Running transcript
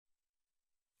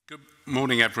Good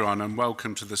morning, everyone, and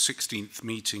welcome to the 16th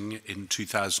meeting in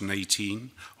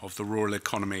 2018 of the Rural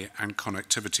Economy and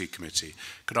Connectivity Committee.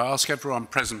 Could I ask everyone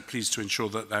present, please, to ensure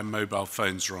that their mobile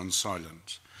phones are on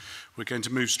silent? We're going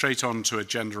to move straight on to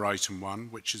agenda item 1,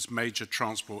 which is Major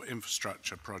Transport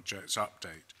Infrastructure Projects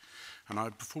Update.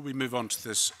 And before we move on to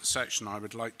this section, I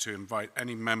would like to invite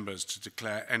any members to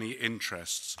declare any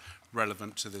interests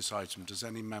relevant to this item. Does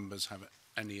any members have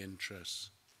any interests?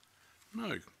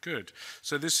 No, good.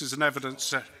 So this is an evidence...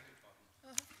 So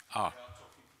I'll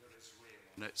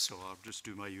just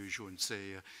do my usual and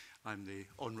say I'm the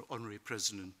Honorary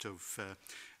President of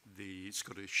the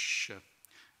Scottish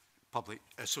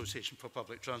Association for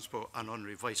Public Transport and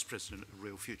Honorary Vice President of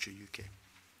Rail Future UK.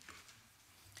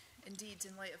 Indeed,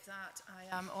 in light of that,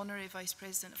 I am Honorary Vice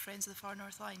President of Friends of the Far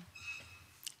North Line.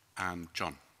 And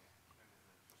John.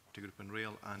 To Group and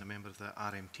Rail and a member of the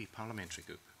RMT Parliamentary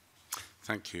Group.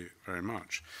 Thank you very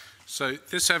much. So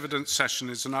this evidence session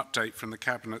is an update from the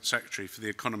Cabinet Secretary for the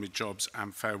Economy, Jobs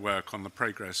and Fair Work on the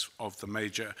progress of the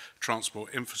major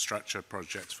transport infrastructure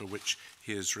projects for which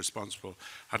he is responsible.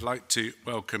 I'd like to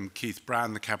welcome Keith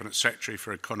Brown, the Cabinet Secretary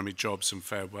for Economy, Jobs and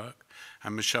Fair Work,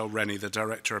 and Michelle Rennie, the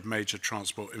Director of Major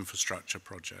Transport Infrastructure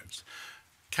Projects.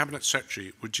 Cabinet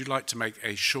Secretary, would you like to make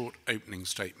a short opening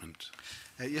statement?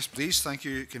 Yes, please. Thank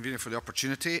you, Convener, for the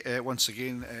opportunity. Once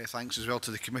again, thanks as well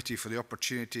to the committee for the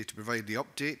opportunity to provide the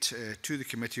update to the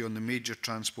committee on the major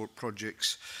transport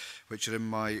projects which are in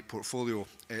my portfolio.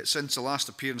 Since the last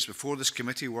appearance before this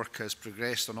committee, work has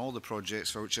progressed on all the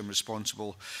projects for which I'm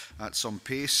responsible at some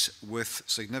pace, with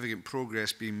significant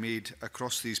progress being made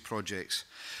across these projects.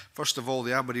 First of all,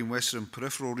 the Aberdeen Western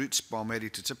Peripheral Routes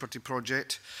Balmedie to Tipperty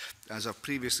project. As I've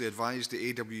previously advised,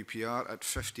 the AWPR at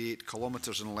 58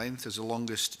 kilometres in length is the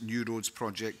longest new roads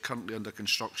project currently under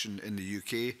construction in the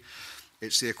UK.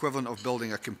 It's the equivalent of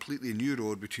building a completely new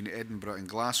road between Edinburgh and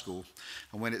Glasgow,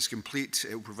 and when it's complete,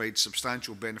 it will provide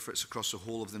substantial benefits across the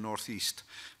whole of the North East,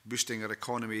 boosting our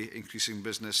economy, increasing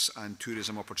business and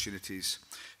tourism opportunities,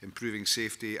 improving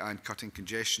safety and cutting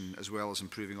congestion, as well as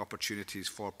improving opportunities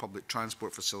for public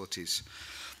transport facilities.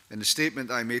 In the statement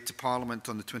that I made to Parliament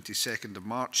on the 22nd of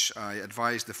March, I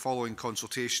advised the following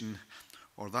consultation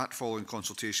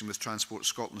with Transport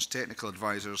Scotland's technical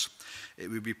advisors, it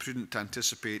would be prudent to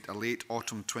anticipate a late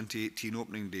autumn 2018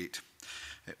 opening date.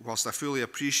 Whilst I fully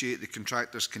appreciate the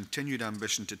contractor's continued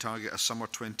ambition to target a summer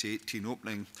 2018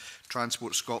 opening,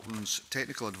 Transport Scotland's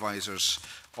technical advisors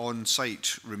on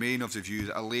site remain of the view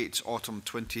that a late autumn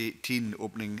 2018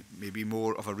 opening may be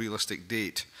more of a realistic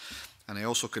date. And I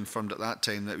also confirmed at that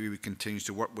time that we would continue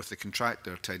to work with the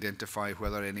contractor to identify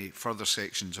whether any further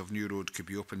sections of new road could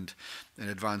be opened in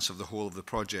advance of the whole of the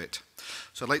project.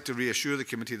 So I'd like to reassure the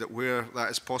committee that where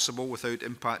that is possible without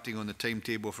impacting on the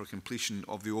timetable for completion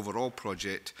of the overall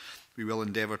project, we will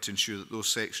endeavour to ensure that those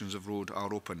sections of road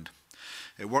are opened.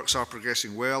 Works are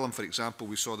progressing well, and for example,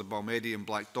 we saw the Balmedie and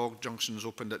Black Dog junctions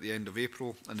opened at the end of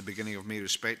April and the beginning of May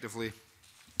respectively,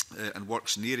 and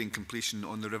works nearing completion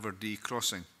on the River Dee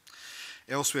crossing.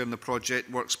 Elsewhere in the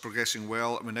project, work's progressing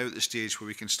well, and we're now at the stage where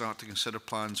we can start to consider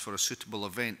plans for a suitable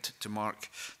event to mark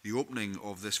the opening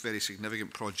of this very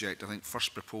significant project, I think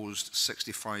first proposed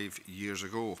 65 years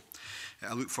ago.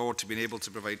 I look forward to being able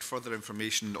to provide further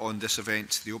information on this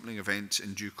event, the opening event,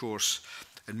 in due course.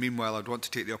 And meanwhile, I'd want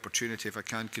to take the opportunity, if I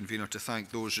can, Convener, to thank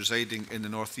those residing in the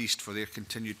North East for their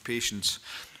continued patience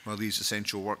while these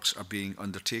essential works are being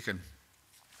undertaken.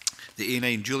 The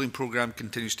A9 dualling programme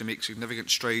continues to make significant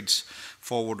strides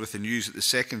forward, with the news that the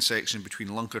second section between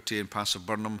Lunkerty and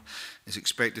Passivburnham is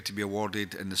expected to be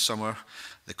awarded in the summer.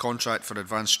 The contract for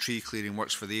advanced tree clearing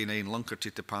works for the A9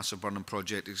 Lunkerty to Passivburnham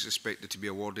project is expected to be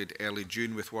awarded early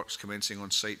June, with works commencing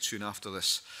on site soon after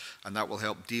this, and that will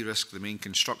help de-risk the main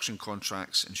construction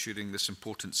contracts, ensuring this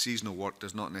important seasonal work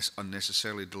does not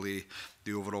unnecessarily delay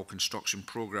the overall construction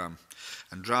programme.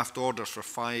 And draft orders for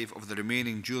 5 of the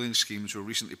remaining dualling schemes were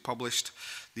recently published.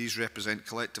 These represent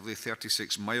collectively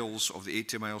 36 miles of the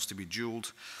 80 miles to be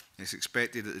dualled. It's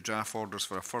expected that the draft orders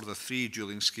for a further 3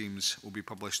 dualling schemes will be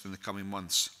published in the coming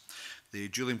months. The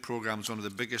dualling programme is one of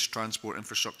the biggest transport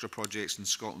infrastructure projects in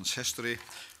Scotland's history.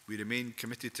 We remain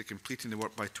committed to completing the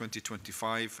work by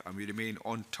 2025, and we remain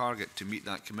on target to meet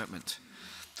that commitment.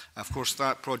 Of course,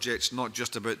 that project's not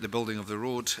just about the building of the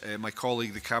road. My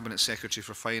colleague, the Cabinet Secretary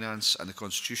for Finance and the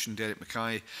Constitution, Derek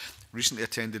Mackay, recently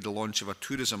attended the launch of a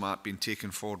tourism app being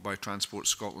taken forward by Transport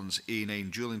Scotland's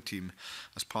A9 dualling team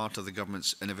as part of the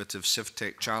Government's innovative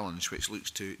CivTech Challenge, which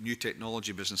looks to new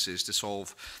technology businesses to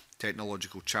solve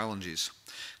technological challenges.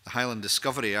 The Highland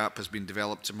Discovery app has been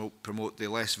developed to promote the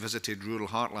less visited rural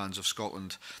heartlands of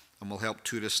Scotland, and will help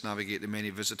tourists navigate the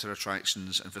many visitor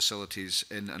attractions and facilities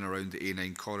in and around the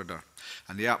A9 corridor.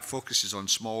 And the app focuses on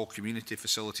small community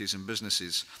facilities and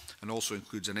businesses, and also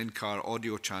includes an in-car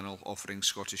audio channel offering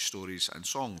Scottish stories and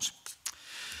songs.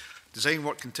 Design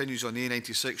work continues on the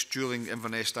A96 dualling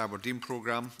Inverness to Aberdeen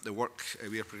programme. The work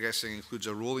we are progressing includes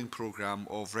a rolling programme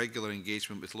of regular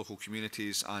engagement with local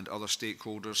communities and other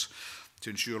stakeholders to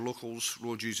ensure locals,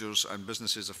 road users and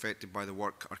businesses affected by the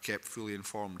work are kept fully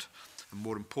informed. And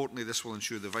more importantly, this will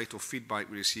ensure the vital feedback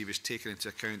we receive is taken into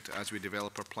account as we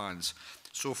develop our plans.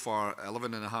 So far,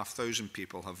 11,500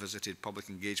 people have visited public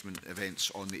engagement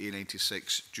events on the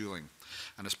A96 dualling.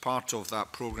 And as part of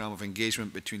that programme of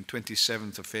engagement between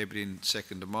 27th of February and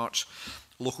 2nd of March,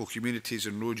 local communities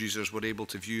and road users were able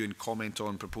to view and comment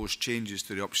on proposed changes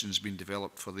to the options being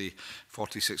developed for the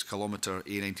 46-kilometre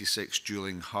A96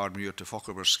 dualling Hardmuir to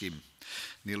Fochabers scheme.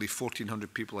 Nearly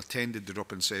 1,400 people attended the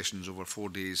drop-in sessions over 4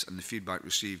 days, and the feedback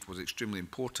received was extremely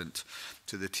important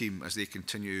to the team as they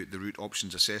continue the route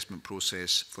options assessment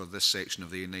process for this section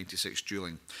of the A96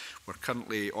 dualling. We're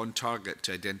currently on target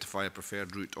to identify a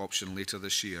preferred route option later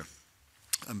this year.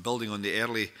 And building on the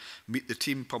early Meet the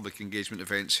Team public engagement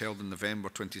events held in November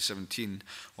 2017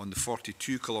 on the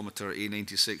 42-kilometre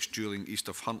A96 dualling east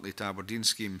of Huntly to Aberdeen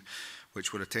scheme,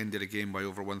 which were attended again by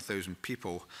over 1,000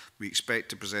 people, we expect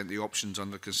to present the options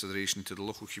under consideration to the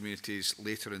local communities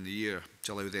later in the year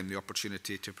to allow them the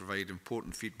opportunity to provide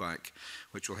important feedback,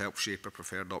 which will help shape a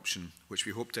preferred option, which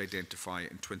we hope to identify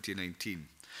in 2019.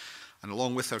 And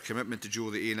along with our commitment to dual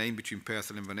the A9 between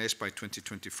Perth and Inverness by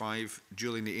 2025,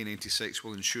 dualling the A96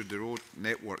 will ensure the road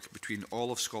network between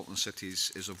all of Scotland's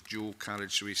cities is of dual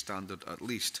carriageway standard at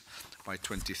least by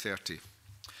 2030.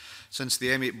 Since the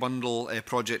M8 bundle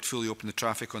project fully opened the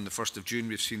traffic on the 1st of June,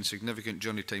 we've seen significant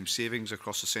journey time savings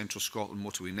across the Central Scotland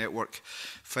motorway network.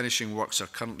 Finishing works are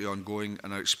currently ongoing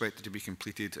and are expected to be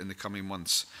completed in the coming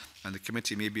months. And the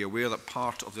committee may be aware that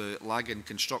part of the Lagan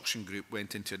construction group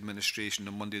went into administration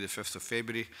on Monday the 5th of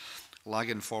February.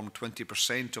 Lagan formed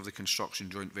 20% of the construction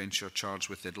joint venture charged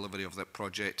with the delivery of that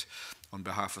project on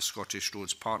behalf of Scottish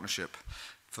Roads Partnership.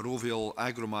 Ferrovial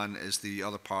Agroman is the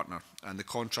other partner, and the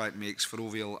contract makes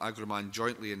Ferrovial Agroman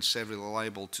jointly and severally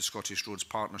liable to Scottish Roads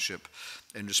Partnership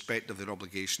in respect of their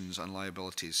obligations and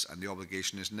liabilities, and the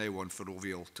obligation is now on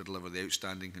Ferrovial to deliver the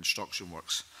outstanding construction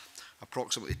works.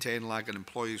 Approximately 10 Lagan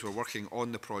employees were working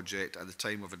on the project at the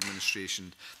time of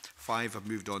administration. 5 have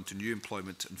moved on to new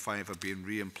employment and 5 have been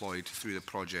re-employed through the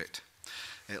project.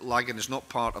 Lagan is not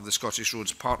part of the Scottish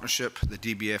Roads Partnership, the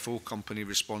DBFO company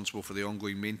responsible for the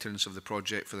ongoing maintenance of the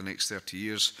project for the next 30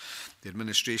 years. The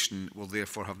administration will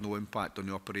therefore have no impact on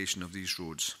the operation of these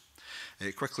roads.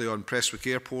 Quickly on Prestwick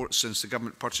Airport, since the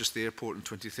government purchased the airport in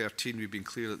 2013, we've been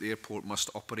clear that the airport must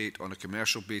operate on a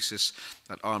commercial basis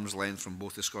at arm's length from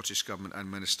both the Scottish Government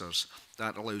and ministers.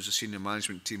 That allows the senior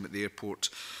management team at the airport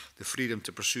the freedom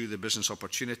to pursue the business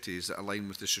opportunities that align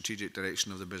with the strategic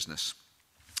direction of the business.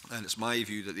 And it's my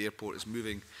view that the airport is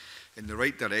moving in the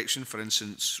right direction. For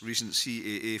instance, recent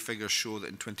CAA figures show that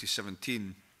in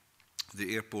 2017,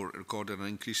 the airport recorded an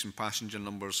increase in passenger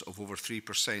numbers of over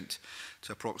 3%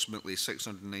 to approximately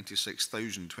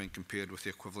 696,000 when compared with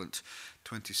the equivalent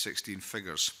 2016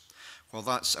 figures. While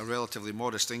that's a relatively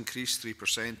modest increase,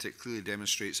 3%, it clearly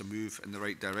demonstrates a move in the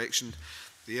right direction.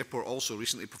 The airport also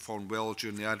recently performed well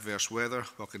during the adverse weather.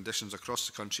 While conditions across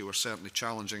the country were certainly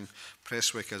challenging,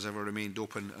 Prestwick has ever remained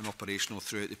open and operational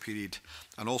throughout the period,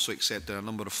 and also accepted a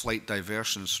number of flight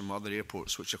diversions from other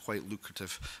airports, which are quite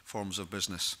lucrative forms of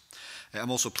business. I'm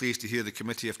also pleased to hear the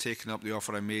committee have taken up the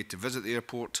offer I made to visit the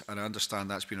airport, and I understand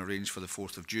that's been arranged for the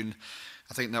 4th of June.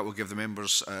 I think that will give the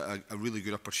members a really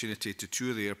good opportunity to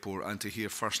tour the airport and to hear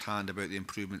firsthand about the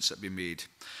improvements that have been made.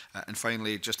 And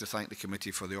finally, just to thank the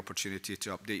committee for the opportunity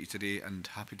to update you today, and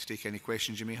happy to take any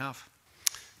questions you may have.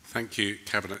 Thank you,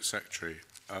 Cabinet Secretary.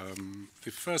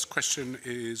 The first question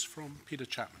is from Peter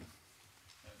Chapman.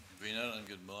 Convener, and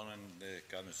good morning,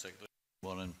 Cabinet Secretary. Good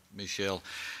morning, Michelle.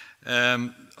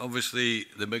 Obviously,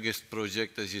 the biggest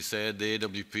project, as you said, the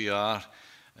AWPR,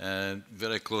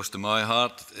 very close to my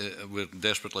heart. We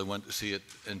desperately want to see it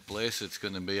in place. It's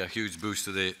going to be a huge boost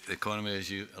to the economy, as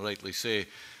you rightly say.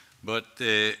 But,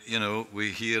 you know,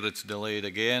 we hear it's delayed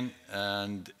again,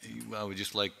 and I would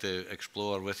just like to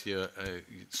explore with you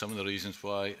some of the reasons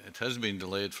why it has been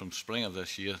delayed from spring of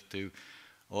this year to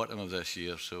autumn of this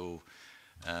year. So,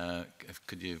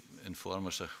 could you inform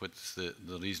us of what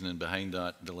the reasoning behind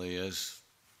that delay is?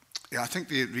 Yeah, I think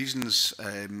the reasons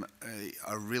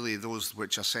are really those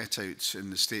which are set out in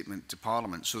the statement to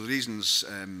Parliament. So the reasons,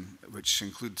 which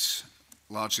includes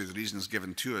largely the reasons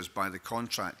given to us by the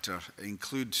contractor,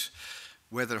 include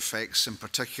weather effects, in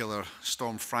particular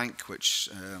Storm Frank, which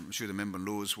I'm sure the member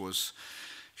knows was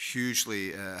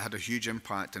hugely, had a huge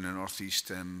impact in the North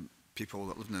East. People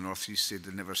that live in the North East said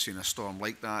they'd never seen a storm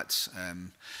like that.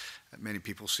 Many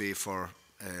people say for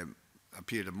a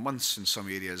period of months in some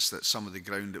areas that some of the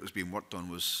ground that was being worked on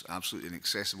was absolutely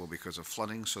inaccessible because of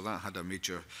flooding, so that had a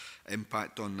major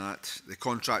impact on that. The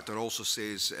contractor also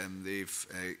says they've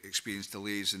experienced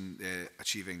delays in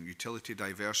achieving utility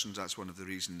diversions. That's one of the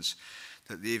reasons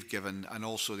that they've given, and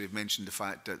also they've mentioned the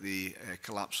fact that the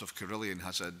collapse of Carillion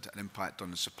has had an impact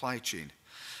on the supply chain.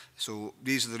 So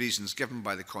these are the reasons given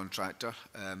by the contractor.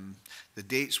 The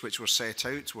dates which were set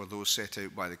out were those set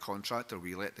out by the contractor.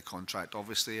 We let the contract,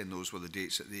 obviously, and those were the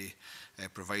dates that they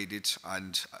provided.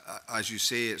 And as you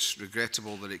say, it's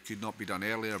regrettable that it could not be done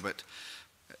earlier, but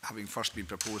having first been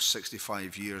proposed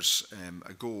 65 years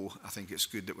ago, I think it's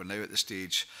good that we're now at the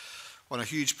stage on a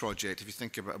huge project. If you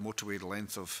think about a motorway, the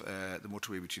length of the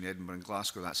motorway between Edinburgh and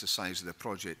Glasgow, that's the size of the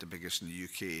project, the biggest in the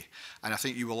UK. And I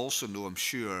think you will also know, I'm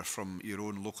sure, from your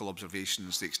own local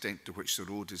observations, the extent to which the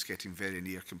road is getting very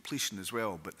near completion as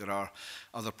well. But there are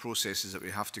other processes that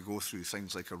we have to go through,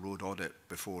 things like a road audit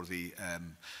before the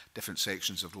different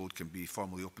sections of road can be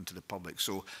formally open to the public.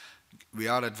 So we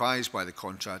are advised by the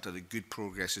contractor that good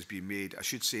progress has been made. I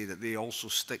should say that they also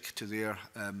stick to their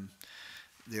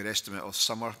estimate of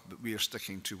summer, but we are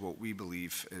sticking to what we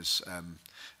believe is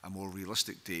a more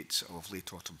realistic date of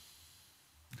late autumn.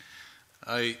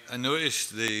 I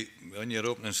noticed on your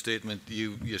opening statement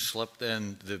you slipped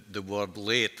in the word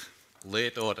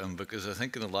late autumn, because I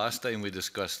think in the last time we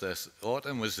discussed this,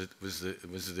 autumn was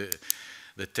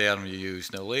the term you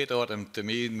used. Now late autumn to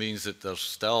me means that there's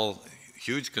still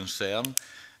huge concern.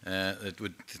 It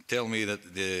would tell me that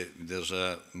there's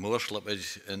more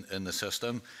slippage in the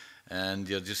system, and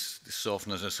you're just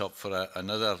softening us up for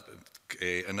another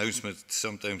announcement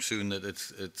sometime soon that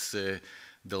it's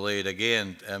delayed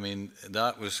again. I mean,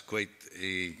 that was quite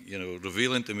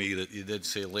revealing to me that you did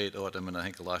say late autumn, and I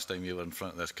think the last time you were in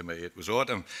front of this committee it was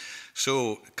autumn.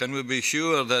 So can we be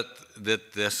sure that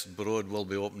this road will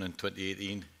be open in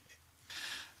 2018?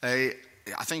 I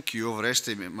think you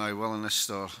overestimate my willingness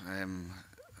or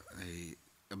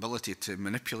ability to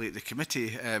manipulate the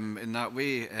committee in that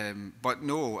way. But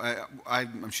no,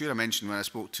 I'm sure I mentioned when I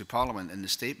spoke to Parliament in the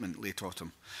statement late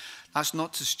autumn. That's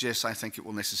not to suggest I think it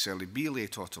will necessarily be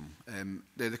late autumn.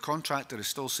 The contractor is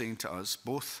still saying to us,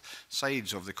 both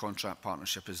sides of the contract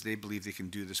partnership, as they believe they can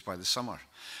do this by the summer.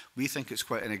 We think it's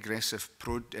quite an aggressive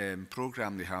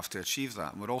programme they have to achieve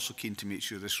that. And we're also keen to make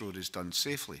sure this road is done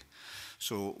safely.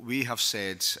 So we have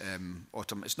said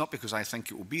autumn. It's not because I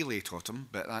think it will be late autumn,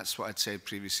 but that's what I'd said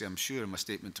previously, I'm sure, in my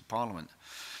statement to Parliament.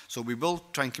 So we will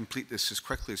try and complete this as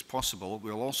quickly as possible.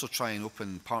 We'll also try and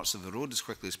open parts of the road as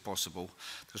quickly as possible.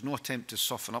 There's no attempt to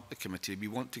soften up the committee. We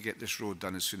want to get this road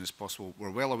done as soon as possible.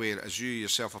 We're well aware, as you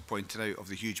yourself have pointed out, of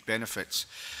the huge benefits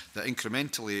that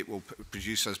incrementally it will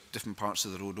produce as different parts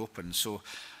of the road open. So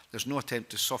there's no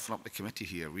attempt to soften up the committee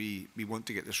here. We want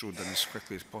to get this road done as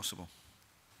quickly as possible.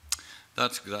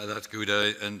 That's good,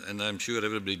 and I'm sure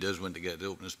everybody does want to get it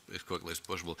open as quickly as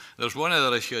possible. There's one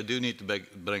other issue I do need to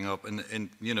bring up, and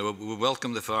we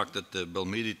welcome the fact that the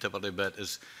Balmeedy-Tipperary bit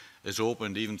is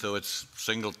opened, even though it's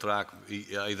single track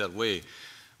either way.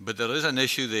 But there is an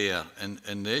issue there,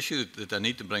 and the issue that I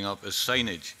need to bring up is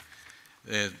signage.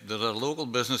 There are local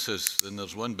businesses, and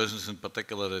there's one business in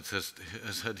particular that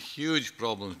has had huge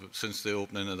problems since the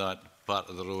opening of that part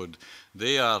of the road.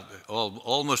 They are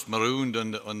almost marooned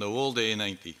on the old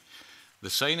A90. The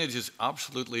signage is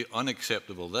absolutely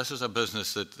unacceptable. This is a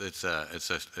business that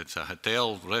it's a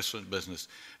hotel restaurant business,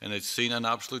 and it's seen an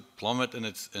absolute plummet in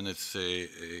its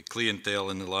clientele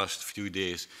in the last few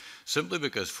days, simply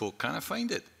because folk can't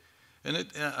find it. And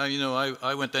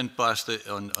I went in past it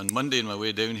on Monday on my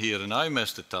way down here, and I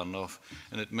missed the turn off,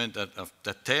 and it meant a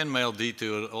 10-mile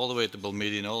detour all the way to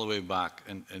Balmeedy and all the way back,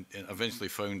 and eventually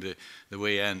found the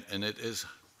way in. And it is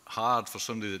hard for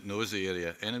somebody that knows the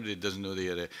area. Anybody that doesn't know the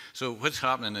area. So what's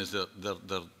happening is that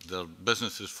their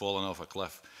business is falling off a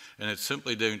cliff, and it's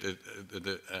simply down to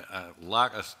a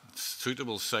lack of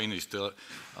suitable signage to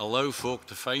allow folk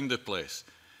to find the place.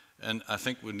 And I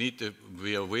think we need to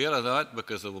be aware of that,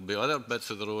 because there will be other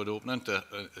bits of the road opening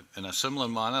in a similar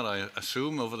manner, I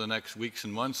assume, over the next weeks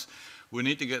and months. We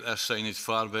need to get our signage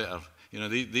far better.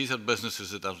 These are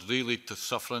businesses that are really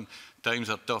suffering.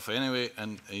 Times are tough anyway,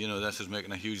 and this is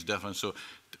making a huge difference. So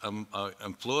I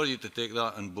implore you to take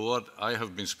that on board. I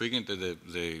have been speaking to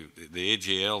the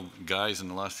AGL guys in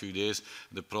the last few days.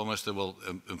 They promised they will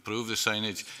improve the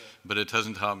signage, but it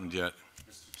hasn't happened yet.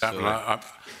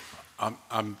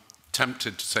 I'm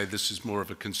tempted to say this is more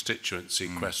of a constituency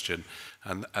question.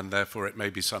 and therefore it may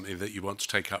be something that you want to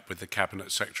take up with the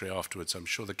Cabinet Secretary afterwards. I'm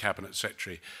sure the Cabinet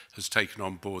Secretary has taken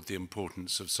on board the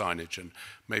importance of signage, and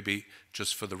maybe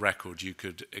just for the record you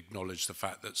could acknowledge the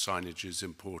fact that signage is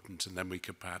important, and then we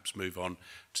could perhaps move on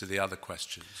to the other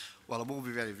questions. Well, I will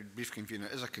be very brief, Convener.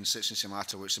 It is a constituency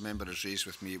matter which the member has raised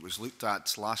with me. It was looked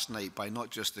at last night by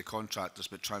not just the contractors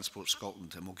but Transport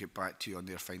Scotland, and we'll get back to you on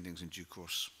their findings in due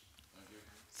course.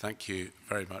 Thank you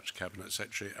very much, Cabinet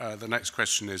Secretary. The next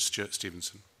question is Stuart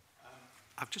Stevenson.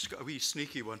 I've just got a wee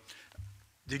sneaky one.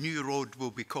 The new road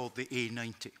will be called the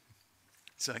A90.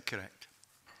 Is that correct?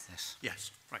 Yes.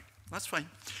 Yes, right. That's fine.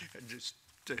 Just,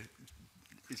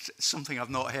 it's something I've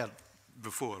not heard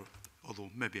before, although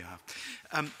maybe I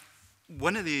have.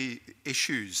 One of the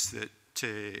issues that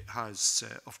has,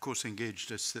 of course,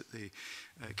 engaged us that the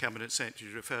Cabinet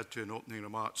Secretary referred to in opening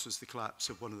remarks was the collapse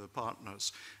of one of the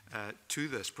partners to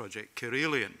this project,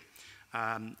 Carillion.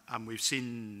 And we've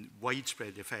seen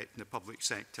widespread effect in the public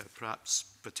sector, perhaps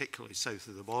particularly south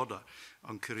of the border,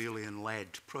 on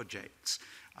Carillion-led projects.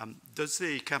 Does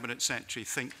the Cabinet Secretary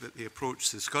think that the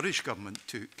approach the Scottish Government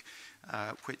took,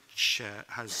 which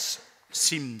has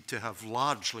seemed to have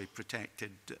largely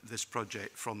protected this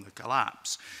project from the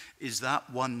collapse, is that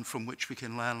one from which we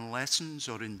can learn lessons,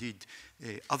 or indeed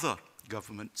other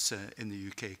governments in the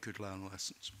UK could learn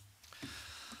lessons?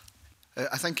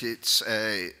 I think it's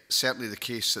certainly the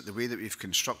case that the way that we've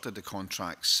constructed the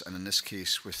contracts, and in this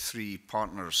case with 3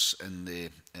 partners in the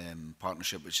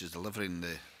partnership which is delivering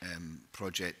the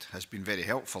project, has been very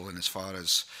helpful in as far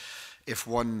as if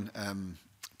one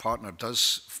partner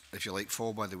does, if you like,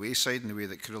 fall by the wayside in the way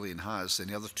that Carillion has, then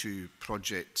the other 2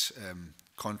 project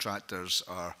contractors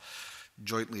are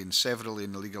jointly and severally,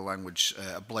 in the legal language,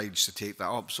 obliged to take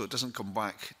that up. So it doesn't come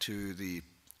back to the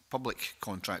public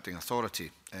contracting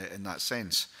authority in that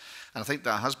sense. And I think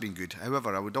that has been good.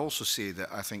 However, I would also say that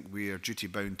I think we are duty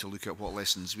bound to look at what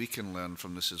lessons we can learn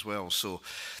from this as well. So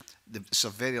it's a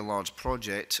very large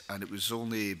project, and it was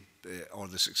only, or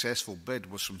the successful bid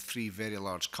was from 3 very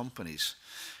large companies.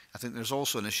 I think there's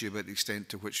also an issue about the extent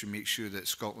to which we make sure that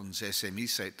Scotland's SME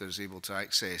sector is able to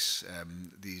access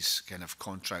these kind of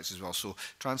contracts as well. So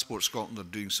Transport Scotland are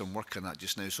doing some work on that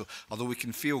just now. So although we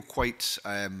can feel quite,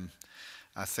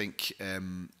 I think,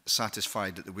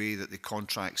 satisfied at the way that the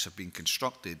contracts have been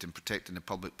constructed in protecting the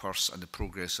public purse and the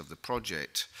progress of the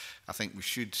project, I think we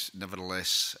should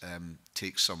nevertheless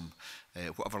take some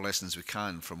whatever lessons we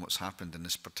can from what's happened in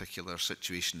this particular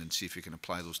situation and see if we can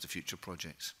apply those to future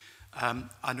projects.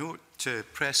 I note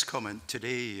press comment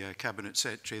today, Cabinet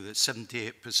Secretary, that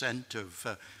 78%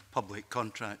 of public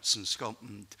contracts in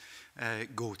Scotland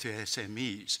go to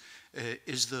SMEs.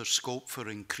 Is there scope for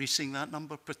increasing that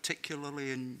number,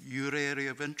 particularly in your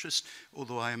area of interest?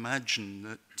 Although I imagine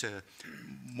that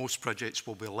most projects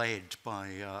will be led by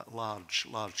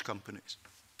large companies.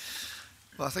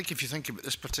 Well, I think if you think about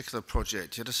this particular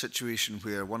project, you had a situation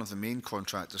where one of the main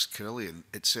contractors, Carillion,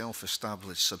 itself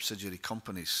established subsidiary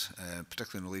companies,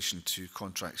 particularly in relation to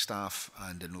contract staff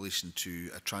and in relation to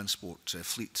a transport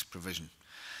fleet provision.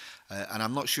 And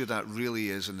I'm not sure that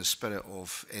really is in the spirit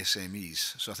of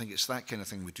SMEs. So I think it's that kind of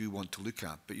thing we do want to look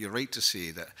at. But you're right to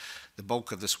say that the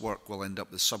bulk of this work will end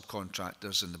up with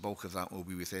subcontractors, and the bulk of that will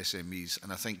be with SMEs.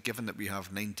 And I think given that we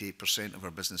have 98% of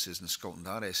our businesses in Scotland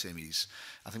are SMEs,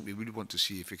 I think we really want to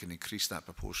see if we can increase that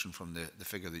proportion from the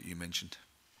figure that you mentioned.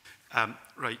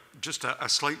 Right, just a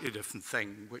slightly different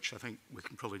thing, which I think we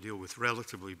can probably deal with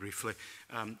relatively briefly.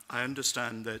 I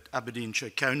understand that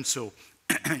Aberdeenshire Council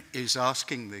is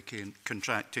asking the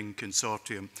contracting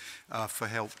consortium for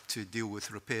help to deal with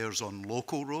repairs on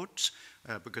local roads,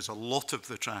 because a lot of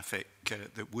the traffic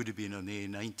that would have been on the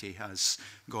A90 has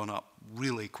gone up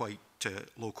really quite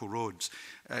local roads.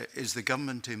 Is the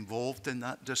government involved in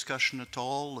that discussion at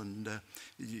all? And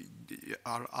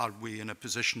are we in a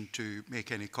position to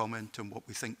make any comment on what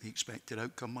we think the expected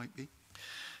outcome might be?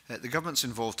 The government's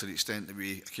involved to the extent that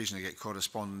we occasionally get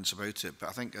correspondence about it, but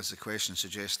I think, as the question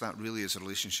suggests, that really is a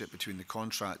relationship between the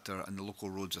contractor and the local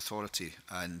roads authority,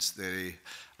 and there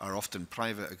are often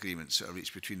private agreements that are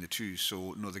reached between the two.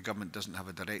 So no, the government doesn't have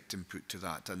a direct input to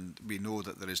that, and we know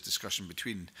that there is discussion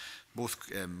between both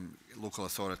local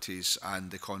authorities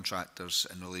and the contractors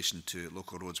in relation to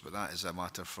local roads, but that is a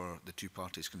matter for the 2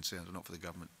 parties concerned and not for the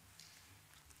government.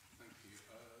 Thank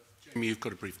you. Jamie, you've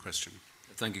got a brief question.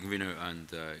 Thank you, Convener, and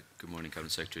good morning,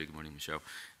 Cabinet Secretary. Good morning, Michelle.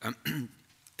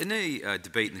 In a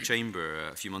debate in the Chamber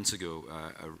a few months ago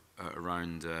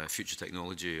around future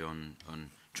technology on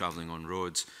travelling on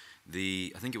roads,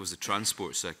 I think it was the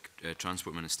Transport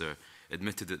Minister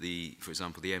admitted that for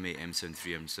example, the M8,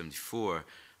 M73, M74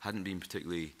 hadn't been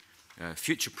particularly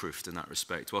future-proofed in that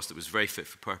respect. Whilst it was very fit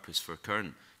for purpose for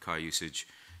current car usage,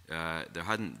 there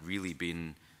hadn't really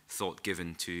been thought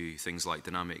given to things like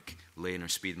dynamic lane or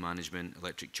speed management,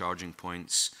 electric charging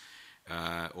points,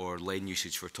 or lane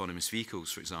usage for autonomous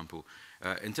vehicles, for example.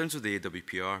 In terms of the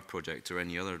AWPR project or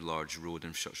any other large road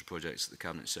infrastructure projects that the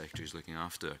Cabinet Secretary is looking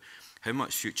after, how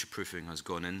much future-proofing has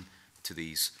gone into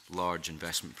these large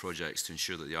investment projects to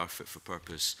ensure that they are fit for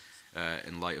purpose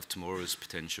in light of tomorrow's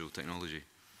potential technology?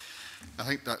 I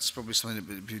think that's probably something that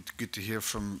would be good to hear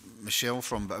from Michelle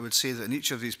from, but I would say that in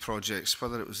each of these projects,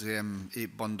 whether it was the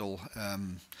M8 bundle,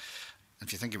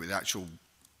 if you think about the actual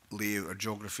layout or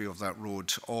geography of that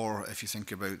road, or if you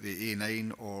think about the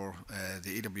A9 or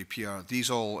the AWPR, these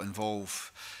all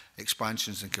involve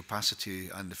expansions in capacity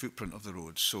and the footprint of the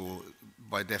road. So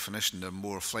by definition, they're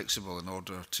more flexible in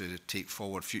order to take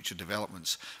forward future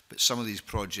developments. But some of these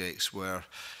projects were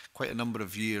quite a number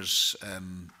of years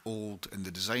old in the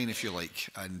design, if you like,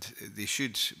 and they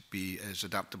should be as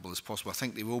adaptable as possible. I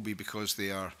think they will be because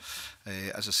they are,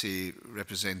 as I say,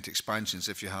 represent expansions.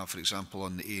 If you have, for example,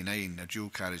 on the A9, a dual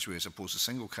carriageway as opposed to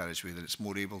single carriageway, then it's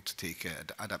more able to take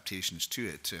adaptations to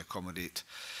it to accommodate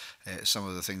some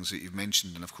of the things that you've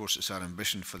mentioned. And of course, it's our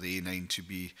ambition for the A9 to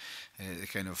be the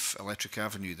kind of electric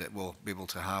avenue that will be able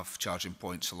to have charging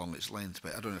points along its length.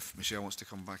 But I don't know if Michelle wants to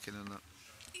come back in on that.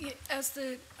 Yeah, as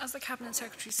the Cabinet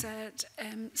Secretary said,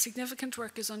 significant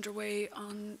work is underway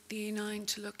on the A9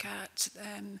 to look at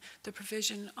the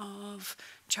provision of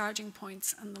charging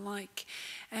points and the like.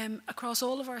 Across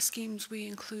all of our schemes, we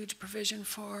include provision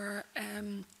for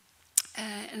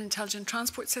an intelligent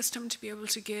transport system to be able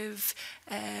to give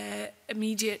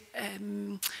immediate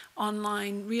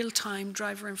online real-time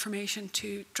driver information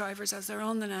to drivers as they're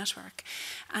on the network.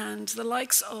 And the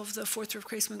likes of the Forth River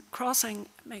Crossing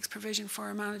makes provision for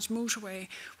a managed motorway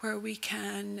where we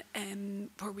can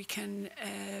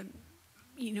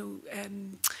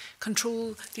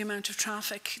control the amount of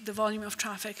traffic, the volume of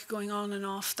traffic going on and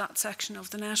off that section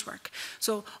of the network.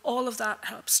 So all of that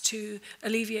helps to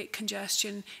alleviate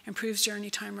congestion, improves journey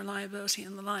time reliability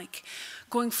and the like.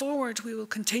 Going forward, we will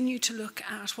continue to look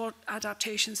at what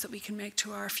adaptations that we can make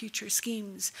to our future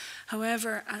schemes.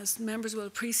 However, as members will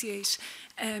appreciate,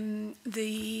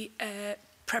 the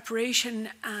preparation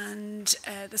and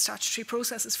the statutory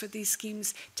processes for these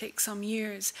schemes take some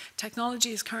years.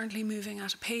 Technology is currently moving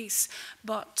at a pace,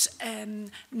 but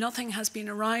nothing has been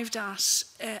arrived at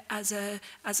as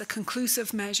a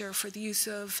conclusive measure for the use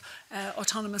of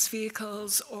autonomous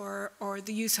vehicles or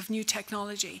the use of new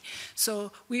technology.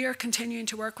 So we are continuing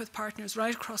to work with partners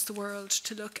right across the world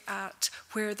to look at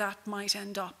where that might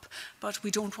end up, but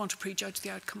we don't want to prejudge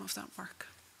the outcome of that work.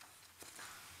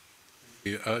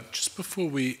 Just before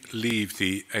we leave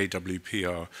the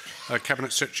AWPR,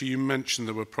 Cabinet Secretary, you mentioned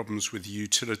there were problems with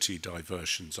utility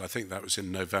diversions. I think that was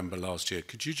in November last year.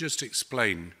 Could you just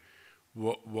explain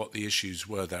what the issues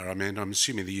were there? I mean, I'm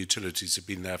assuming the utilities have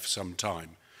been there for some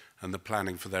time and the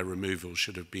planning for their removal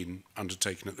should have been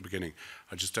undertaken at the beginning.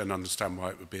 I just don't understand why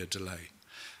it would be a delay.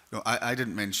 No, I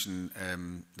didn't mention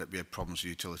that we had problems with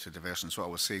utility diversions. What I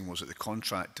was saying was that the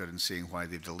contractor, in saying why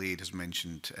they've delayed, has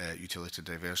mentioned utility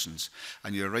diversions.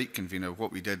 And you're right, Convener,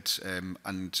 what we did, and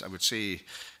I would say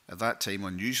at that time,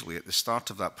 unusually, at the start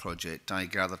of that project, I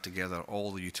gathered together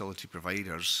all the utility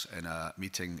providers in a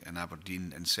meeting in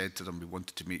Aberdeen and said to them we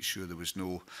wanted to make sure there was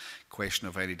no question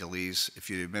of any delays. If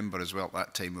you remember as well, at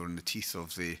that time we were in the teeth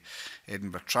of the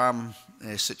Edinburgh tram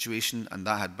situation, and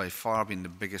that had by far been the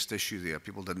biggest issue there.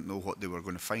 People didn't know what they were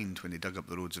going to find when they dug up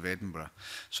the roads of Edinburgh.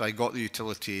 So I got the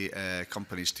utility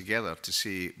companies together to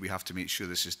say we have to make sure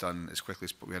this is done as quickly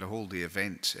as possible. We had a whole day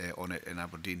event on it in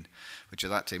Aberdeen, which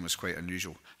at that time was quite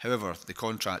unusual. However, the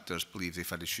contractors believe they've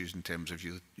had issues in terms of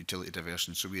utility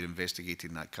diversion, so we're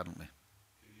investigating that currently.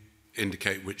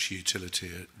 Indicate which utility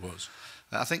it was?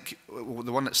 I think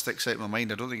the one that sticks out in my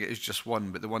mind, I don't think it is just one,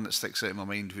 but the one that sticks out in my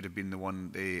mind would have been the one,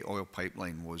 the oil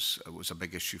pipeline was a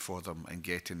big issue for them, and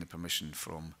getting the permission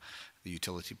from the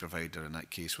utility provider in that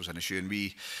case was an issue. And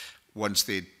we, once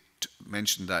they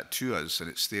mentioned that to us, and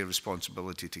it's their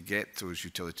responsibility to get those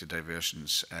utility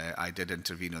diversions, I did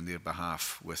intervene on their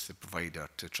behalf with the provider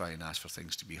to try and ask for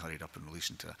things to be hurried up in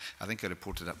relation to that. I think I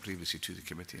reported that previously to the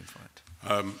committee, in fact.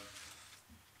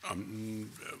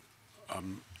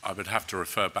 I would have to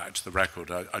refer back to the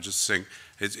record. I just think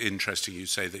it's interesting you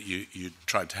say that you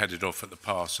tried to head it off at the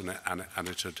pass and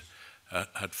it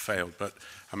had failed. But,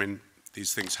 I mean,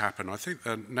 these things happen. I think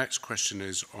the next question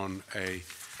is on a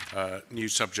new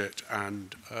subject,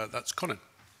 and that's Colin.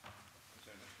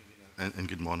 And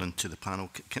good morning to the panel.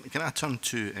 Can I turn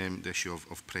to the issue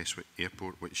of Prestwick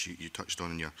Airport, which you touched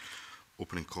on in your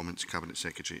opening comments, Cabinet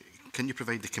Secretary. Can you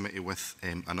provide the committee with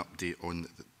an update on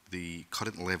the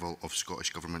current level of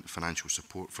Scottish Government financial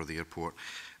support for the airport,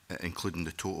 including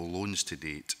the total loans to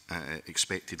date,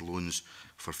 expected loans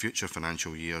for future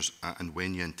financial years, and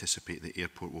when you anticipate the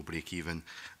airport will break even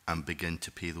and begin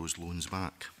to pay those loans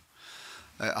back?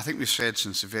 I think we've said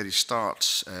since the very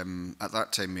start, at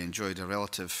that time we enjoyed a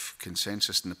relative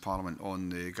consensus in the Parliament on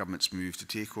the Government's move to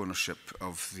take ownership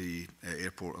of the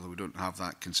airport, although we don't have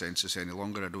that consensus any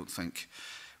longer, I don't think.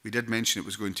 We did mention it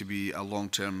was going to be a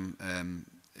long-term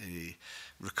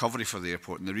recovery for the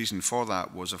airport, and the reason for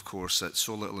that was, of course, that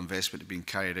so little investment had been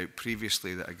carried out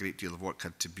previously that a great deal of work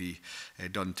had to be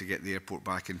done to get the airport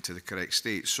back into the correct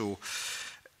state. So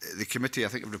the committee, I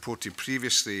think I've reported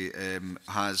previously,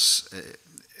 has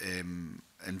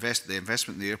the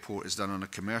investment in the airport is done on a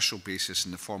commercial basis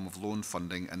in the form of loan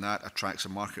funding, and that attracts a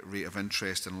market rate of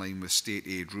interest in line with state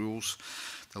aid rules.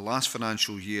 The last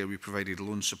financial year we provided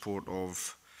loan support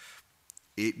of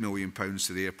 £8 million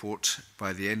to the airport.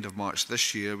 By the end of March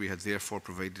this year, we had therefore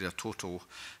provided a total,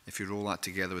 if you roll that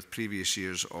together with previous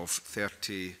years, of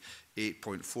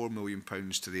 £38.4 million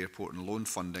to the airport in loan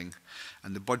funding,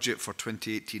 and the budget for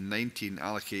 2018-19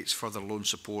 allocates further loan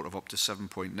support of up to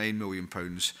 £7.9 million,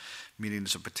 meaning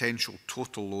there's a potential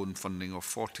total loan funding of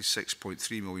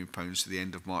 £46.3 million to the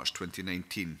end of March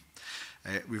 2019.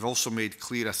 We've also made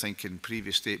clear, I think, in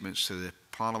previous statements to the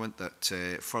Parliament that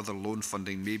further loan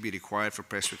funding may be required for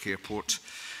Prestwick Airport.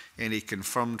 Any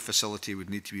confirmed facility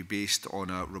would need to be based on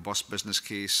a robust business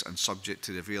case and subject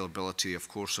to the availability, of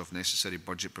course, of necessary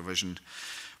budget provision.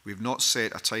 We've not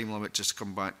set a time limit, just to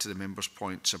come back to the members'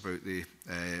 points about the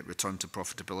return to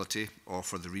profitability or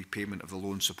for the repayment of the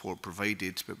loan support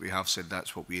provided, but we have said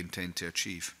that's what we intend to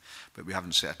achieve, but we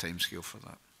haven't set a timescale for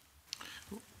that.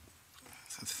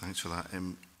 Thanks for that.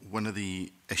 One of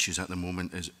the issues at the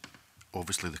moment is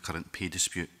obviously the current pay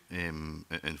dispute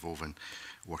involving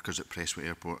workers at Prestwick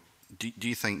Airport. Do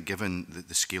you think, given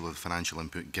the scale of the financial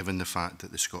input, given the fact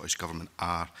that the Scottish Government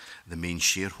are the main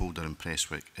shareholder in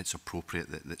Prestwick, it's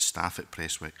appropriate that staff at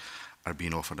Prestwick are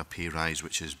being offered a pay rise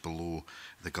which is below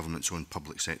the Government's own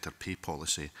public sector pay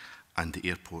policy, and the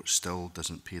airport still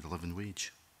doesn't pay the living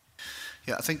wage?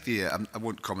 Yeah, I think I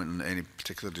won't comment on any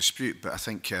particular dispute, but I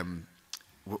think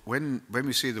when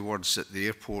we say the words that the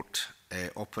airport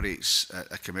operates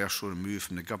a commercial remove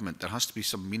from the government, there has to be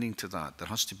some meaning to that. There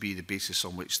has to be the basis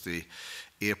on which the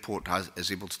airport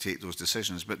is able to take those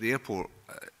decisions. But the airport,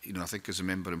 I think as the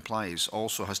member implies,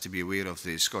 also has to be aware of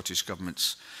the Scottish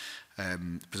Government's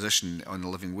position on the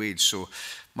living wage. So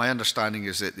my understanding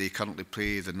is that they currently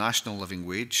pay the national living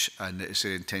wage, and it's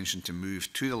their intention to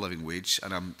move to the living wage.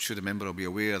 And I'm sure the member will be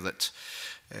aware that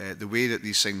the way that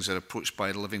these things are approached by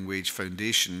the Living Wage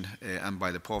Foundation and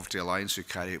by the Poverty Alliance, who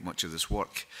carry out much of this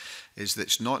work, is that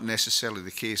it's not necessarily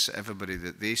the case that everybody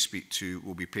that they speak to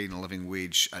will be paying a living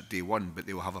wage at day one, but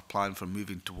they will have a plan for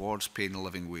moving towards paying a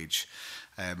living wage.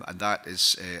 And that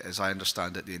is, as I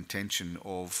understand it, the intention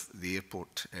of the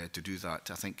airport to do that,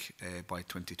 I think, by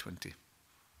 2020.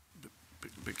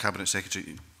 But Cabinet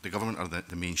Secretary, the Government are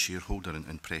the main shareholder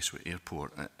in Prestwick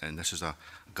Airport, and this is a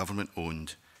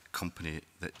government-owned company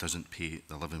that doesn't pay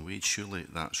the living wage. Surely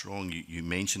that's wrong. You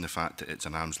mentioned the fact that it's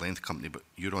an arm's length company, but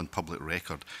you're on public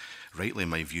record, rightly in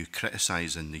my view,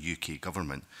 criticising the UK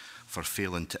government for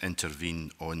failing to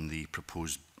intervene on the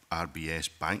proposed RBS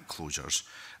bank closures.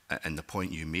 And the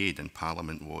point you made in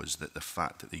Parliament was that the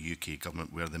fact that the UK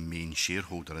government were the main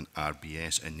shareholder in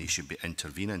RBS and they should be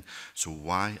intervening. So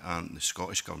why aren't the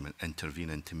Scottish Government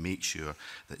intervening to make sure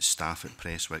that staff at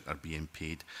Prestwick are being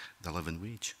paid the living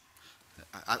wage?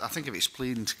 I think I've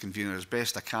explained, Convener, as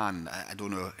best I can. I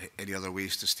don't know any other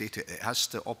ways to state it. It has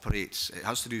to operate, it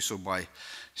has to do so by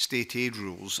state aid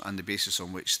rules and the basis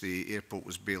on which the airport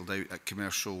was bailed out at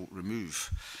commercial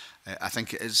remove. I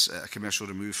think it is a commercial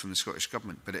remove from the Scottish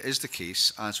Government, but it is the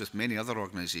case, as with many other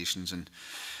organisations, and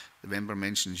the member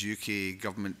mentions UK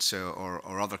government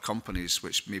or other companies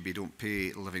which maybe don't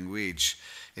pay living wage.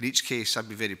 In each case, I'd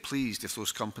be very pleased if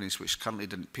those companies which currently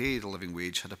didn't pay the living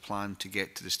wage had a plan to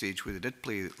get to the stage where they did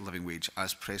pay the living wage,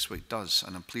 as Prestwick does,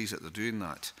 and I'm pleased that they're doing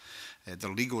that.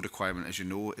 Their legal requirement, as you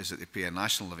know, is that they pay a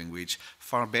national living wage.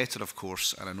 Far better, of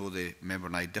course, and I know the member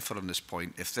and I differ on this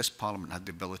point, if this Parliament had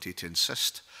the ability to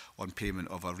insist on payment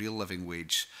of a real living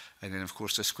wage, and then, of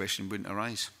course, this question wouldn't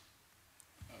arise.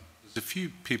 There's a few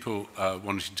people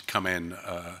wanting to come in,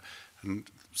 and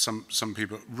some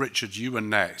people. Richard, you were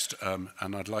next, and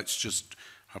I'd like to just.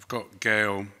 I've got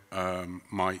Gail,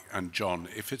 Mike, and John.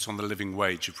 If it's on the living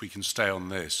wage, if we can stay on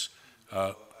this.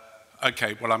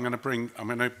 Okay. Well, I'm going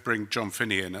to bring John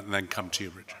Finney in and then come to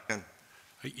you, Richard.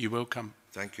 You will come.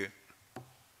 Thank you.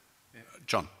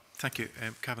 John. Thank you.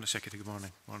 Cabinet Secretary, good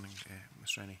morning. Morning,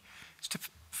 Ms Rennie. Just to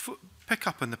pick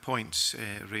up on the points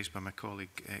raised by my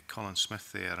colleague Colin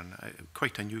Smith there, and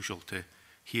quite unusual to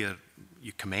hear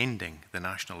you commending the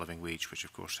national living wage, which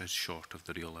of course is short of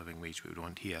the real living wage we would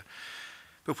want here.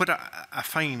 But what I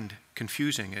find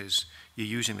confusing is you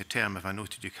using the term, if I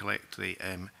noted you correctly,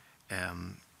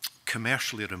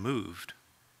 commercially removed,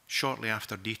 shortly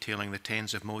after detailing the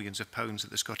tens of millions of pounds that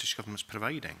the Scottish Government's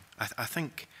providing. I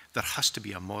think there has to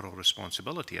be a moral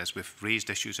responsibility, as we've raised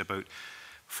issues about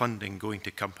funding going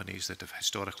to companies that have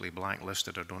historically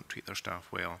blacklisted or don't treat their staff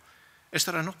well. Is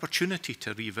there an opportunity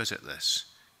to revisit this,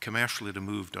 commercially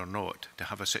removed or not, to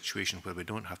have a situation where we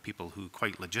don't have people who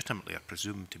quite legitimately are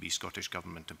presumed to be Scottish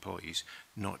Government employees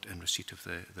not in receipt of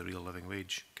the real living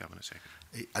wage, Cabinet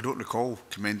Secretary? I don't recall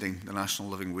commending the national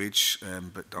living wage,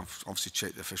 but I've obviously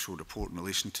checked the official report in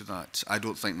relation to that. I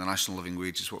don't think the national living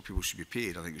wage is what people should be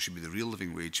paid. I think it should be the real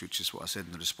living wage, which is what I said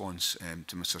in the response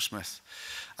to Mr Smith.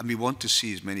 And we want to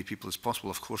see as many people as possible.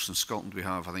 Of course, in Scotland we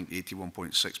have, I think,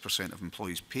 81.6% of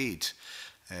employees paid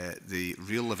the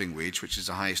real living wage, which is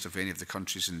the highest of any of the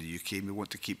countries in the UK. We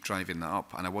want to keep driving that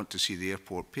up, and I want to see the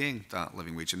airport paying that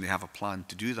living wage, and they have a plan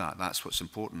to do that. That's what's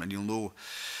important. And you'll know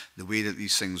the way that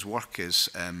these things work is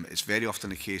it's very often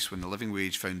the case when the Living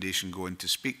Wage Foundation go in to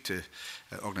speak to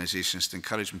organisations to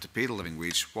encourage them to pay the living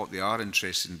wage, what they are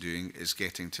interested in doing is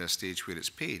getting to a stage where it's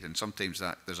paid, and sometimes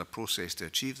that there's a process to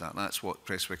achieve that. That's what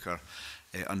Prestwick are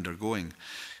undergoing.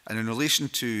 And in relation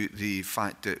to the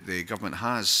fact that the government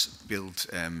has built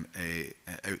out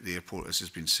the airport, as has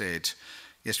been said,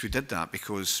 yes, we did that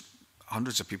because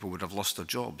hundreds of people would have lost their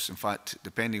jobs. In fact,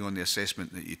 depending on the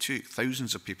assessment that you took,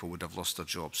 thousands of people would have lost their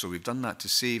jobs. So we've done that to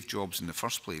save jobs in the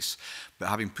first place. But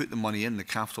having put the money in, the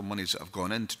capital monies that have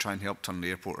gone in to try and help turn the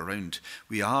airport around,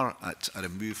 we are at a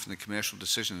remove from the commercial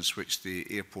decisions which the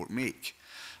airport make.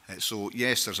 So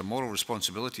yes, there's a moral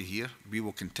responsibility here. We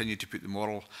will continue to put the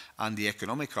moral and the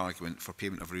economic argument for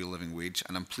payment of real living wage,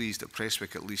 and I'm pleased that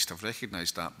Prestwick at least have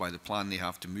recognised that by the plan they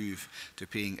have to move to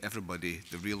paying everybody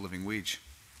the real living wage.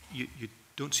 You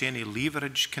don't see any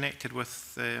leverage connected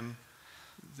with the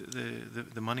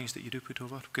monies that you do put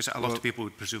over? Because a lot of people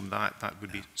would presume that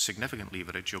would be significant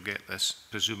leverage. You'll get this,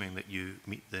 presuming that you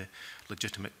meet the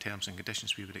legitimate terms and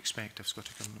conditions we would expect of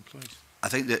Scottish Government employees. I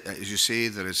think that, as you say,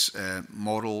 there is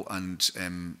moral and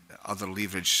other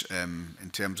leverage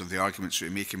in terms of the arguments that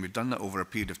we're making. We've done that over a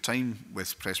period of time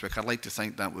with Prestwick. I'd like to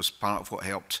think that was part of what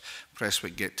helped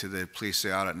Prestwick get to the place they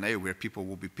are at now, where people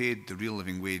will be paid the real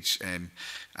living wage.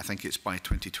 I think it's by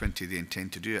 2020 they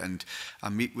intend to do it. And I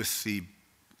meet with the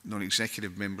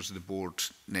non-executive members of the board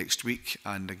next week,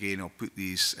 and again I'll put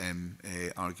these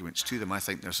arguments to them. I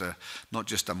think there's not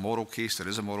just a moral case, there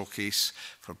is a moral case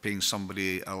for paying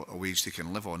somebody a wage they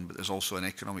can live on, but there's also an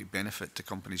economic benefit to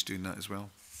companies doing that as well.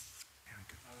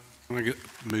 I'm going to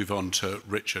move on to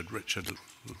Richard. Richard.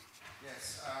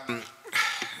 Yes.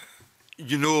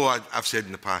 You know, I've said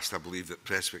in the past, I believe that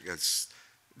Prestwick is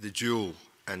the jewel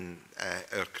in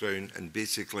our crown, and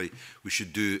basically we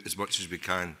should do as much as we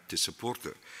can to support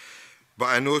it. But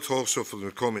I note also from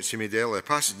the comments he made earlier,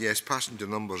 passenger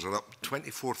numbers are up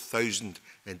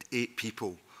 24,008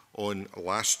 people on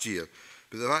last year,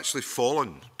 but they've actually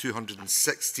fallen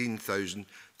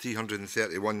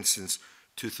 216,331 since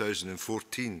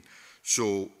 2014.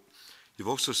 So you've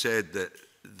also said that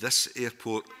this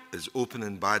airport is open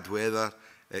in bad weather,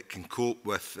 it can cope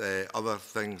with other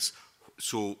things.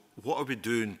 So what are we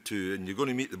doing to, and you're going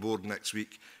to meet the board next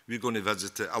week, we're going to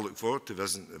visit it, I look forward to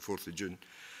visiting it the 4th of June,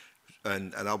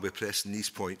 and I'll be pressing these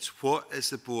points. What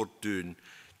is the board doing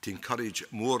to encourage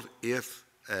more air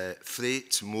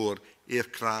freight, more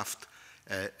aircraft?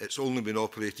 It's only been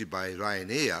operated by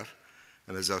Ryanair,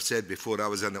 and as I've said before, I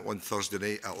was in it one Thursday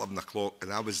night at 11 o'clock,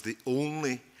 and I was the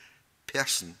only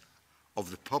person of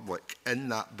the public in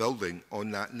that building on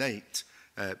that night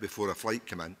before a flight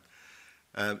came in.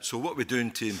 So what are we doing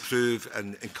to improve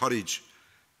and encourage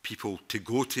people to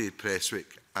go to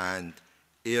Prestwick and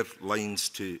airlines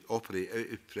to operate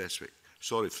out of Prestwick?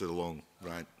 Sorry for the long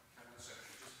rant.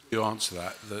 You answer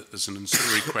that. There's an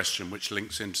ancillary question which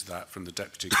links into that from the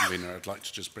Deputy Convener. I'd like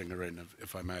to just bring her in,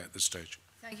 if I may, at this stage.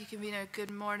 Thank you, Convener.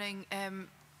 Good morning.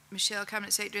 Michelle,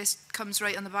 Cabinet Secretary. This comes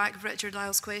right on the back of Richard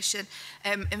Lyle's question.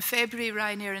 In February,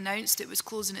 Ryanair announced it was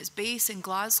closing its base in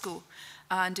Glasgow,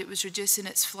 and it was reducing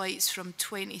its flights from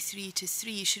 23 to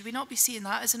 3. Should we not be seeing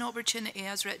that as an opportunity,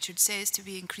 as Richard says, to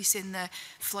be increasing the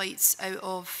flights out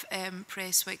of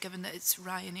Prestwick, given that it's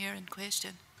Ryanair in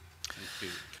question? Thank you.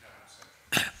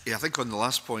 Yeah, I think on the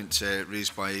last point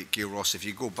raised by Gail Ross, if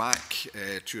you go back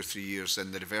 2 or 3 years,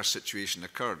 then the reverse situation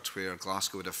occurred, where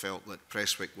Glasgow would have felt that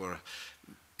Prestwick were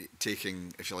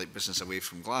taking, if you like, business away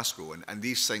from Glasgow. And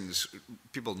these things,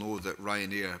 people know that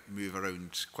Ryanair move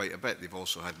around quite a bit. They've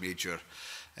also had major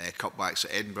cutbacks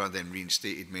at Edinburgh, then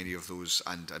reinstated many of those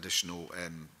and additional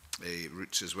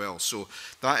routes as well. So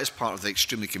that is part of the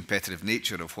extremely competitive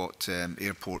nature of what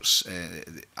airports,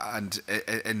 and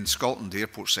in Scotland, the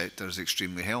airport sector is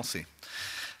extremely healthy.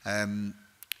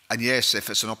 And yes, if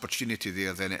it's an opportunity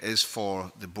there, then it is for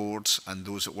the boards and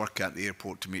those that work at the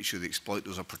airport to make sure they exploit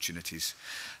those opportunities.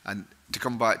 And to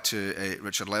come back to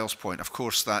Richard Lyle's point, of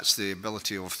course, that's the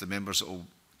ability of the members that will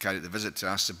carry out the visit to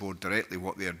ask the board directly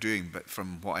what they are doing. But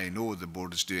from what I know the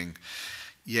board is doing,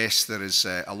 yes, there is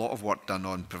a lot of work done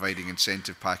on providing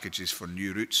incentive packages for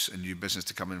new routes and new business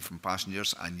to come in from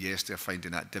passengers. And yes, they're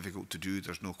finding that difficult to do.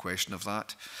 There's no question of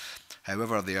that.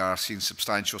 However, they are seeing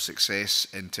substantial success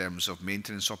in terms of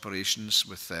maintenance operations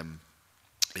with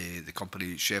the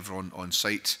company Chevron on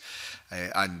site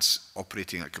and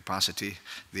operating at capacity.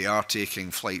 They are taking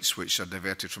flights which are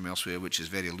diverted from elsewhere, which is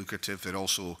very lucrative. They're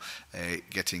also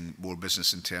getting more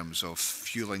business in terms of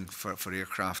fueling for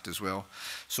aircraft as well.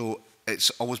 So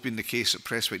it's always been the case that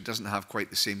Prestwick doesn't have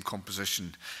quite the same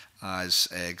composition as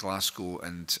Glasgow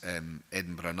and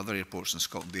Edinburgh and other airports in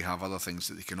Scotland. They have other things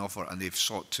that they can offer, and they've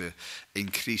sought to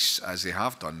increase, as they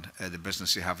have done, the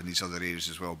business they have in these other areas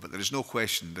as well. But there is no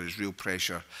question there is real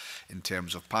pressure in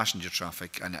terms of passenger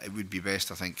traffic, and it would be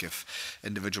best, I think, if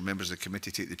individual members of the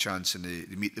committee take the chance and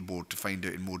they meet the board to find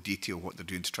out in more detail what they're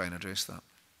doing to try and address that.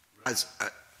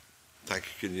 Thank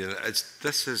you, Convener.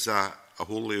 This is a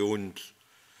wholly owned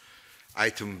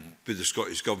item by the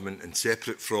Scottish Government and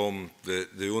separate from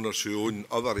the owners who own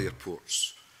other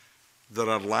airports. There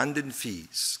are landing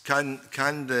fees. Can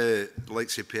the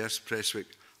likes of Prestwick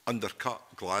undercut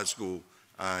Glasgow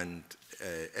and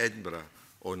Edinburgh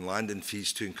on landing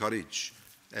fees to encourage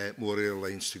more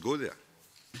airlines to go there?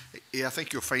 Yeah, I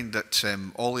think you'll find that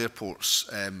all airports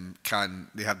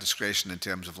they have discretion in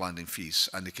terms of landing fees,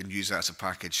 and they can use that as a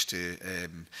package to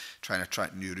try and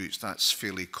attract new routes. That's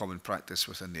fairly common practice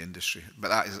within the industry. But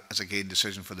that is again,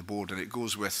 decision for the board, and it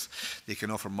goes with, they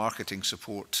can offer marketing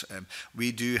support.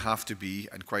 We do have to be,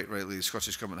 and quite rightly, the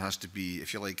Scottish Government has to be,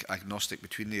 if you like, agnostic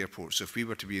between the airports. So if we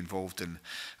were to be involved in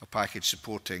a package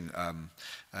supporting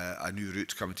a new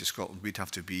route coming to Scotland, we'd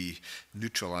have to be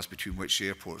neutral as between which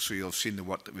airports. So you'll have seen the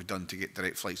work that we've done to get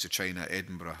direct flights to China,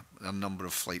 Edinburgh, a number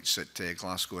of flights at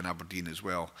Glasgow and Aberdeen as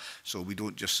well. So we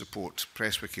don't just support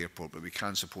Prestwick Airport, but we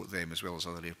can support them as well as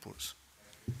other airports.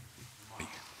 Good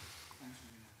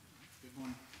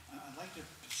morning. I'd like to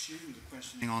pursue the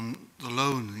questioning on the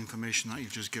loan, the information that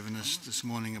you've just given us this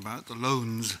morning about the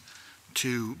loans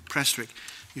to Prestwick.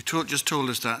 You just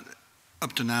told us that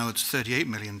up to now it's £38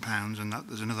 million and that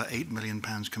there's another £8 million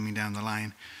coming down the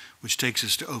line, which takes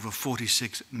us to over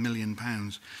 £46 million.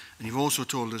 And you've also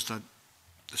told us that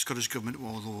the Scottish Government,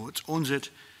 although it owns it,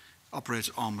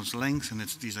 operates arm's length, and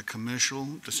these are commercial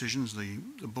decisions the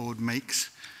board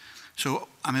makes. So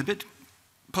I'm a bit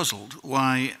puzzled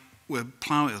why we're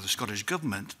ploughing, or the Scottish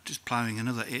Government, just ploughing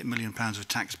another £8 million of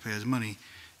taxpayers' money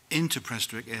into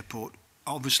Prestwick Airport.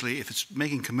 Obviously, if it's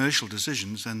making commercial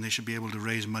decisions, then they should be able to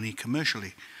raise money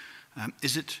commercially.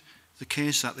 Is it the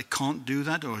case that they can't do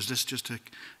that, or is this just a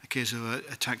case of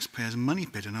a taxpayer's money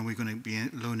pit, and are we going to be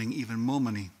loaning even more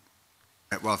money?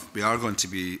 Well, we are going to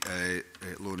be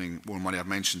loaning more money. I've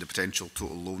mentioned the potential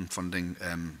total loan funding,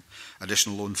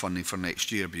 additional loan funding for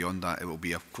next year. Beyond that, it will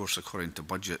be, of course, according to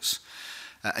budgets.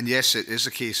 And yes, it is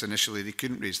the case initially they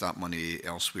couldn't raise that money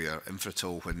elsewhere.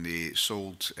 Infratil, when they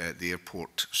sold the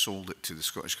airport, sold it to the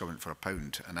Scottish Government for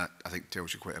 £1, and that, I think,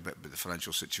 tells you quite a bit about the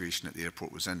financial situation that the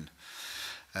airport was in.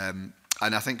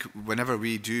 And I think whenever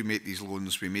we do make these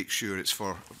loans, we make sure it's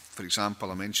for example,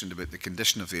 I mentioned about the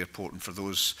condition of the airport, and for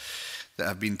those that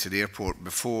have been to the airport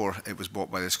before it was bought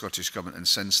by the Scottish Government, and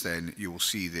since then you will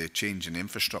see the change in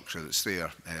infrastructure that's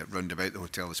there round about the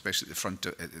hotel, especially at the front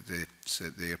of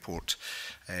the airport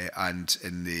and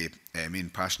in the main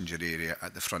passenger area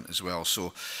at the front as well.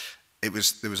 So there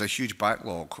was a huge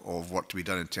backlog of work to be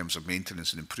done in terms of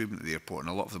maintenance and improvement of the airport, and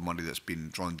a lot of the money that's been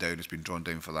drawn down has been drawn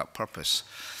down for that purpose.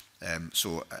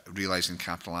 So realising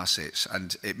capital assets,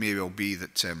 and it may well be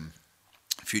that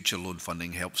future loan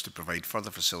funding helps to provide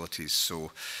further facilities,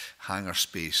 so hangar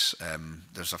space.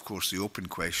 There's of course the open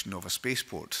question of a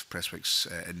spaceport. Prestwick's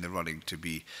in the running to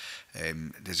be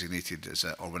designated as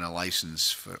or win a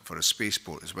licence for a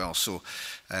spaceport as well. So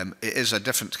it is a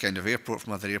different kind of airport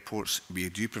from other airports. We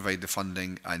do provide the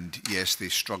funding, and yes, they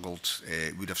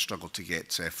would have struggled to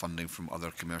get funding from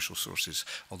other commercial sources,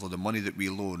 although the money that we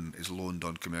loan is loaned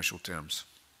on commercial terms.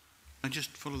 I just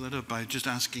follow that up by just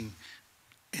asking,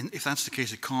 if that's the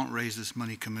case, it can't raise this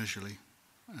money commercially.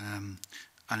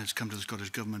 and it's come to the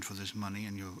Scottish Government for this money,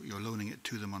 and you're loaning it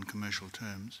to them on commercial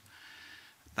terms.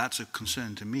 That's a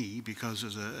concern to me, because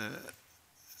as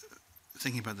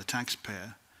thinking about the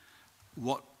taxpayer,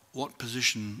 what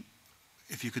position,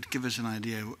 if you could give us an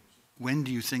idea, when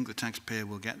do you think the taxpayer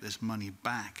will get this money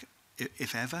back,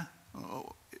 if ever?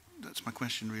 That's my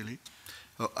question, really.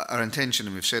 Well, our intention,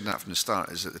 and we've said that from the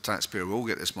start, is that the taxpayer will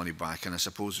get this money back, and I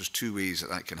suppose there's two ways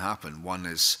that can happen. One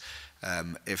is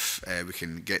if we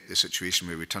can get the situation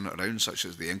where we turn it around, such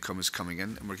as the income is coming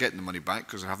in, and we're getting the money back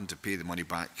because they're having to pay the money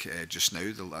back just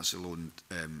now. That's the loan,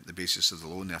 the basis of the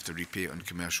loan. They have to repay it on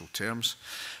commercial terms.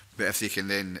 But if they can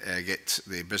then get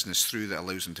the business through that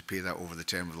allows them to pay that over the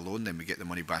term of the loan, then we get the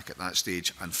money back at that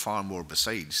stage, and far more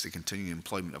besides, the continuing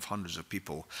employment of hundreds of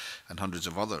people and hundreds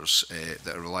of others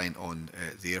that are reliant on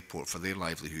the airport for their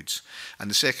livelihoods. And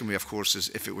the second way, of course, is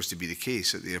if it was to be the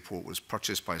case that the airport was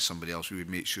purchased by somebody else, we would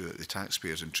make sure that the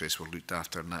taxpayers' interests were looked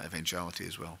after in that eventuality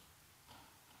as well.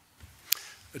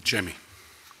 Jamie.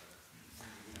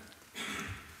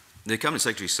 The Cabinet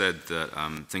Secretary said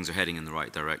that things are heading in the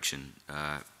right direction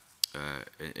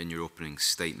in your opening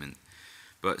statement.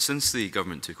 But since the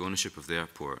government took ownership of the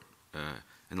airport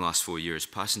in the last 4 years,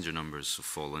 passenger numbers have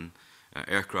fallen,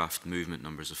 aircraft movement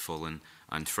numbers have fallen,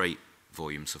 and freight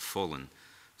volumes have fallen.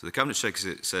 So the Cabinet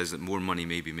Secretary says that more money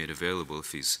may be made available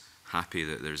if he's happy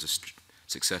that there's a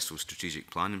successful strategic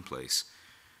plan in place.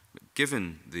 But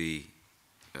given the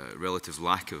relative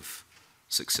lack of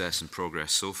success and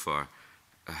progress so far,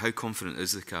 how confident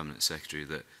is the Cabinet Secretary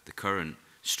that the current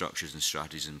structures and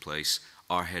strategies in place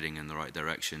are heading in the right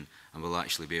direction and will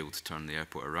actually be able to turn the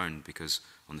airport around? Because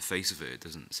on the face of it, it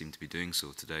doesn't seem to be doing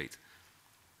so to date.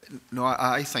 No,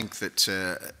 I think that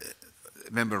the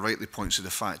member rightly points to the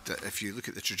fact that if you look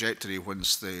at the trajectory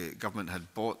once the government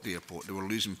had bought the airport, they were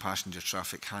losing passenger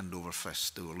traffic hand over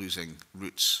fist. They were losing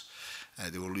routes.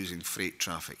 They were losing freight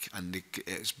traffic, and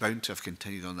it's bound to have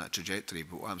continued on that trajectory.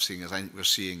 But what I'm saying is I think we're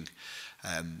seeing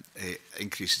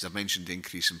increases. I've mentioned the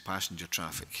increase in passenger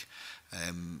traffic.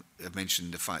 I've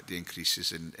mentioned the fact the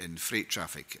increases in freight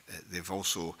traffic. They've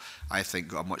also, I think,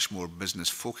 got a much more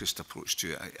business-focused approach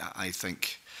to it. I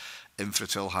think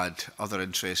Infratil had other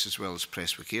interests as well as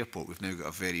Prestwick Airport. We've now got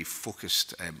a very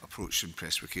focused approach in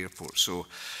Prestwick Airport. So,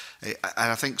 and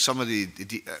I think some of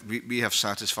we have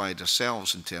satisfied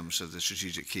ourselves in terms of the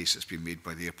strategic case that's been made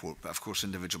by the airport. But of course,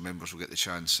 individual members will get the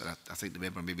chance, and I think the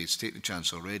member maybe has taken the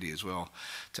chance already as well,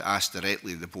 to ask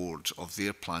directly the board of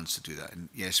their plans to do that. And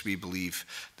yes, we believe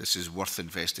this is worth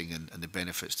investing in, and the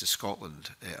benefits to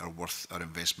Scotland are worth our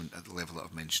investment at the level that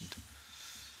I've mentioned.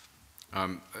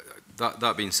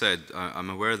 That being said, I'm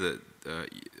aware that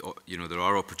you know, there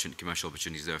are commercial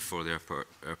opportunities there for the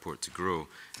airport to grow,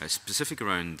 specific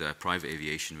around private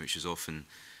aviation, which is often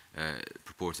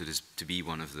purported as to be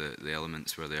one of the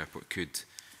elements where the airport could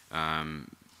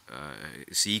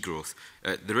see growth.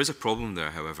 There is a problem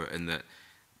there, however, in that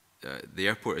the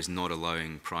airport is not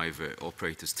allowing private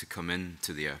operators to come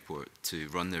into the airport to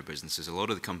run their businesses. A lot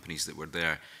of the companies that were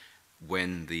there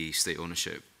when the state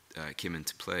ownership came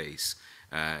into place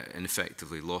and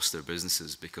effectively lost their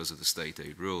businesses because of the state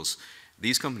aid rules.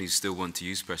 These companies still want to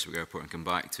use Prestwick Airport and come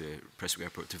back to Prestwick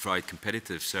Airport to provide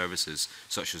competitive services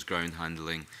such as ground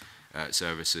handling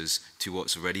services to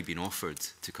what's already been offered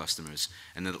to customers.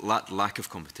 And that lack of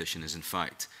competition is in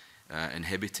fact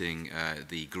inhibiting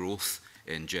the growth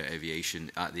in jet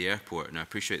aviation at the airport. And I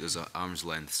appreciate there's an arm's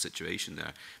length situation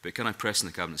there, but can I press on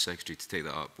the Cabinet Secretary to take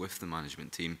that up with the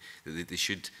management team, that they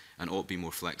should and ought to be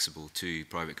more flexible to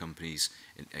private companies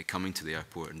coming to the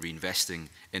airport and reinvesting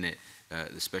in it,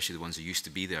 especially the ones who used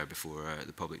to be there before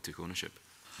the public took ownership?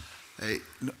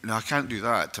 No, I can't do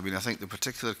that. I mean, I think the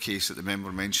particular case that the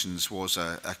member mentions was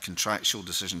a contractual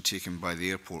decision taken by the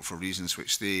airport for reasons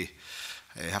which they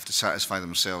have to satisfy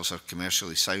themselves are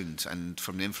commercially sound. And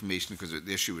from the information, because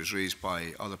the issue was raised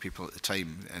by other people at the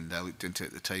time, and I looked into it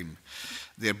at the time,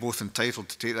 they're both entitled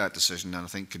to take that decision, and I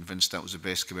think convinced that was the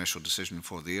best commercial decision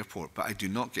for the airport. But I do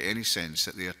not get any sense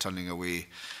that they are turning away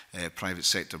private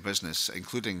sector business,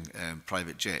 including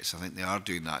private jets. I think they are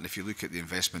doing that. And if you look at the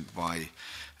investment by,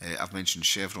 I've mentioned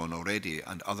Chevron already,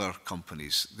 and other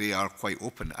companies, they are quite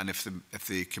open. And if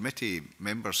the committee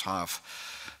members have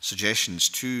suggestions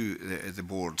to the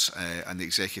boards and the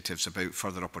executives about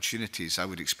further opportunities, I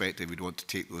would expect they would want to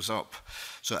take those up.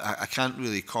 So I can't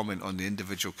really comment on the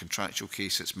individual contractual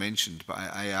case that's mentioned, but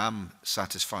I am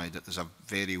satisfied that there's a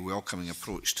very welcoming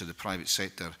approach to the private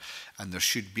sector, and there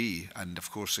should be, and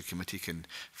of course the committee can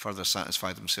further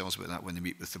satisfy themselves about that when they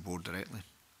meet with the board directly.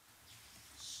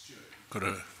 Got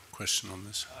a question on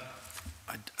this?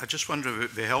 I just wonder if it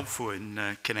would be helpful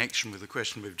in connection with the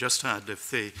question we've just had,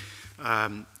 if the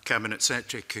Cabinet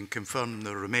Secretary can confirm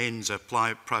there remains a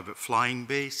private flying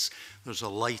base. There's a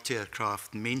light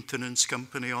aircraft maintenance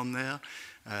company on there.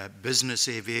 Business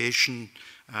aviation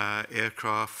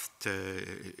aircraft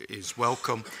is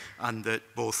welcome, and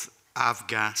that both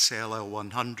Avgas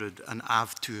LL100 and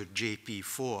Avtour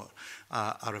JP4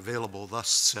 are available,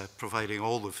 thus providing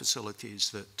all the facilities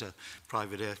that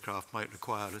private aircraft might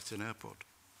require at an airport.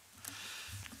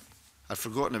 I'd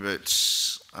forgotten about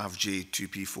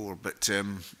AVJ2P4, but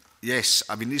yes,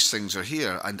 I mean, these things are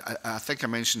here. And I think I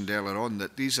mentioned earlier on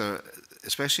that these are,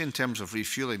 especially in terms of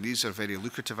refuelling, these are very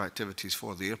lucrative activities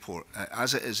for the airport.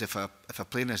 As it is, if a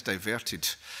plane is diverted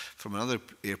from another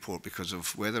airport because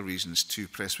of weather reasons to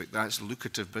Prestwick, that's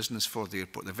lucrative business for the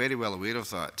airport. They're very well aware of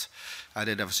that. I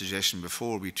did have a suggestion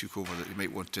before we took over that they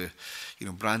might want to,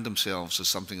 brand themselves as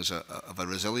something of a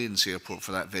resilience airport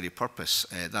for that very purpose.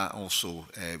 That also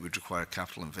would require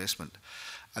capital investment.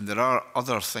 And there are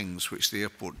other things which the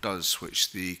airport does,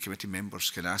 which the committee members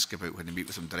can ask about when they meet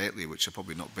with them directly, which are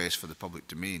probably not best for the public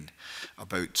domain,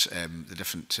 about the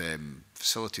different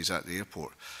facilities at the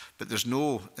airport. But there's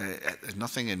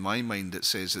nothing in my mind that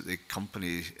says that the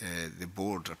company, the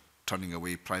board, are turning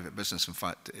away private business. In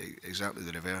fact, exactly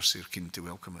the reverse. They're keen to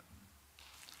welcome it.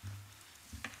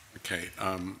 Okay.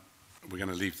 We're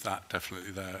going to leave that definitely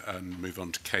there and move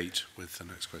on to Kate with the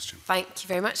next question. Thank you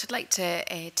very much. I'd like to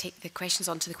take the questions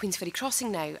on to the Queensferry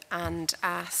crossing now and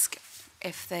ask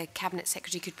if the Cabinet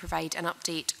Secretary could provide an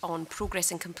update on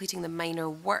progress in completing the minor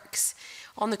works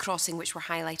on the crossing which were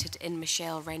highlighted in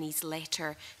Michelle Rennie's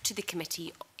letter to the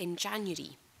committee in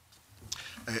January.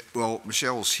 Well,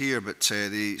 Michelle's here, but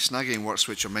the snagging works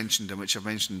which are mentioned and which I've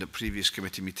mentioned at previous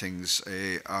committee meetings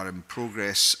are in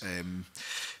progress.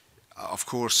 Of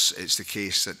course, it's the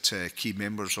case that key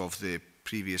members of the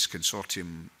previous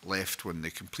consortium left when the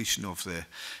completion of the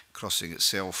crossing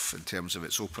itself, in terms of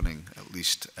its opening at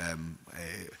least,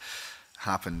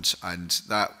 happened, and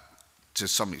that to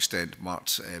some extent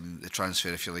marked the transfer,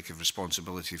 if you like, of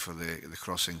responsibility for the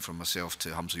crossing from myself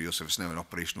to Hamza Youssef. It's now an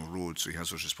operational road, so he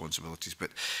has those responsibilities. But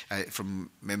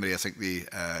from memory, I think the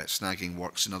snagging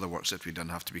works and other works that we've done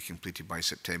have to be completed by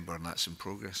September, and that's in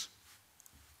progress.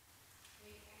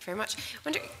 Very much.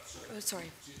 Sorry.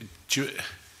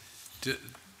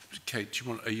 Kate,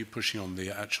 are you pushing on the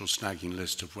actual snagging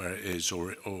list of where it is,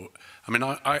 or I mean,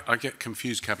 I get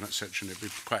confused, Cabinet Secretary, and it'd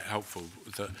be quite helpful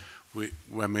that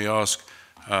when we ask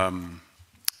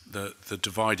the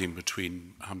dividing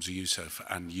between Hamza Youssef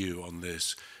and you on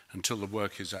this, until the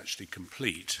work is actually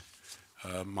complete,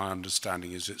 my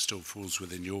understanding is it still falls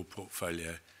within your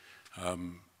portfolio,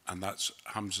 and that's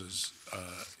Hamza's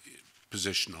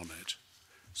position on it.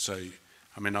 So,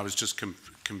 I mean, I was just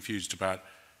confused about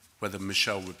whether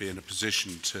Michelle would be in a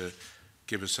position to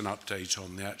give us an update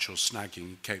on the actual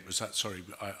snagging. Kate, was that, sorry,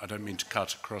 I don't mean to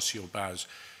cut across your bows.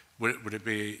 Would it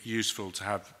be useful to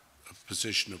have a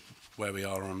position of where we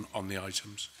are on the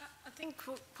items? I think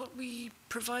what we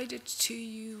provided to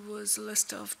you was a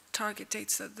list of target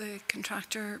dates that the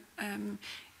contractor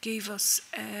gave us,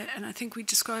 and I think we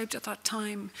described at that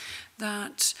time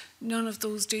that none of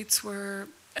those dates were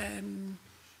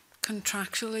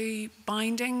contractually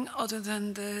binding other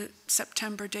than the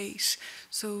September date.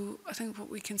 So I think what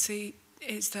we can see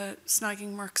is that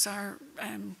snagging works are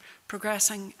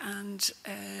progressing and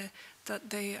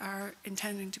that they are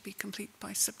intending to be complete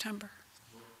by September.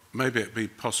 Maybe it'd be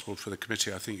possible for the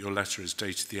committee, I think your letter is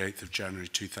dated the 8th of January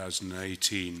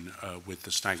 2018 with the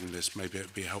snagging list. Maybe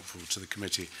it'd be helpful to the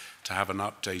committee to have an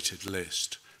updated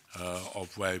list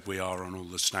of where we are on all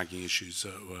the snagging issues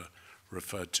that were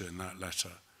referred to in that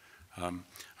letter.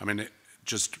 I mean,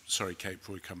 sorry, Kate,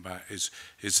 before we come back, is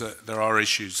that there are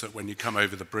issues that when you come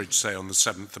over the bridge, say on the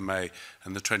 7th of May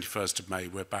and the 21st of May,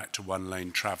 we're back to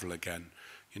one-lane travel again.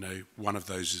 You know, one of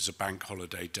those is a bank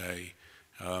holiday day.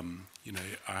 You know,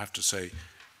 I have to say,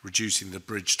 reducing the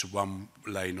bridge to one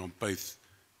lane on both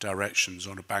directions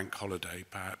on a bank holiday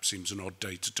perhaps seems an odd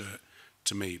day to do it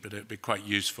to me, but it'd be quite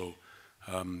useful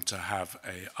to have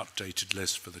an updated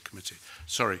list for the committee.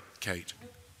 Sorry, Kate.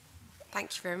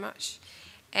 Thank you very much.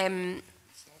 In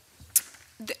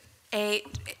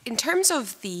terms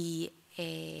of the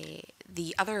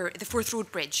Forth Road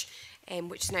Bridge,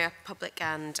 which is now a public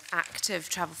and active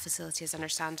travel facility, as I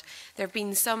understand, there have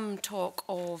been some talk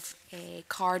of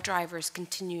car drivers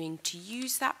continuing to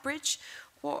use that bridge.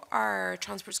 What are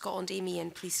Transport Scotland, Amy,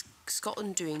 and Police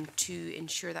Scotland doing to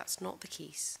ensure that's not the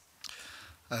case?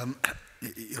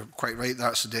 You're quite right,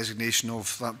 that's the designation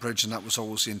of that bridge, and that was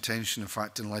always the intention, in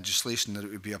fact, in legislation, that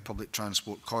it would be a public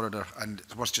transport corridor. And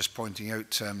it's worth just pointing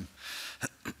out,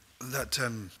 that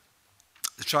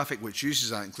the traffic which uses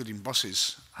that, including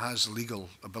buses, has legal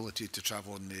ability to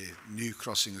travel on the new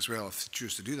crossing as well if they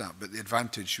choose to do that. But the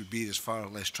advantage would be there's far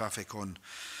less traffic on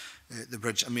the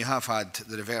bridge. And we have had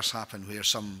the reverse happen where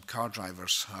some car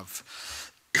drivers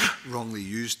have wrongly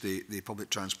used the public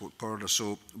transport corridor.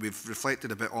 So we've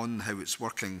reflected a bit on how it's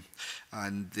working,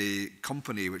 and the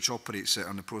company which operates it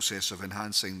on the process of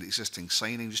enhancing the existing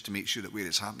signing just to make sure that where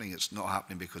it's not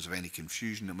happening because of any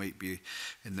confusion that might be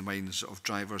in the minds of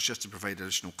drivers, just to provide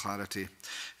additional clarity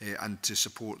and to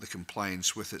support the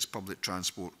compliance with its public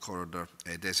transport corridor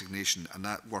designation. And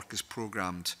that work is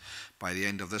programmed by the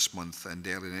end of this month and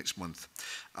early next month.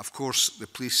 Of course, the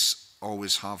police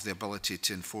always have the ability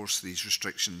to enforce these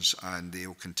restrictions, and they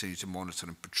will continue to monitor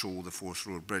and patrol the Forth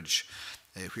Road Bridge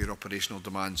where operational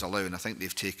demands allow. And I think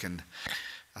they've taken,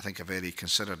 a very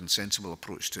considered and sensible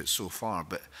approach to it so far.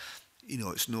 But you know,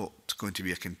 it's not going to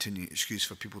be a continuing excuse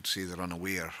for people to say they're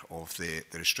unaware of the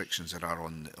restrictions that are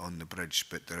on the bridge.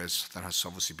 But there has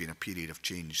obviously been a period of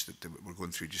change that we're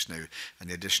going through just now, and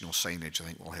the additional signage I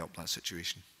think will help that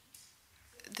situation.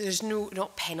 There's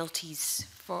not penalties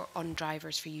on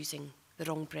drivers for using the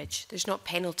wrong bridge. There's not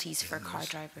penalties for car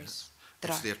drivers.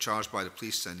 Yeah. If they're charged by the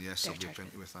police, then yes, there'll be a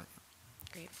penalty with that.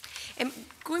 Great.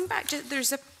 Going back to,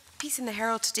 there's a piece in the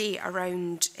Herald today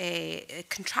around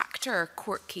contractor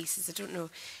court cases. I don't know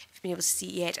if you've been able to see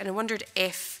it yet, and I wondered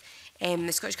if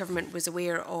the Scottish Government was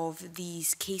aware of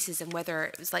these cases and whether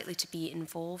it was likely to be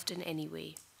involved in any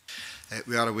way.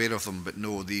 We are aware of them, but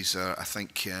no, these are, I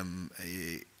think,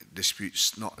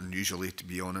 disputes, not unusually to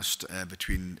be honest,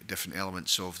 between different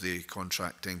elements of the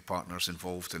contracting partners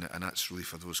involved in it, and that's really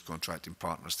for those contracting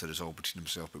partners to resolve between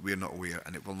themselves. But we're not aware,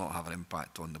 and it will not have an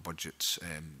impact on the budgets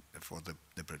for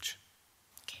the bridge.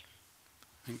 Okay.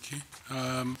 Thank you.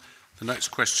 The next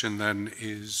question then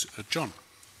is John.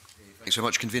 Thanks very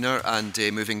much, Convener. And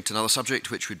moving to another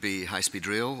subject, which would be high-speed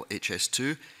rail,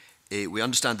 HS2. We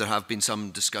understand there have been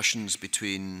some discussions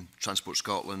between Transport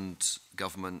Scotland,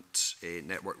 Government,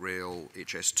 Network Rail,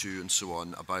 HS2 and so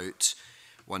on about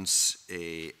once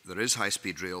there is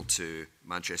high-speed rail to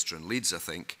Manchester and Leeds, I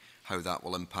think, how that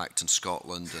will impact in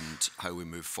Scotland and how we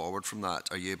move forward from that.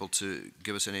 Are you able to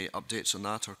give us any updates on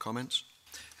that or comments?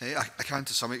 I can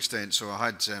to some extent. So I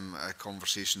had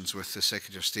conversations with the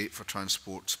Secretary of State for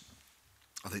Transport.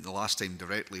 I think the last time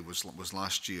directly was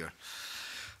last year.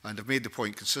 And I've made the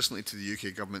point consistently to the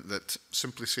UK Government that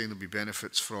simply saying there'll be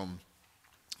benefits from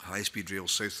high-speed rail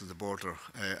south of the border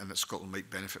and that Scotland might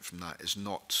benefit from that is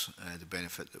not the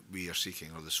benefit that we are seeking,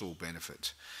 or the sole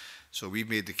benefit. So we've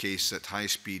made the case that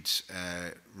high-speed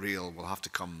rail will have to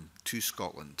come to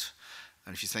Scotland.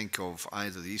 And if you think of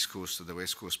either the East Coast or the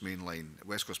West Coast Main Line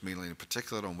in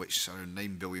particular, on which around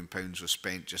 £9 billion was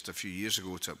spent just a few years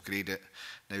ago to upgrade it,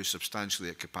 now substantially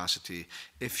at capacity,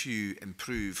 if you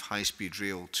improve high-speed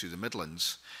rail to the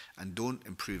Midlands and don't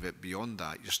improve it beyond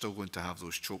that, you're still going to have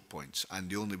those choke points. And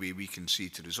the only way we can see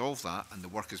to resolve that, and the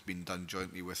work has been done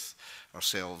jointly with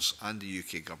ourselves and the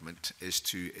UK Government, is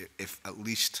to, if at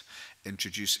least,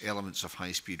 introduce elements of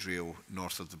high-speed rail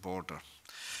north of the border.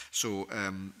 So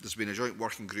there's been a joint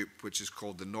working group which is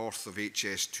called the North of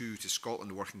HS2 to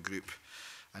Scotland Working Group,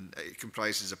 and it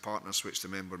comprises the partners which the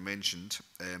member mentioned.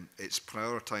 It's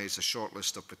prioritised a short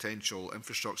list of potential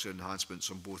infrastructure enhancements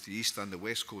on both the East and the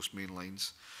West Coast main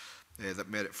lines that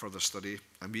merit further study,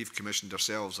 and we've commissioned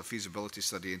ourselves a feasibility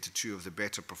study into two of the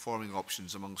better performing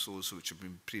options amongst those which have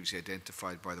been previously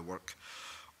identified by the work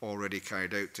already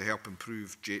carried out to help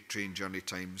improve train journey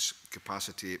times,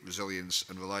 capacity, resilience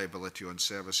and reliability on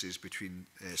services between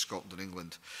Scotland and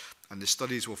England. And the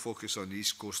studies will focus on the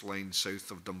East Coast line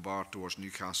south of Dunbar towards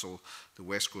Newcastle, the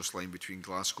West Coast line between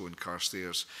Glasgow and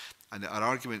Carstairs. And our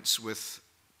arguments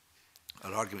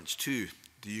to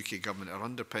the UK Government are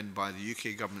underpinned by the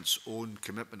UK Government's own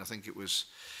commitment. I think it was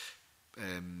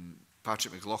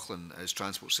Patrick McLaughlin, as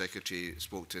Transport Secretary,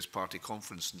 spoke to his party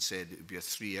conference and said it would be a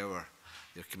 3-hour,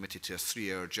 they're committed to a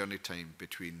 3-hour journey time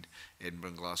between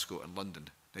Edinburgh, Glasgow and London.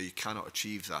 Now you cannot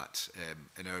achieve that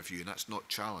in our view, and that's not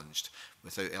challenged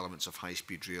without elements of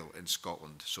high-speed rail in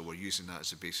Scotland. So we're using that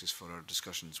as a basis for our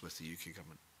discussions with the UK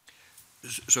Government.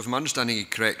 So if I'm understanding you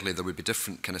correctly, there would be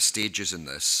different kind of stages in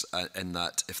this, in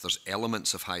that if there's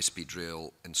elements of high-speed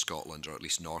rail in Scotland, or at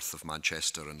least north of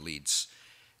Manchester and Leeds,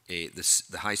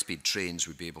 the high-speed trains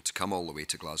would be able to come all the way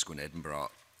to Glasgow and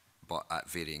Edinburgh, but at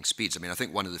varying speeds. I mean, I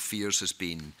think one of the fears has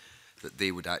been that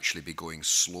they would actually be going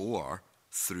slower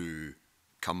through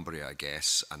Cumbria, I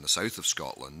guess, and the south of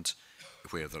Scotland,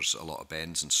 where there's a lot of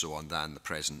bends and so on, than the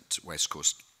present West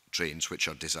Coast trains, which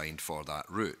are designed for that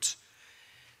route.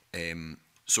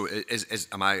 So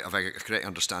have I got a correct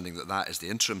understanding that that is the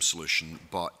interim solution,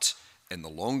 but in the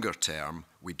longer term,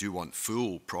 we do want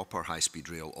full, proper high-speed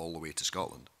rail all the way to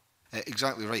Scotland?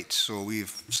 Exactly right. So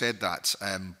we've said that,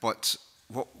 but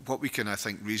what we can, I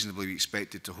think, reasonably be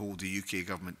expected to hold the UK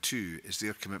government to is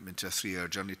their commitment to a 3-hour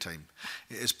journey time.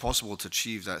 It is possible to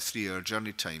achieve that 3-hour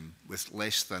journey time with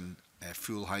less than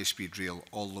full high-speed rail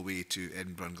all the way to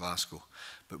Edinburgh and Glasgow.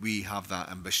 But we have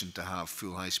that ambition to have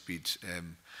full high-speed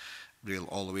rail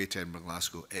all the way to Edinburgh and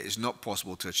Glasgow. It is not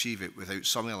possible to achieve it without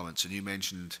some elements, and you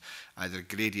mentioned either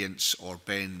gradients or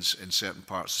bends in certain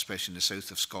parts, especially in the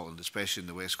south of Scotland, especially in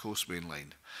the West Coast Main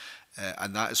Line.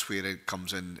 And that is where it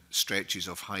comes in stretches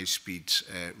of high-speed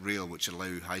rail, which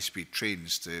allow high-speed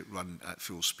trains to run at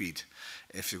full speed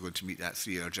if you're going to meet that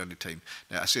 3-hour journey time.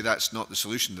 Now, I say that's not the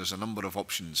solution. There's a number of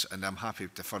options, and I'm happy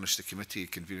to furnish the committee,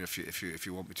 convener, if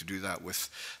you want me to do that, with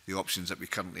the options that we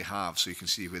currently have, so you can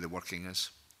see where the working is.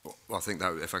 Well, I think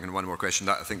that, if I can one more question,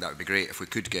 I think that would be great if we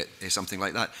could get something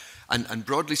like that. And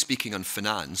broadly speaking on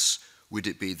finance, would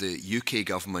it be the UK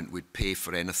government would pay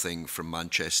for anything from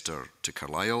Manchester to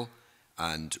Carlisle,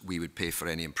 and we would pay for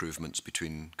any improvements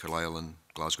between Carlisle and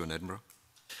Glasgow and Edinburgh?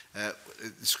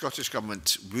 The Scottish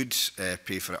Government would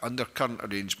pay for it under current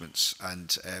arrangements,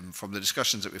 and from the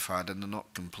discussions that we've had, and they're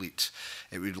not complete,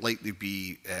 it would likely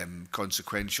be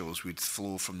consequentials would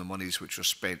flow from the monies which are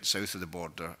spent south of the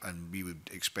border, and we would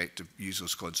expect to use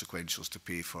those consequentials to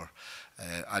pay for,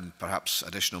 and perhaps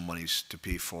additional monies to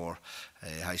pay for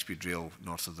high-speed rail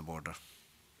north of the border.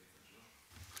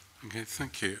 Okay,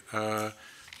 thank you. The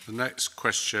next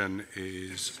question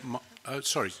is,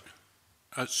 sorry,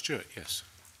 Stuart, yes.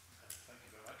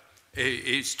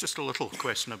 It's just a little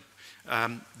question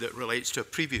that relates to a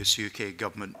previous UK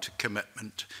government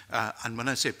commitment, and when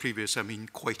I say previous, I mean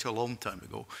quite a long time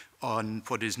ago, on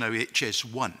what is now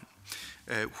HS1,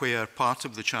 where part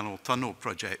of the Channel Tunnel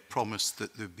project promised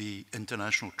that there would be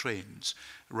international trains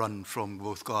run from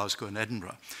both Glasgow and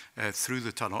Edinburgh through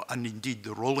the tunnel, and indeed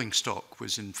the rolling stock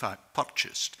was in fact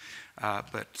purchased,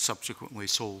 but subsequently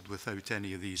sold without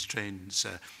any of these trains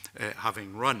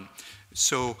having run.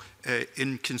 So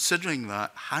in considering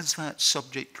that, has that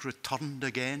subject returned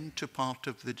again to part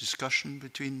of the discussion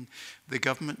between the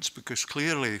governments? Because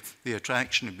clearly the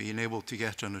attraction of being able to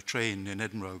get on a train in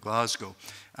Edinburgh or Glasgow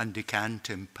and decant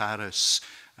in Paris,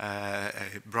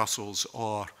 Brussels,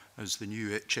 or as the new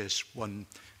HS1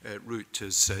 route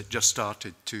has just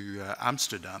started to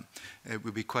Amsterdam, it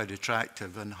would be quite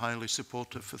attractive and highly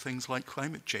supportive for things like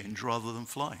climate change rather than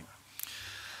flying.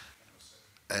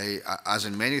 As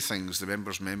in many things, the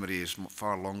member's memory is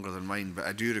far longer than mine, but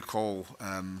I do recall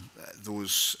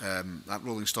that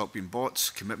rolling stock being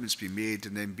bought, commitments being made,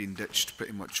 and then being ditched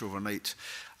pretty much overnight.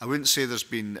 I wouldn't say there's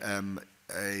been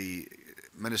a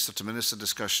minister-to-minister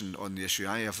discussion on the issue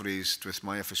I have raised with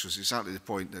my officials, exactly the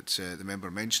point that the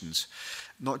member mentions.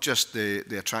 Not just the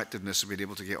attractiveness of being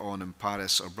able to get on in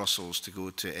Paris or Brussels to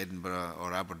go to Edinburgh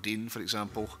or Aberdeen, for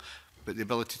example, but the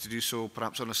ability to do so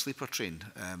perhaps on a sleeper train,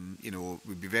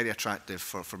 would be very attractive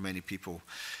for many people.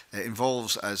 It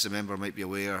involves, as the member might be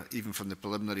aware, even from the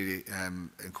preliminary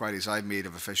inquiries I've made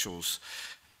of officials,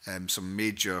 some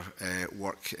major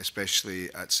work,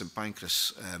 especially at St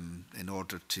Pancras, in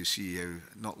order to see how,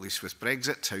 not least with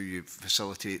Brexit, how you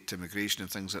facilitate immigration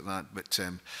and things like that. But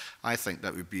I think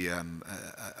that would be a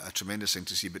tremendous thing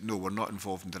to see. But no, we're not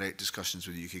involved in direct discussions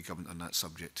with the UK government on that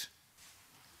subject.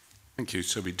 Thank you.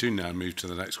 So we do now move to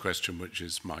the next question, which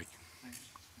is Mike.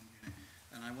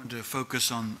 And I want to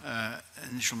focus on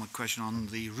initial question on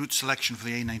the route selection for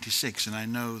the A96. And I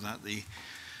know that the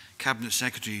Cabinet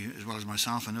Secretary, as well as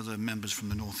myself and other members from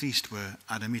the North East, were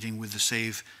at a meeting with the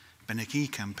Save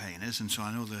Benaki campaigners. And so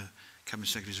I know the Cabinet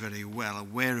Secretary is very well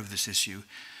aware of this issue.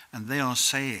 And they are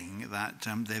saying that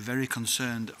they're very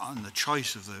concerned on the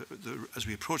choice of as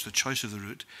we approach the choice of the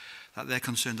route, that they're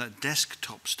concerned that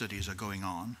desktop studies are going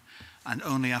on, and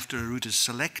only after a route is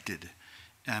selected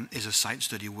is a site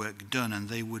study work done, and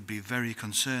they would be very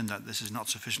concerned that this is not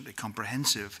sufficiently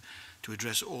comprehensive to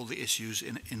address all the issues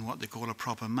in what they call a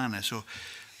proper manner. So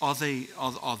are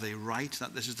they right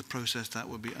that this is the process that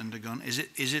will be undergone?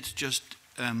 Is it just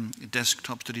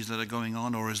desktop studies that are going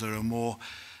on, or is there a more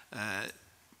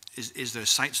is there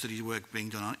site study work being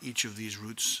done on each of these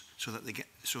routes so that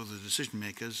so the decision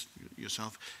makers,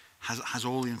 yourself, has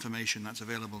all the information that's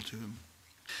available to them?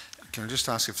 Can I just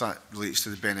ask if that relates to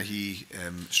the Benahee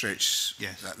stretch,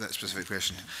 yes, that specific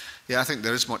question? Yeah, I think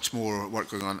there is much more work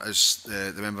going on. As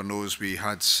the member knows, we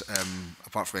had,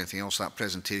 apart from anything else, that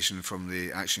presentation from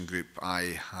the action group.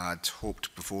 I had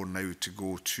hoped before now to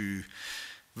go to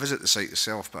visit the site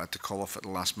itself, but I had to call off at the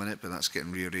last minute, but that's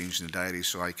getting rearranged in the diary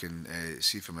so I can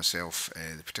see for myself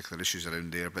the particular issues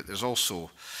around there. But there's also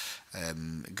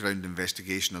ground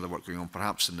investigation, other work going on.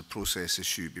 Perhaps in the process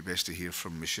issue, it'd be best to hear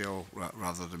from Michelle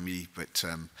rather than me. But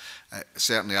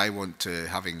certainly I want to,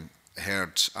 having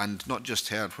heard, and not just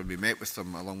heard when we met with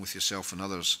them, along with yourself and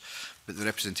others, but the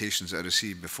representations that I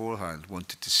received beforehand,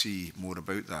 wanted to see more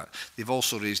about that. They've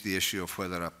also raised the issue of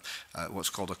whether what's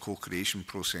called a co-creation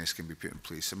process can be put in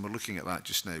place, and we're looking at that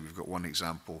just now. We've got one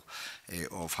example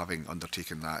of having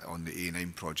undertaken that on the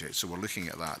A9 project, so we're looking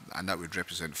at that, and that would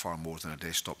represent far more than a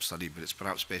desktop study, but it's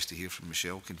perhaps best to hear from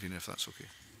Michelle, convener, if that's okay.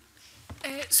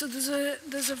 So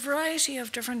there's a variety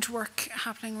of different work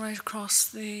happening right across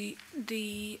the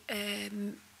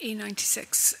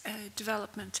A96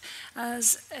 development.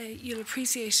 As you'll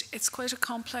appreciate, it's quite a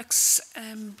complex,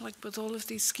 like with all of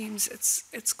these schemes,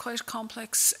 it's quite a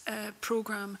complex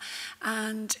programme,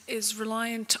 and is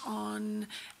reliant on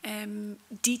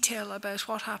detail about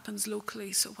what happens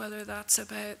locally. So whether that's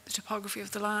about the topography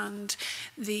of the land,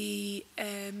 the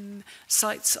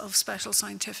sites of special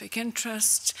scientific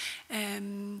interest,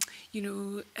 you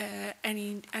know,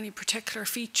 any particular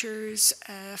features,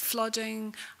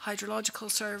 flooding, hydrological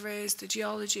surveys, the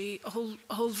geology, a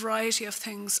whole variety of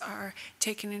things are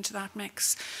taken into that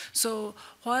mix. So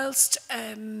whilst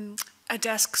a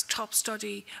desktop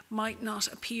study might not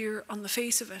appear on the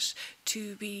face of it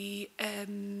to be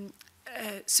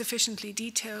sufficiently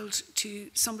detailed to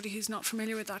somebody who's not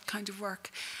familiar with that kind of work,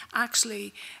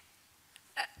 actually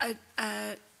a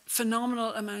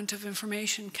phenomenal amount of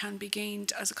information can be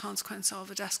gained as a consequence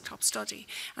of a desktop study.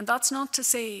 And that's not to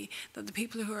say that the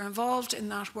people who are involved in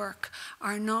that work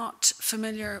are not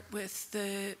familiar with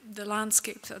the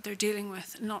landscape that they're dealing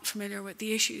with, not familiar with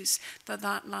the issues that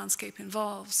that landscape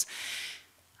involves.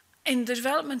 In the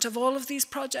development of all of these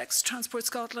projects, Transport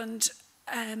Scotland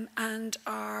and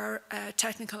our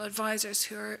technical advisors,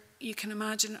 who are, you can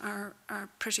imagine, are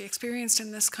pretty experienced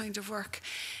in this kind of work,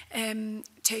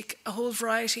 take a whole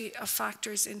variety of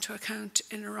factors into account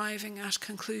in arriving at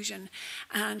conclusion.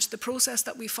 And the process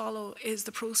that we follow is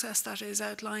the process that is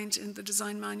outlined in the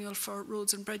design manual for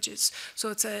roads and bridges.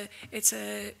 So it's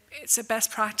a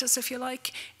best practice, if you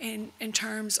like, in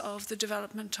terms of the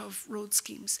development of road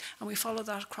schemes. And we follow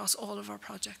that across all of our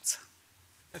projects.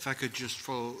 If I could just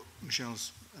follow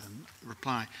Michelle's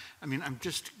reply. I mean,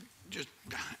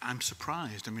 I'm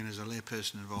surprised, I mean, as a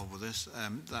layperson involved with this,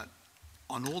 that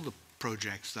on all the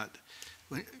projects that,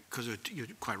 because you're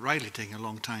quite rightly taking a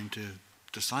long time to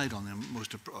decide on the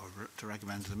most, or to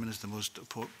recommend to the Minister the most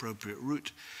appropriate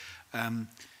route.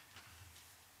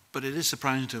 But it is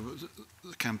surprising to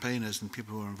the campaigners and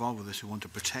people who are involved with this, who want to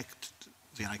protect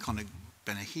the iconic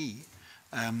Benahee,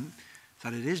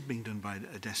 that it is being done by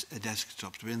a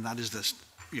desktop study, and that is this,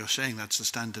 you're saying that's the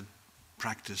standard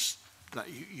practice that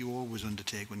you always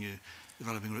undertake when you're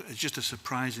developing. It's just a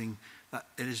surprising, that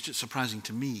it is just surprising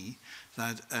to me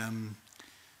that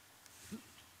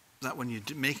that when you're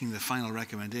making the final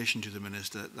recommendation to the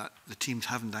Minister, that the teams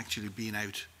haven't actually been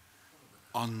out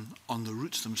on the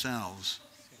routes themselves.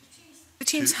 The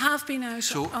teams have been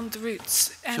out on the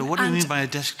routes. So what do you mean by a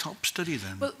desktop study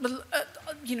then? Well,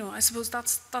 you know, I suppose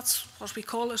that's what we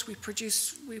call it. We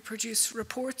produce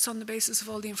reports on the basis of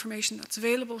all the information that's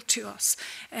available to us.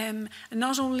 And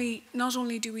not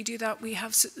only do we do that, we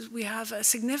have a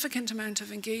significant amount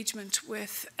of engagement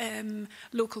with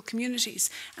local communities.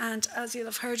 And as you'll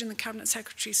have heard in the Cabinet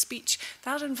Secretary's speech,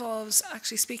 that involves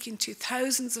actually speaking to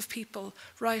thousands of people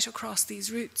right across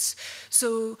these routes.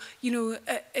 So, you know,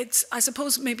 I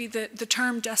suppose maybe the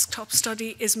term desktop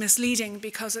study is misleading,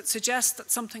 because it suggests that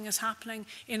something is happening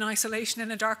in isolation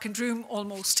in a darkened room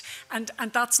almost, and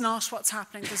that's not what's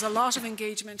happening. There's a lot of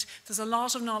engagement, there's a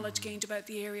lot of knowledge gained about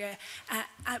the area,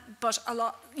 but a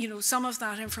lot, you know, some of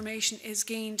that information is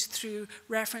gained through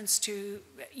reference to,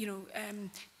 you know,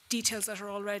 details that are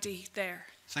already there.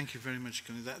 Thank you very much,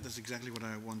 Connie. That's exactly what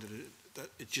I wanted.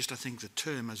 It's just, I think the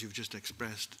term, as you've just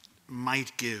expressed,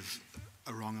 might give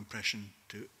a wrong impression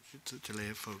to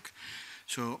lay folk.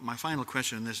 So my final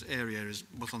question in this area is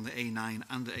both on the A9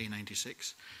 and the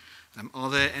A96. Are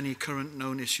there any current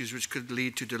known issues which could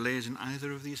lead to delays in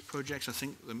either of these projects? I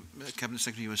think the Cabinet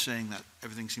Secretary was saying that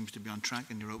everything seems to be on track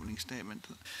in your opening statement.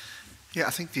 Yeah,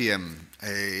 I think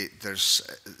there's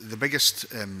the biggest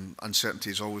uncertainty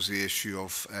is always the issue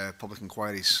of public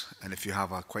inquiries, and if you have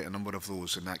quite a number of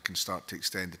those, and that can start to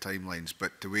extend the timelines.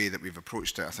 But the way that we've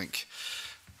approached it, I think,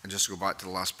 and just to go back to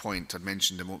the last point, I'd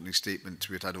mentioned in my opening statement,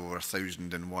 we'd had over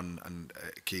 1,000 in one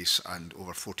case and over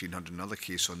 1,400 in another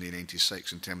case on the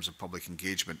A96 in terms of public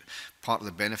engagement. Part of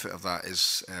the benefit of that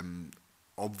is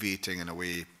obviating in a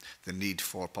way the need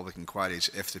for public inquiries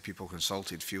if the people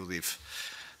consulted feel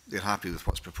they're happy with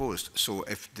what's proposed. So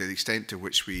if the extent to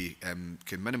which we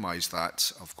can minimise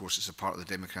that, of course it's a part of the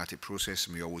democratic process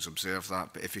and we always observe that,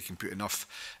 but if we can put enough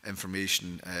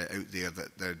information out there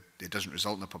that it doesn't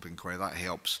result in a public inquiry, that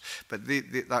helps. But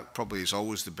that probably is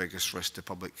always the biggest risk to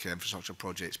public infrastructure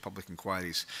projects, public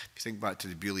inquiries. If you think back to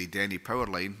the Bewley-Denny power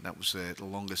line, that was the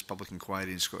longest public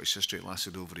inquiry in Scottish history. It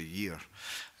lasted over a year.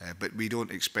 But we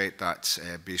don't expect that,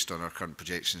 based on our current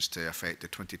projections, to affect the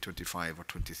 2025 or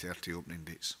 2030 opening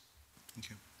dates.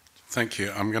 Thank you. Thank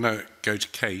you. I'm going to go to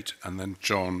Kate, and then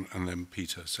John, and then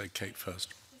Peter. So Kate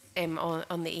first.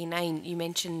 On the A9, you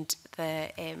mentioned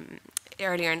the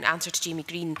earlier in answer to Jamie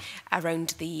Green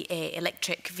around the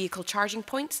electric vehicle charging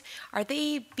points. Are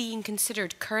they being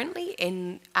considered currently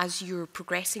as you're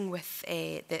progressing with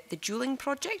the dualling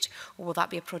project, or will that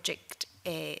be a project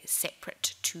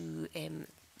separate to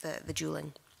the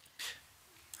dualling?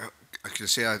 I can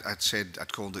say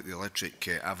I'd called it the Electric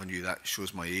Avenue. That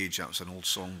shows my age. That was an old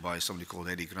song by somebody called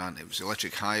Eddie Grant. It was the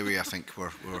Electric Highway, I think, we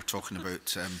were talking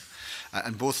about.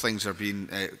 And both things are being,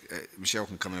 Michelle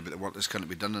can come in about the work that's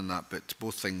currently be done on that, but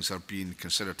both things are being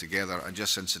considered together. And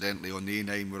just incidentally, on the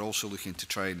A9, we're also looking to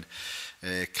try and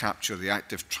capture the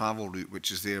active travel route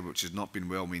which is there, which has not been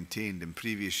well maintained in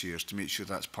previous years, to make sure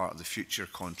that's part of the future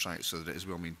contract so that it is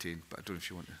well maintained. But I don't know if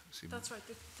you want to say more. That's right.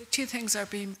 The two things are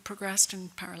being progressed in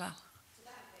parallel.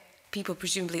 People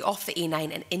presumably off the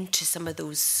A9 and into some of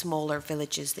those smaller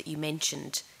villages that you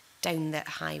mentioned down that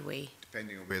highway.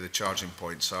 Depending on where the charging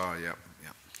points are, yeah.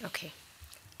 Okay.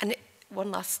 And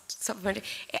one last supplement.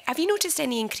 Have you noticed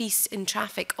any increase in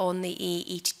traffic on the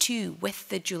A82 with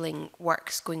the dualling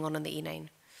works going on the A9?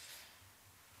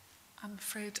 I'm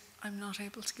afraid I'm not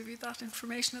able to give you that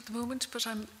information at the moment, but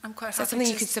I'm quite happy something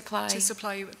you could supply? To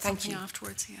supply you with something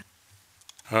afterwards. Yeah.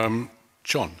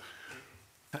 John.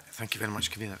 Thank you very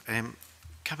much, Convener.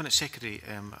 Cabinet Secretary,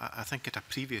 I think at a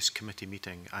previous committee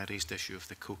meeting I raised the issue of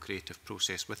the co-creative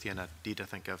process with you, and indeed I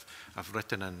think I've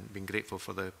written and been grateful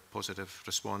for the positive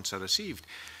response I received.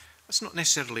 It's not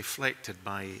necessarily reflected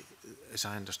by, as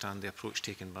I understand, the approach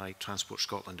taken by Transport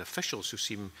Scotland officials, who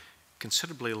seem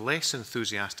considerably less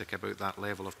enthusiastic about that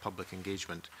level of public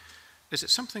engagement. Is it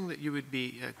something that you would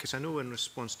be, because I know in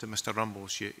response to Mr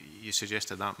Rumbles you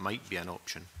suggested that might be an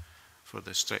option for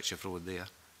the stretch of road there.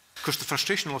 Of course, the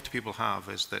frustration a lot of people have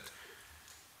is that,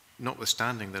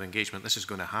 notwithstanding their engagement, this is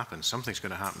going to happen. Something's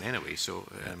going to happen anyway. So,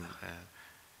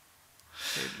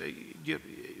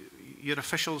 your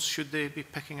officials, should they be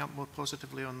picking up more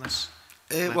positively on this?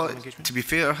 Well, to be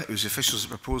fair, it was the officials that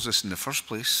proposed this in the first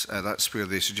place. That's where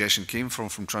the suggestion came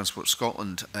from Transport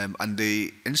Scotland. And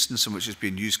the instance in which it's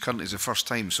being used currently is the first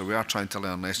time, so we are trying to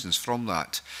learn lessons from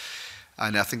that.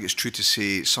 And I think it's true to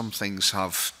say some things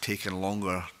have taken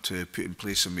longer to put in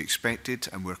place than we expected,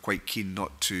 and we're quite keen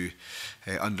not to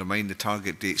undermine the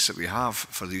target dates that we have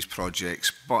for these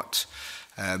projects. But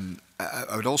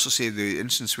I would also say the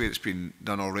instance where it's been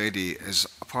done already is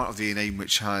a part of the A9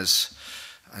 which has,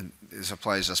 and this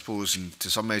applies, I suppose, to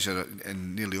some measure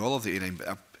in nearly all of the A9,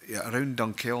 but around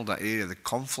Dunkeld, that area, the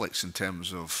conflicts in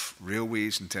terms of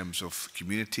railways, in terms of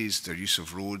communities, their use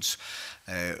of roads,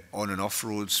 on and off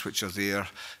roads which are there,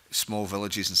 small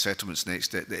villages and settlements next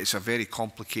to it. It's a very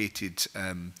complicated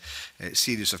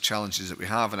series of challenges that we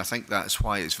have, and I think that's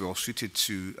why it's well suited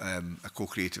to a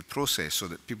co-creative process, so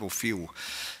that people feel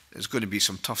there's going to be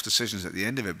some tough decisions at the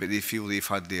end of it, but they feel they've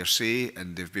had their say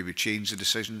and they've maybe changed the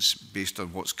decisions based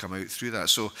on what's come out through that.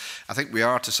 So I think we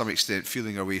are to some extent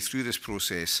feeling our way through this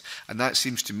process, and that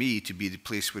seems to me to be the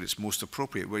place where it's most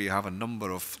appropriate, where you have a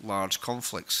number of large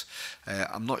conflicts.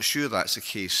 I'm not sure that's the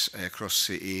case across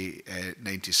the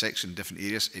A96 in different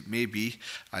areas. It may be,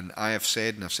 and I have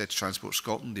said, and I've said to Transport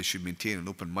Scotland, they should maintain an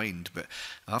open mind, but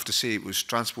I have to say it was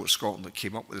Transport Scotland that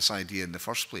came up with this idea in the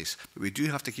first place. But we do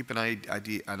have to keep an eye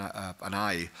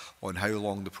on how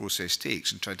long the process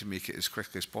takes and try to make it as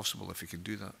quickly as possible if we can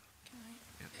do that.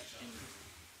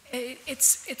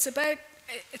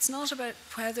 It's not about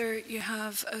whether you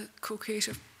have a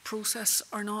co-creative process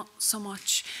or not so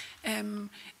much.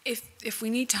 If we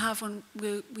need to have one,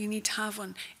 we need to have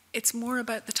one. It's more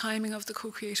about the timing of the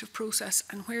co-creative process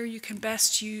and where you can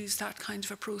best use that kind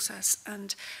of a process.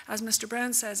 And as Mr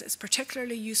Brown says, it's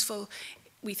particularly useful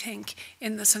we think,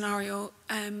 in the scenario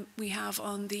we have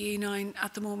on the A9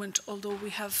 at the moment, although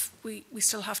we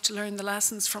still have to learn the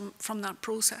lessons from that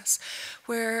process.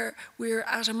 Where we're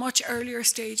at a much earlier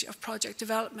stage of project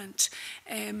development,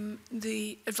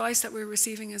 the advice that we're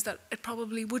receiving is that it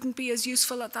probably wouldn't be as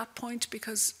useful at that point,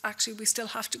 because actually we still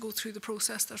have to go through the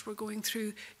process that we're going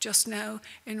through just now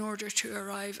in order to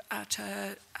arrive at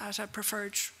a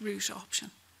preferred route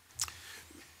option.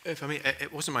 If I may,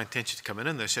 it wasn't my intention to come in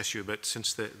on this issue, but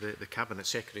since the Cabinet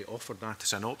Secretary offered that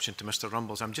as an option to Mr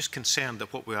Rumbles, I'm just concerned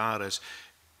that what we are is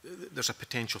there's a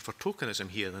potential for tokenism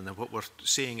here, and what we're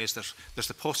saying is there's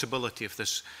the possibility of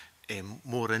this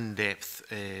more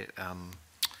in-depth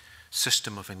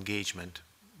system of engagement,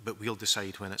 but we'll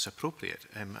decide when it's appropriate.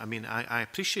 I mean, I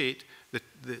appreciate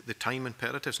the time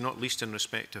imperatives, not least in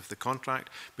respect of the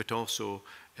contract, but also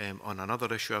on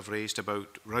another issue I've raised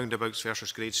about roundabouts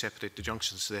versus grade separated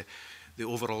junctions, the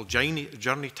overall journey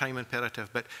time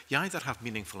imperative. But you either have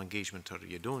meaningful engagement or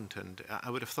you don't. And I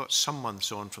would have thought some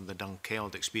months on from the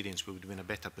Dunkeld experience we would be in a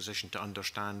better position to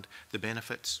understand the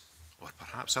benefits, or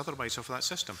perhaps otherwise, of that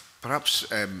system.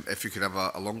 Perhaps if you could have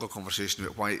a longer conversation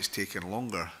about why it's taken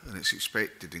longer than it's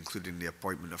expected, including the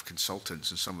appointment of consultants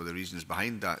and some of the reasons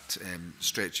behind that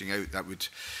stretching out, that would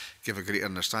give a greater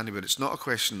understanding. But it's not a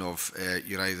question of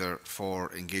you're either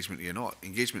for engagement or you're not.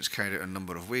 Engagement's carried out in a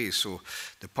number of ways. So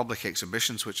the public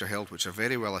exhibitions which are held, which are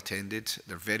very well attended,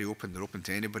 they're very open, they're open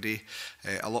to anybody.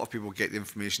 A lot of people get the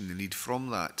information they need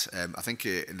from that. I think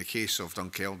in the case of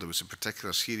Dunkeld, there was a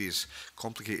particular series,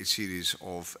 complicated series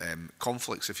of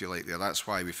conflicts, if you like, there. That's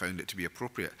why we found it to be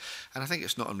appropriate. And I think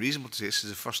it's not unreasonable to say this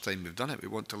is the first time we've done it. We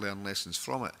want to learn lessons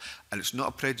from it. And it's not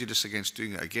a prejudice against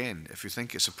doing it again. If you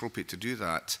think it's appropriate to do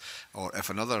that, or if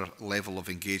another level of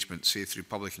engagement, say through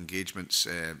public engagements,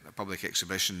 public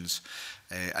exhibitions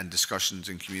and discussions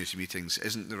in community meetings,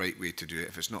 isn't the right way to do it,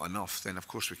 if it's not enough, then of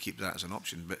course we keep that as an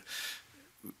option. But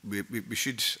we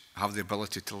should have the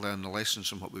ability to learn the lessons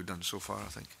from what we've done so far, I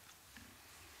think.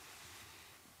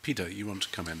 Peter, you want to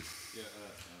come in? Yeah,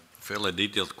 fairly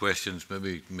detailed questions,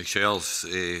 maybe Michelle's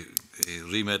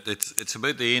remit. It's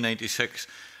about the A96.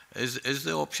 Is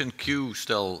the option Q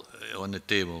still on the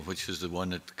table, which is the one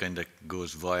that kind of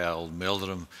goes via Old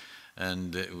Meldrum,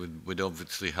 and it would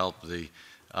obviously help the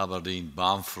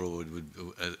Aberdeen-Banff road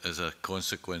as a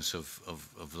consequence of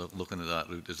looking at that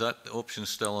route? Is that option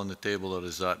still on the table, or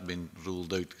has that been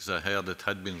ruled out? Because I heard it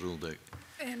had been ruled out.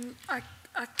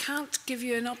 I can't give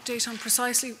you an update on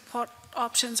precisely what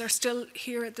options are still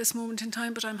here at this moment in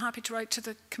time, but I'm happy to write to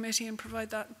the committee and provide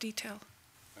that detail.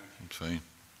 That's fine.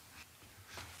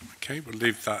 Okay, we'll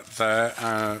leave that there.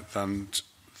 And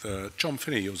John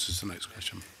Finney, yours is the next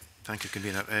question. Thank you,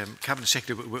 Convener. Cabinet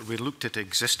Secretary, we looked at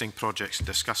existing projects and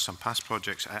discussed some past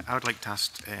projects. I would like to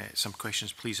ask some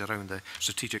questions, please, around the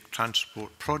Strategic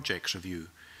Transport Projects Review.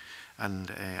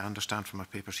 And I understand from our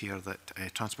papers here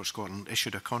that Transport Scotland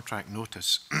issued a contract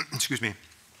notice excuse me,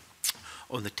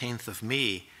 on the 10th of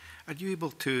May. Are you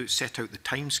able to set out the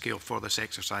timescale for this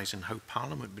exercise and how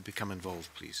Parliament would become involved,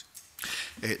 please?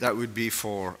 That would be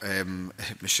for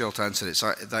Michelle to answer.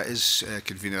 That is,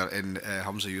 Convener, in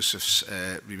Hamza Yousaf's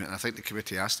remit. And I think the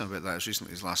committee asked him about that as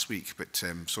recently as last week. But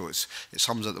so it's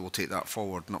Hamza that will take that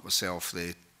forward, not myself.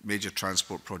 The major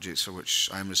transport projects for which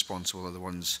I'm responsible are the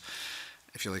ones,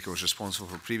 if you like, I was responsible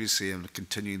for previously, and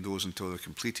continuing those until they're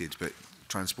completed. But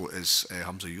transport is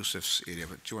Hamza Yousaf's area.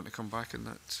 But do you want to come back on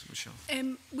that, Michelle?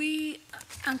 We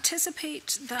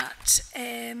anticipate that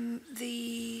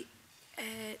the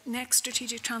next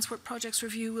Strategic Transport Projects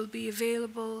Review will be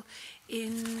available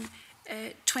in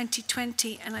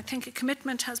 2020, and I think a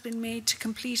commitment has been made to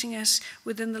completing it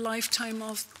within the lifetime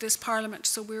of this Parliament,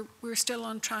 so we're still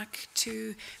on track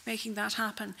to making that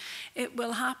happen. It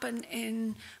will happen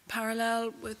in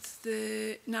parallel with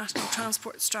the National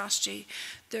Transport Strategy.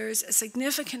 There's a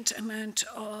significant amount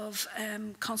of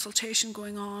consultation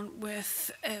going on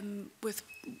with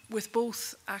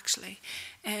both, actually,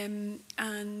 and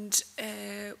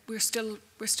we're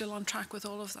still on track with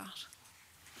all of that.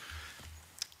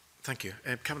 Thank you.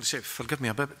 Cabinet Secretary, forgive me,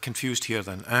 I'm a bit confused here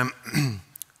then.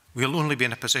 We'll only be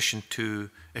in a position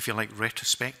to, if you like,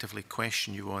 retrospectively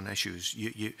question you on issues.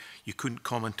 You couldn't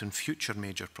comment on future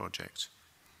major projects.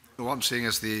 What I'm saying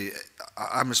is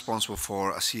I'm responsible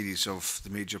for a series of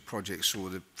the major projects, so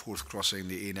the fourth crossing,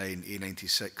 the A9,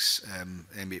 A96,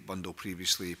 M8 bundle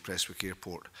previously, Prestwick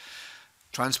Airport.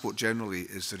 Transport generally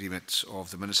is the remit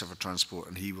of the Minister for Transport,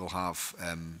 and he will have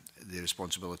the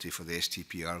responsibility for the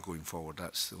STPR going forward.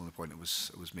 That's the only point I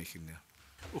was making there.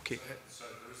 Okay.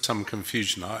 Some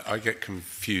confusion. I get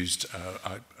confused.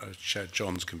 I share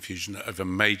John's confusion over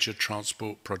major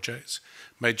transport projects.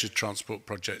 Major transport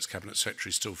projects, Cabinet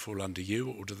Secretary, still fall under you,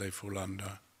 or do they fall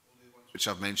under? Which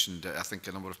I've mentioned, I think,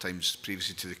 a number of times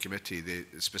previously to the committee, the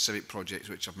specific projects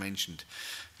which I've mentioned,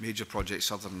 major projects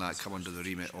other than that come under the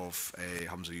remit of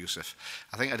Hamza Youssef.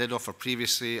 I think I did offer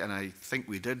previously, and I think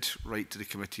we did write to the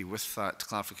committee with that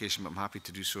clarification, but I'm happy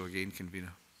to do so again,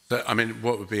 Convener. I mean,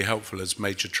 what would be helpful as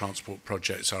major transport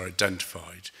projects are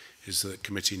identified is that the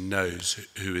committee knows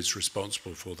who is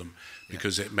responsible for them,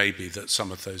 because it may be that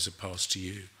some of those are passed to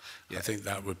you. I think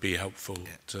that would be helpful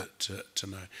to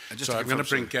know. So I'm going to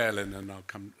bring Gail in and I'll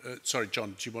come... sorry,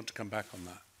 John, do you want to come back on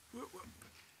that?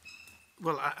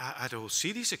 Well, I had a whole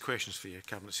series of questions for you,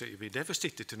 Cabinet Secretary. You'd be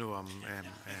devastated to know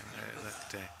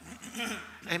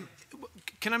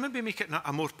can I maybe make it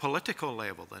a more political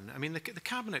level then? I mean, the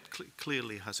Cabinet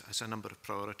clearly has a number of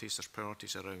priorities. There's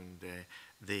priorities around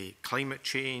the climate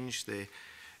change,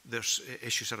 there's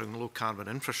issues around low carbon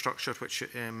infrastructure, which...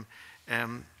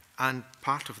 and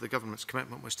part of the government's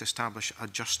commitment was to establish a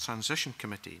Just Transition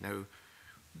Committee. Now,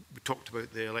 we talked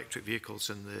about the electric vehicles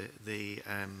and the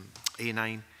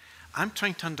A9. I'm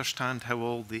trying to understand how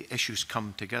all the issues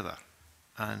come together.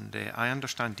 And I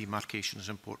understand demarcations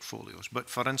and portfolios. But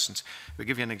for instance, we'll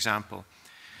give you an example.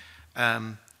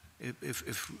 And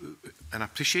I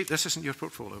appreciate this isn't your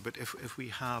portfolio, but if we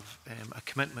have a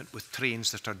commitment with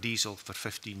trains that are diesel for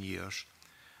 15 years,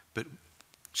 but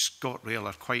ScotRail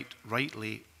are quite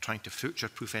rightly trying to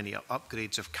future-proof any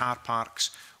upgrades of car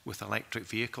parks with electric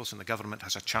vehicles, and the government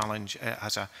has a challenge,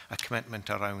 has a commitment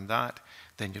around that,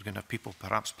 then you're going to have people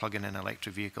perhaps plugging in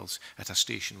electric vehicles at a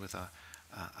station with a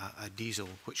diesel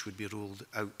which would be rolled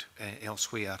out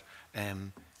elsewhere,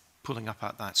 pulling up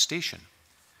at that station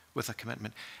with a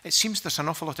commitment. It seems there's an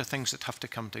awful lot of things that have to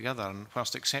come together, and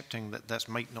whilst accepting that this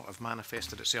might not have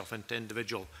manifested itself into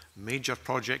individual major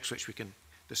projects, which we can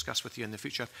discuss with you in the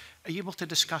future, are you able to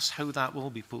discuss how that will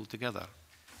be pulled together?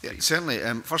 Yeah, certainly.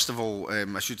 First of all,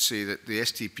 I should say that the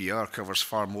STPR covers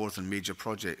far more than major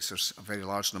projects. There's a very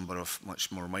large number of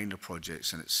much more minor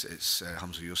projects, and it's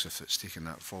Hamza Youssef that's taken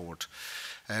that forward.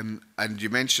 And you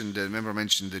mentioned, the member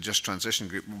mentioned the Just Transition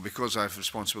Group. Well, because I have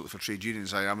responsibility for trade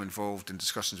unions, I am involved in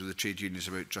discussions with the trade unions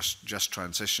about just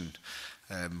transition,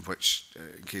 which,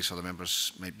 in case other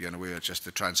members might be unaware, is just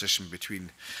the transition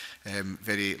between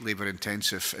very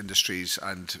labour-intensive industries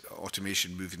and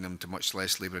automation, moving them to much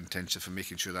less labour-intensive, and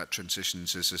making sure that transition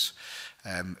is as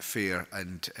fair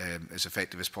and as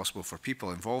effective as possible for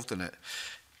people involved in it.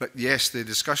 But yes, the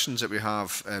discussions that we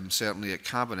have certainly at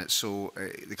Cabinet, so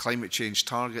the climate change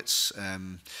targets,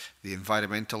 the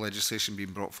environmental legislation being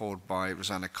brought forward by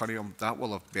Rosanna Cunningham, that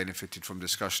will have benefited from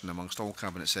discussion amongst all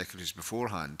Cabinet Secretaries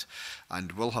beforehand,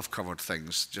 and will have covered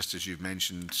things, just as you've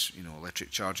mentioned, you know,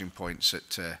 electric charging points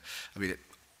at, I mean,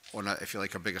 on a, if you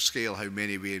like, a bigger scale, how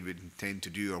many we would intend to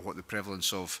do, or what the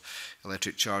prevalence of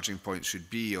electric charging points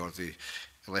would be, or the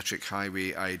electric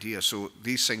highway idea. So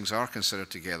these things are considered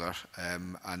together,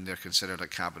 and they're considered at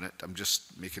Cabinet. I'm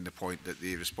just making the point that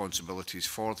the responsibilities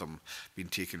for them being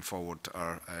taken forward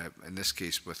are, in this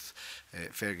case, with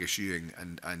Fergus Ewing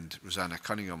and Rosanna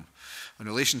Cunningham. In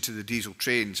relation to the diesel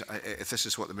trains, if this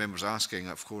is what the member's asking,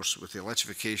 of course, with the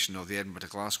electrification of the Edinburgh to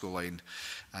Glasgow line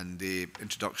and the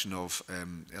introduction of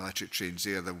electric trains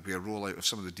there will be a rollout of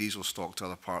some of the diesel stock to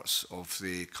other parts of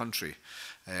the country.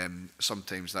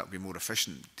 Sometimes that will be more efficient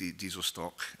diesel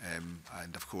stock,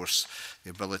 and of course the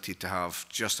ability to have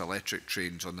just electric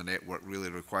trains on the network really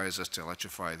requires us to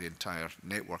electrify the entire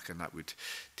network, and that would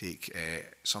take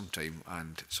some time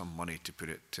and some money, to put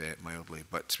it mildly.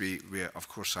 But we of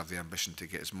course have the ambition to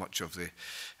get as much of the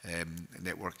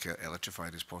network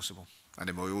electrified as possible. And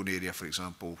in my own area, for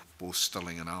example, both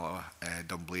Stirling and Alloa,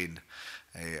 Dunblane,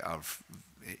 have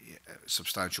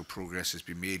substantial progress has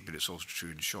been made, but it's also true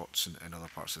in Shotts and other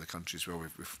parts of the country as well.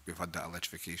 We've had that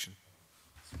electrification.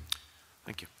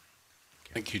 Thank you.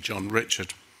 Thank you, John.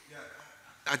 Richard. Yeah,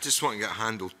 I just want to get a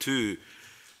handle too.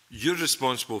 You're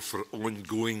responsible for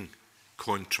ongoing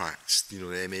contracts, you know,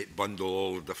 the M8 bundle,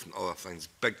 all the different other things,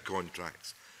 big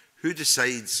contracts. Who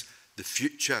decides the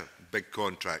future big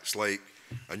contracts, like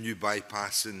a new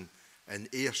bypass in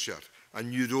Ayrshire, a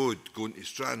new road going to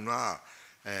Stranraer?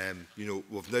 You know,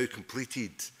 we've now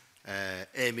completed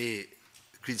M8,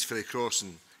 Queensferry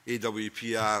Crossing,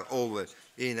 AWPR, all the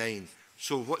A9.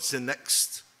 So what's the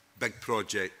next big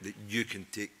project that you can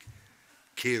take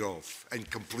care of and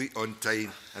complete on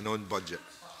time and on budget?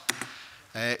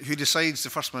 Who decides? The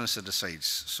First Minister decides.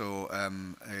 So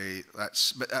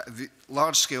the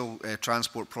large-scale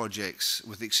transport projects,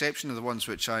 with the exception of the ones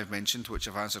which I've mentioned, which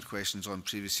I've answered questions on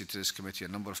previously to this committee a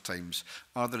number of times,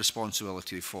 are the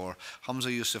responsibility for Hamza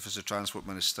Yousaf as the Transport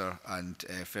Minister and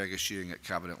Fergus Ewing at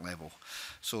Cabinet level.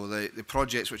 So the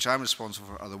projects which I'm responsible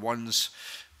for are the ones,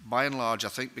 by and large, I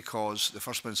think because the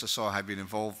First Minister saw I had been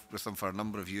involved with them for a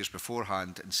number of years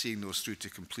beforehand and seeing those through to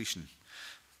completion.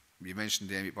 You mentioned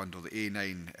the M8 bundle, the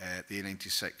A9, the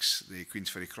A96, the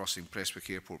Queensferry Crossing, Prestwick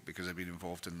Airport, because I've been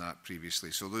involved in that previously.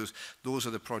 So those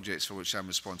are the projects for which I'm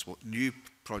responsible. New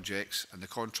projects and the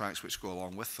contracts which go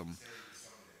along with them.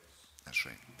 That's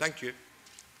right. Thank you.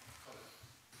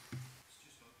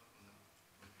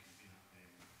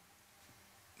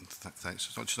 Thanks.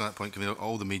 So just on that point,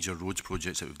 all the major roads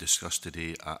projects that we've discussed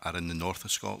today are in the north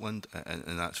of Scotland,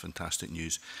 and that's fantastic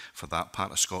news for that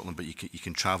part of Scotland. But you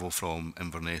can travel from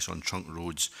Inverness on trunk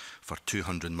roads for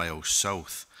 200 miles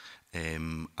south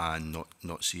and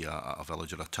not see a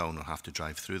village or a town or have to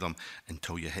drive through them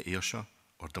until you hit Ayrshire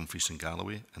or Dumfries and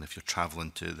Galloway. And if you're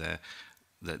travelling to the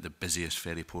busiest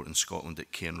ferry port in Scotland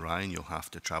at Cairnryan, you'll have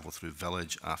to travel through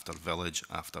village after village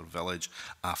after village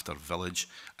after village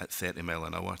at 30 mile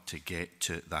an hour to get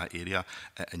to that area.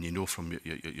 And you know from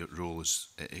your role as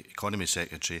Economy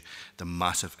Secretary the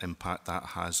massive impact that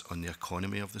has on the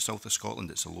economy of the south of Scotland.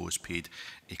 It's the lowest paid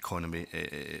economy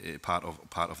part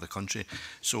of the country.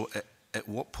 So at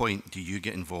what point do you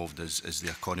get involved as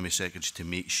the Economy Secretary to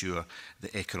make sure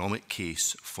the economic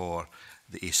case for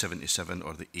the A77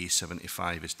 or the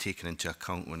A75 is taken into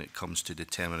account when it comes to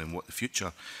determining what the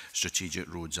future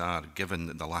strategic roads are,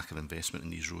 given the lack of investment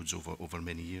in these roads over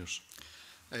many years?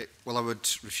 Well, I would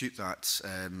refute that.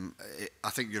 I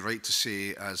think you're right to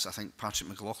say, as I think Patrick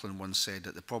McLaughlin once said,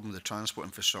 that the problem with the transport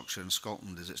infrastructure in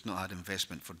Scotland is it's not had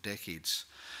investment for decades.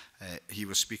 He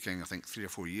was speaking, I think, 3 or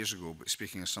 4 years ago, but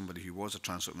speaking as somebody who was a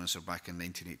Transport Minister back in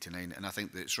 1989, and I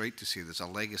think that it's right to say there's a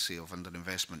legacy of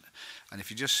underinvestment. And if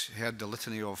you just heard the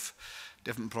litany of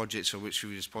different projects for which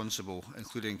we're responsible,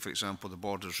 including, for example, the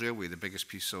Borders Railway, the biggest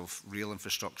piece of rail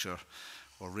infrastructure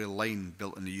or rail line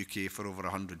built in the UK for over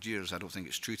 100 years, I don't think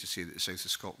it's true to say that the south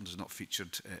of Scotland is not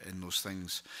featured in those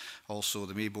things. Also,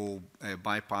 the Maybole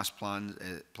bypass plans,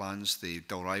 the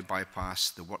Dalry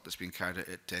bypass, the work that's been carried out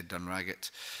at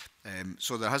Dunragget.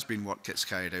 So there has been work that's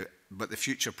carried out, but the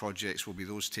future projects will be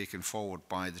those taken forward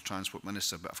by the Transport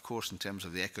Minister. But of course, in terms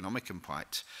of the economic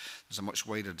impact, there's a much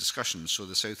wider discussion. So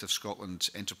the South of Scotland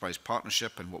Enterprise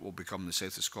Partnership and what will become the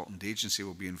South of Scotland Agency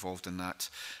will be involved in that.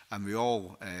 And we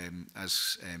all,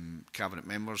 as Cabinet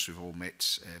members, we've all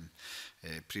met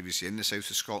previously in the South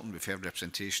of Scotland, we've heard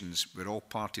representations, we're all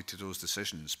party to those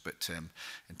decisions, but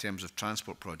in terms of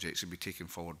transport projects, it'll be taken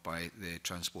forward by the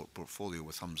transport portfolio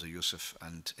with Hamza Yousaf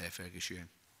and Fergus Ewing.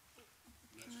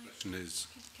 Can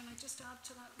I just add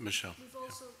to that? Michelle. We've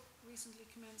also recently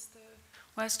commenced the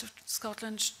West of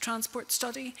Scotland Transport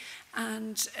Study,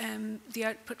 and the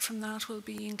output from that will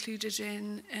be included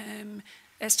in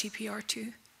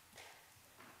STPR2.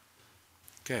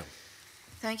 Gail.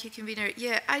 Thank you, Convener.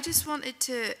 Yeah, I just wanted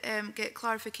to get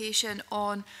clarification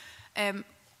on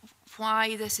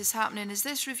why this is happening. Is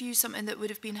this review something that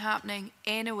would have been happening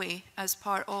anyway as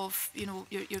part of, you know,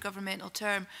 your governmental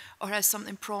term, or has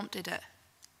something prompted it?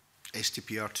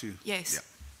 STPR2. Yes. Yeah.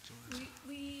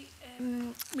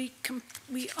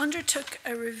 We undertook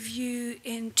a review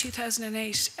in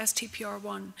 2008,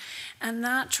 STPR1, and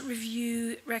that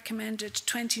review recommended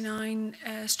 29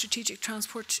 strategic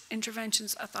transport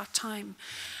interventions at that time.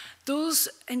 Those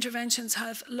interventions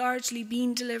have largely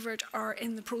been delivered or are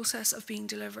in the process of being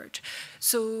delivered.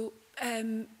 So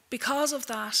because of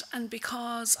that, and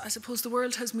because I suppose the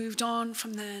world has moved on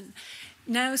from then,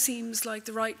 now seems like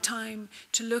the right time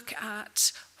to look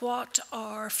at what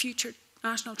our future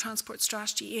national transport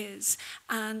strategy is,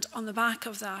 and on the back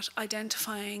of that,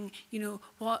 identifying, you know,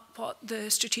 what the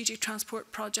strategic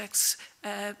transport projects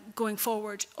going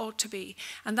forward ought to be,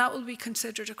 and that will be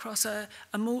considered across a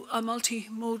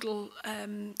multimodal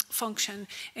function,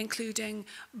 including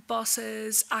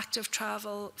buses, active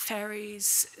travel,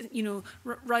 ferries, you know,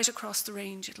 right across the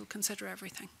range. It'll consider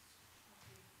everything.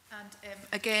 And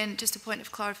again, just a point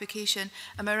of clarification,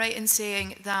 am I right in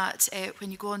saying that when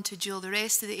you go on to dual the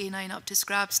rest of the A9 up to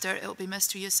Scrabster, it'll be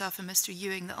Mr Yousaf and Mr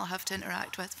Ewing that I'll have to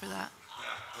interact with for that?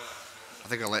 I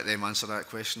think I'll let them answer that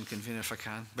question, Convener, if I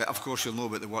can. But of course you'll know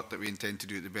about the work that we intend to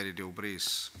do at the Berrydale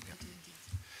Braes.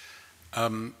 Yeah.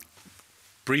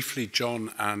 Briefly,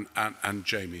 John and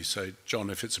Jamie. So, John,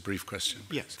 if it's a brief question.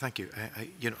 Yes, thank you.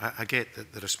 I get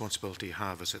that the responsibility you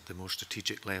have is at the more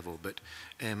strategic level, but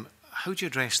how do you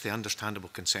address the understandable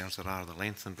concerns there are, the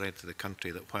length and breadth of the country,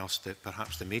 that whilst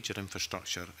perhaps the major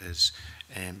infrastructure is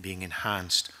being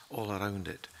enhanced all around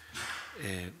it,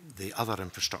 the other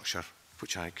infrastructure,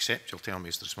 which I accept you'll tell me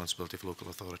is the responsibility of local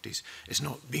authorities, is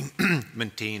not being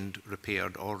maintained,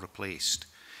 repaired or replaced?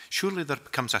 Surely there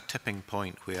becomes a tipping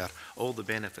point where all the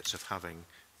benefits of having,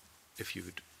 if you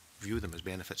would view them as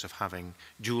benefits of having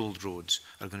dual roads,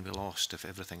 are going to be lost if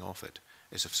everything off it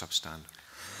is of substandard.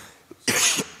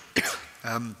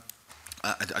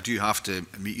 I do have to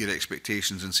meet your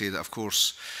expectations and say that, of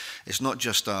course, it's not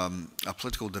just a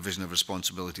political division of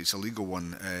responsibility, it's a legal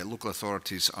one. Local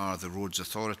authorities are the roads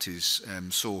authorities.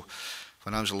 So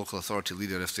when I was a local authority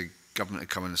leader, if the government had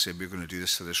come in and said, we're going to do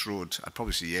this to this road, I'd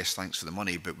probably say, yes, thanks for the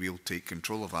money, but we'll take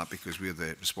control of that because we're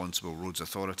the responsible roads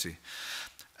authority.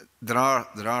 There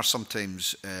are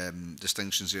sometimes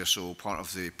distinctions there. So part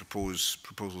of the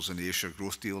proposals in the Ayrshire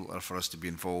growth deal are for us to be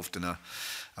involved in a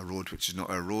road which is not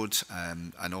our road,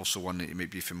 and also one that you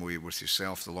might be familiar with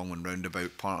yourself, the Longman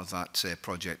Roundabout. Part of that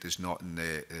project is not in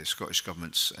the Scottish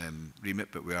Government's remit,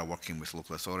 but we are working with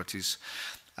local authorities.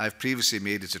 I've previously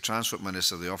made, as a Transport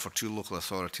Minister, the offer to local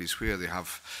authorities where they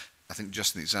have, I think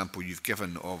just an example you've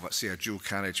given of, say, a dual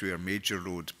carriageway or major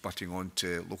road butting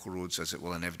onto local roads, as it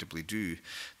will inevitably do,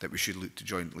 that we should look to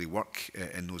jointly work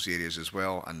in those areas as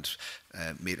well, and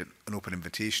made an open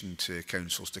invitation to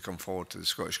councils to come forward to the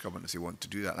Scottish Government if they want to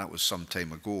do that. That was some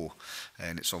time ago,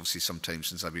 and it's obviously some time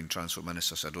since I've been Transport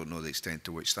Minister, so I don't know the extent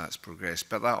to which that's progressed.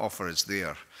 But that offer is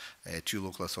there to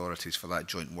local authorities for that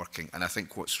joint working. And I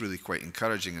think what's really quite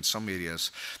encouraging in some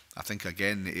areas, I think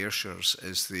again the Ayrshires,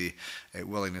 is the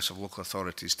willingness of local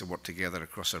authorities to work together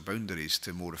across our boundaries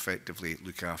to more effectively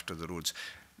look after the roads.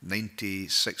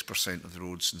 96% of the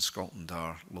roads in Scotland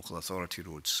are local authority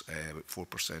roads, about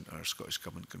 4% are Scottish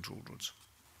Government controlled roads.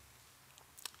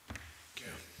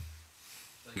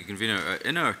 Thank you, Convener.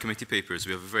 In our committee papers,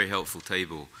 we have a very helpful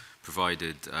table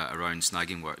provided around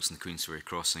snagging works in the Queensferry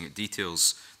crossing. It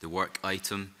details the work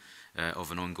item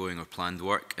of an ongoing or planned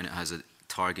work, and it has a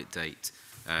target date.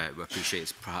 We appreciate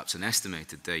it's perhaps an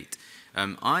estimated date.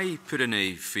 I put in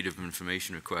a freedom of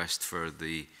information request for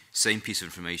the same piece of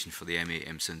information for the M8,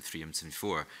 M73,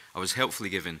 M74. I was helpfully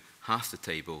given half the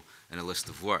table and a list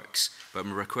of works, but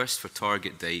my request for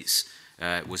target dates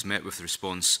was met with the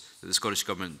response that the Scottish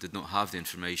Government did not have the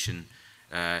information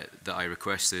that I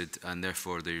requested, and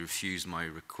therefore they refused my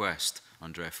request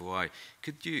under FOI.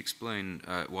 Could you explain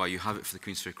why you have it for the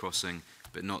Queensferry crossing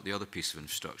but not the other piece of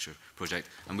infrastructure project?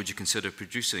 And would you consider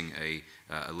producing a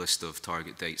list of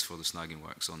target dates for the snagging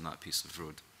works on that piece of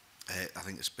road? I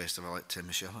think it's best if I let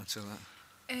Michelle answer that.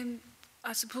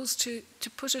 I suppose to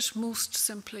put it most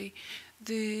simply,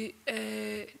 the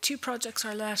two projects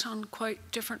are let on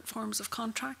quite different forms of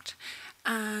contract,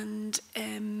 and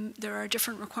there are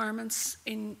different requirements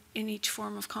in each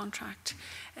form of contract.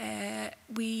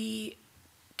 We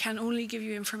can only give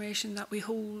you information that we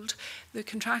hold. The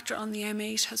contractor on the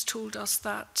M8 has told us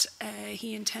that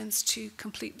he intends to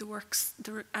complete the works,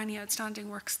 any outstanding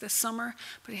works this summer,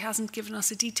 but he hasn't given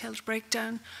us a detailed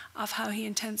breakdown of how he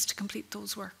intends to complete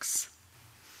those works.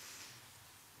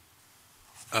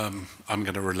 I'm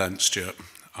going to relent, Stuart.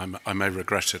 I may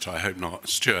regret it, I hope not.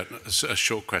 Stuart, a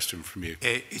short question from you.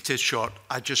 It is short.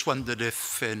 I just wondered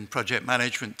if, in project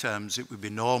management terms, it would be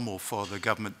normal for the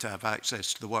government to have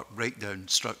access to the work breakdown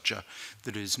structure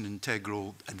that is an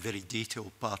integral and very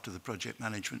detailed part of the project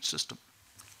management system.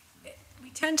 We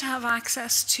tend to have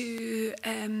access to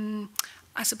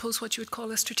I suppose what you would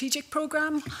call a strategic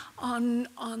programme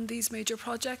on these major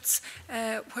projects,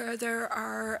 where there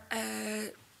are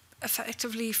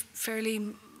effectively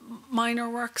fairly minor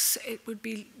works. It would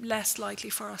be less likely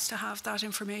for us to have that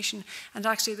information, and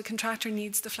actually the contractor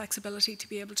needs the flexibility to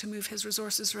be able to move his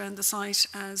resources around the site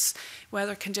as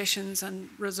weather conditions and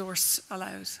resource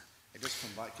allows. I just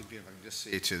come back, if I can just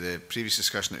say to the previous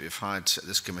discussion that we've had at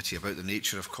this committee about the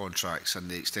nature of contracts and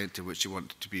the extent to which you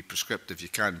want to be prescriptive. You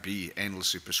can be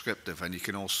endlessly prescriptive, and you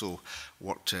can also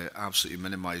work to absolutely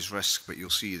minimise risk, but you'll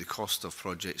see the cost of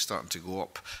projects starting to go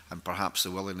up, and perhaps the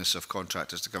willingness of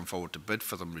contractors to come forward to bid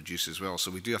for them reduce as well.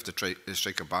 So we do have to try to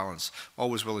strike a balance.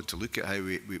 Always willing to look at how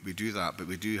we do that, but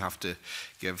we do have to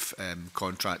give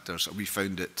contractors, we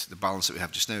found that the balance that we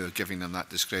have just now of giving them that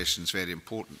discretion is very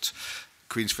important.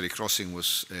 Queensferry Crossing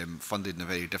was funded in a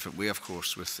very different way, of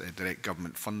course, with direct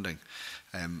government funding.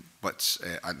 And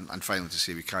finally to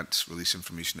say we can't release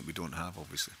information that we don't have,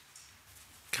 obviously.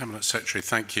 Cabinet Secretary,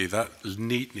 thank you. That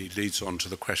neatly leads on to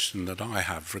the question that I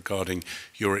have regarding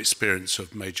your experience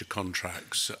of major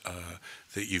contracts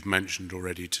that you've mentioned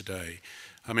already today.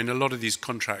 I mean, a lot of these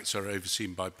contracts are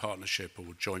overseen by partnership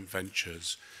or joint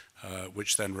ventures,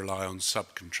 which then rely on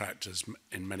subcontractors,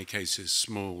 in many cases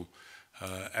small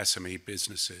SME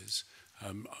businesses.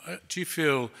 Do you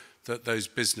feel that those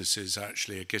businesses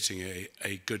actually are getting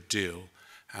a good deal,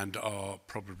 and are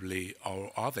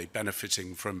they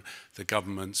benefiting from the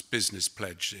government's business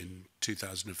pledge in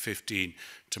 2015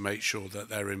 to make sure that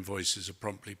their invoices are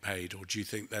promptly paid, or do you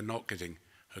think they're not getting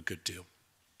a good deal?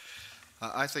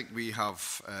 I think we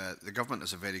have, the government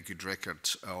has a very good record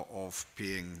of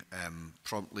paying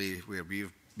promptly where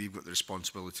we've got the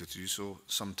responsibility to do so.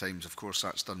 Sometimes, of course,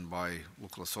 that's done by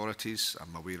local authorities.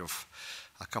 I'm aware of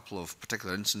a couple of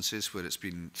particular instances where it's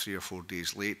been 3 or 4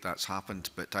 days late. That's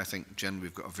happened, but I think generally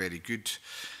we've got a very good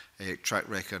track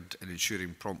record in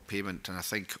ensuring prompt payment, and I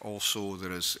think also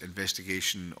there is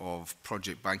investigation of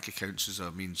project bank accounts as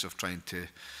a means of trying to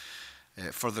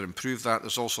further improve that.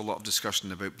 There's also a lot of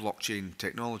discussion about blockchain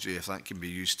technology, if that can be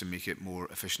used to make it more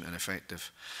efficient and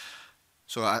effective.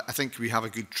 So I think we have a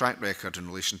good track record in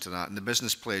relation to that. And the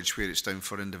business pledge, where it's down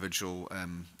for individual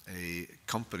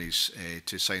companies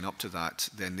to sign up to that,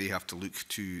 then they have to look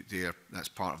to that's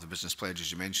part of the business pledge,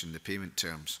 as you mentioned, the payment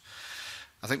terms.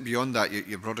 I think beyond that,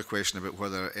 your broader question about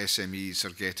whether SMEs are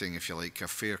getting, if you like, a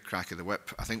fair crack of the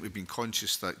whip, I think we've been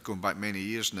conscious that, going back many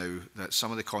years now, that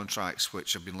some of the contracts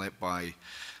which have been let by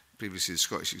previously the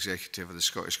Scottish Executive or the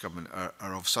Scottish Government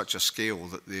are of such a scale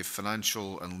that the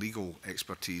financial and legal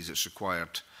expertise that's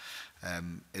required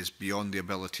is beyond the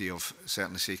ability of,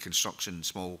 certainly, say,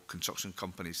 small construction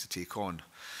companies to take on.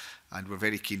 And we're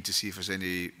very keen to see if there's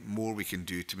any more we can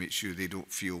do to make sure they don't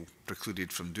feel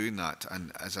precluded from doing that.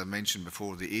 And as I mentioned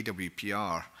before, the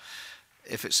AWPR,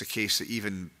 if it's the case that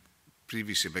even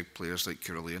previously big players like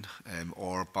Carillion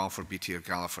or Balfour Beatty or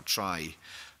Galliford Try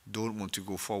don't want to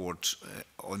go forward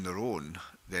on their own,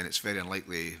 then it's very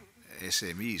unlikely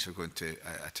SMEs are going to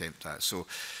attempt that. So,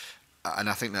 and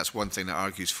I think that's one thing that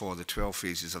argues for the 12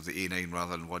 phases of the A9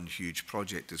 rather than one huge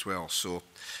project as well. So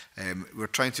we're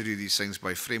trying to do these things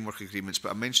by framework agreements, but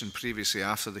I mentioned previously,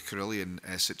 after the Carillion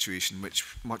situation,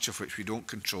 much of which we don't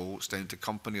control, it's down to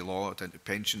company law, down to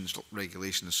pensions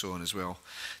regulation and so on as well,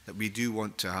 that we do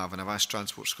want to have, and I've asked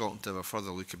Transport Scotland to have a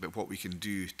further look about what we can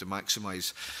do to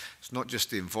maximise, it's not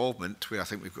just the involvement, where I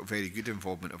think we've got very good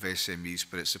involvement of SMEs,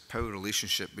 but it's a power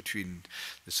relationship between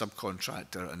the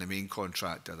subcontractor and the main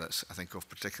contractor that's, I think, of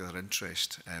particular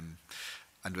interest.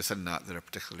 And within that, there are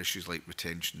particular issues like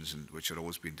retentions, which are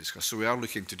always being discussed. So we are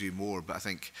looking to do more, but I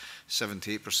think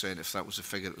 78%, if that was the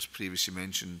figure that was previously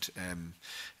mentioned,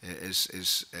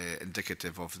 is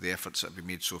indicative of the efforts that have been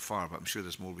made so far, but I'm sure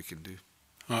there's more we can do.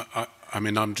 I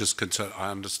mean, I'm just concerned.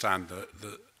 I understand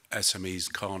that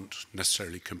SMEs can't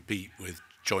necessarily compete with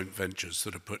joint ventures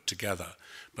that are put together,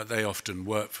 but they often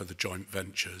work for the joint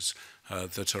ventures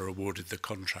that are awarded the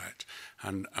contract.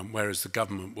 And whereas the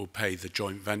government will pay the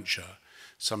joint venture,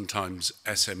 sometimes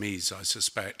SMEs, I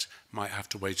suspect, might have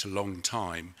to wait a long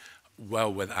time,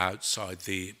 well outside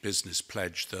the business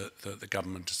pledge that the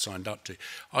government has signed up to.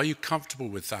 Are you comfortable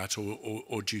with that,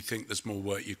 or do you think there's more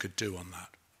work you could do on that?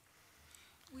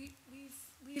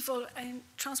 We've in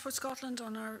Transport Scotland,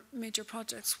 on our major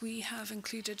projects, we have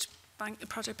included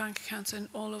project bank accounts in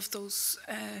all of those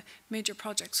major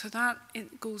projects. So that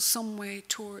goes some way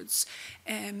towards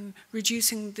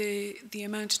reducing the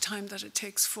amount of time that it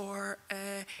takes for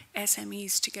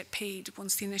SMEs to get paid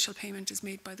once the initial payment is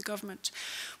made by the government.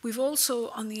 We've also,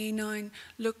 on the A9,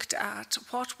 looked at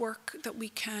what work that we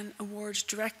can award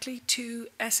directly to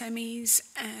SMEs,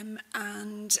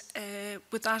 and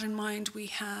with that in mind, we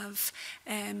have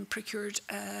procured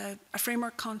a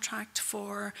framework contract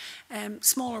for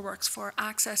smaller works, for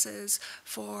accesses,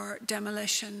 for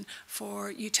demolition, for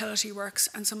utility works,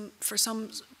 and for some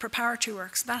preparatory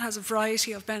works. That has a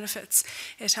variety of benefits.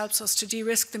 It helps us to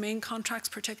de-risk the main contracts,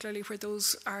 particularly where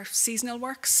those are seasonal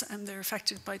works and they're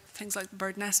affected by things like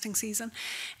bird nesting season.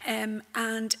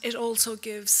 And it also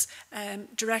gives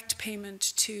direct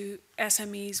payment to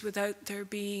SMEs without there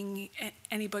being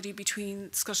anybody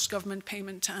between Scottish Government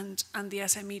payment and the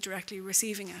SME directly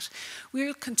receiving it.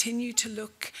 We'll continue to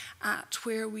look at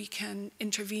where we can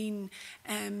intervene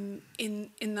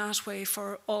in that way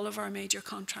for all of our major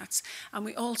contracts. And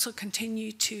we also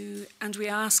continue to, and we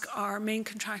ask our main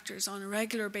contractors on a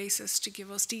regular basis to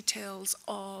give us details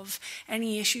of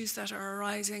any issues that are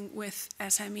arising with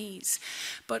SMEs.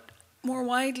 But more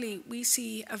widely, we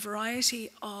see a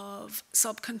variety of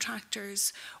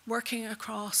subcontractors working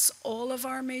across all of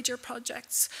our major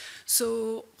projects.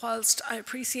 So whilst I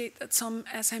appreciate that some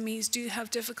SMEs do have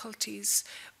difficulties,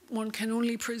 one can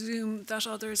only presume that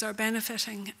others are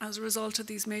benefiting as a result of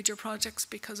these major projects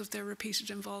because of their repeated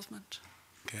involvement.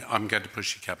 Okay, I'm going to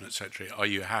push you, Cabinet Secretary. Are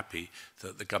you happy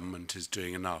that the government is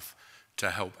doing enough to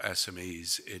help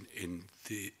SMEs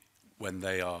when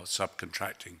they are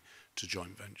subcontracting to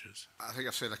joint ventures? I think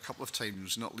I've said a couple of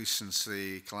times, not least since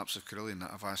the collapse of Carillion,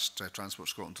 that I've asked Transport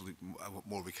Scotland to look at what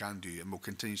more we can do, and we'll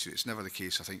continue to. It's never the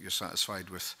case, I think, you're satisfied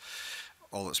with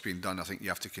all that's been done. I think you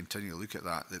have to continue to look at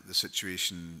that, the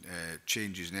situation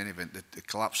changes in any event. The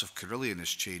collapse of Carillion has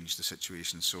changed the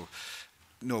situation, so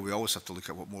no, we always have to look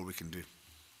at what more we can do.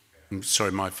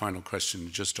 Sorry, my final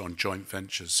question, just on joint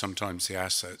ventures. Sometimes the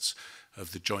assets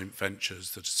of the joint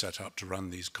ventures that are set up to run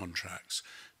these contracts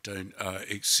don't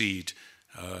exceed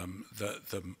are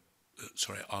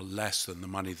less than the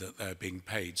money that they're being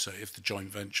paid. So if the joint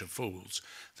venture falls,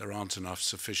 there aren't enough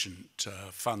sufficient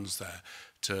funds there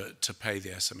to pay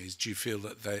the SMEs. Do you feel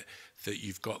that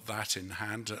you've got that in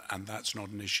hand and that's not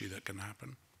an issue that can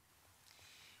happen?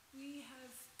 We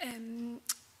have,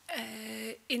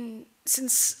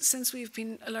 since we've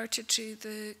been alerted to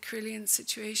the Carillion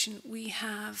situation, we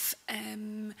have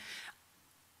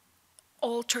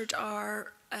altered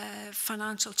our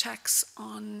financial checks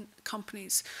on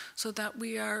companies so that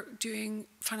we are doing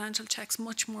financial checks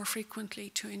much more frequently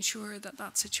to ensure that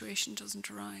that situation doesn't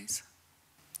arise.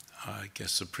 I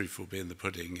guess the proof will be in the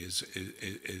pudding as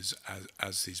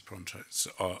these projects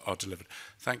are delivered.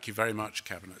 Thank you very much,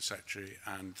 Cabinet Secretary,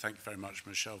 and thank you very much,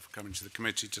 Michelle, for coming to the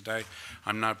committee today.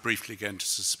 I'm now briefly going to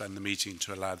suspend the meeting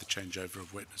to allow the changeover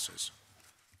of witnesses.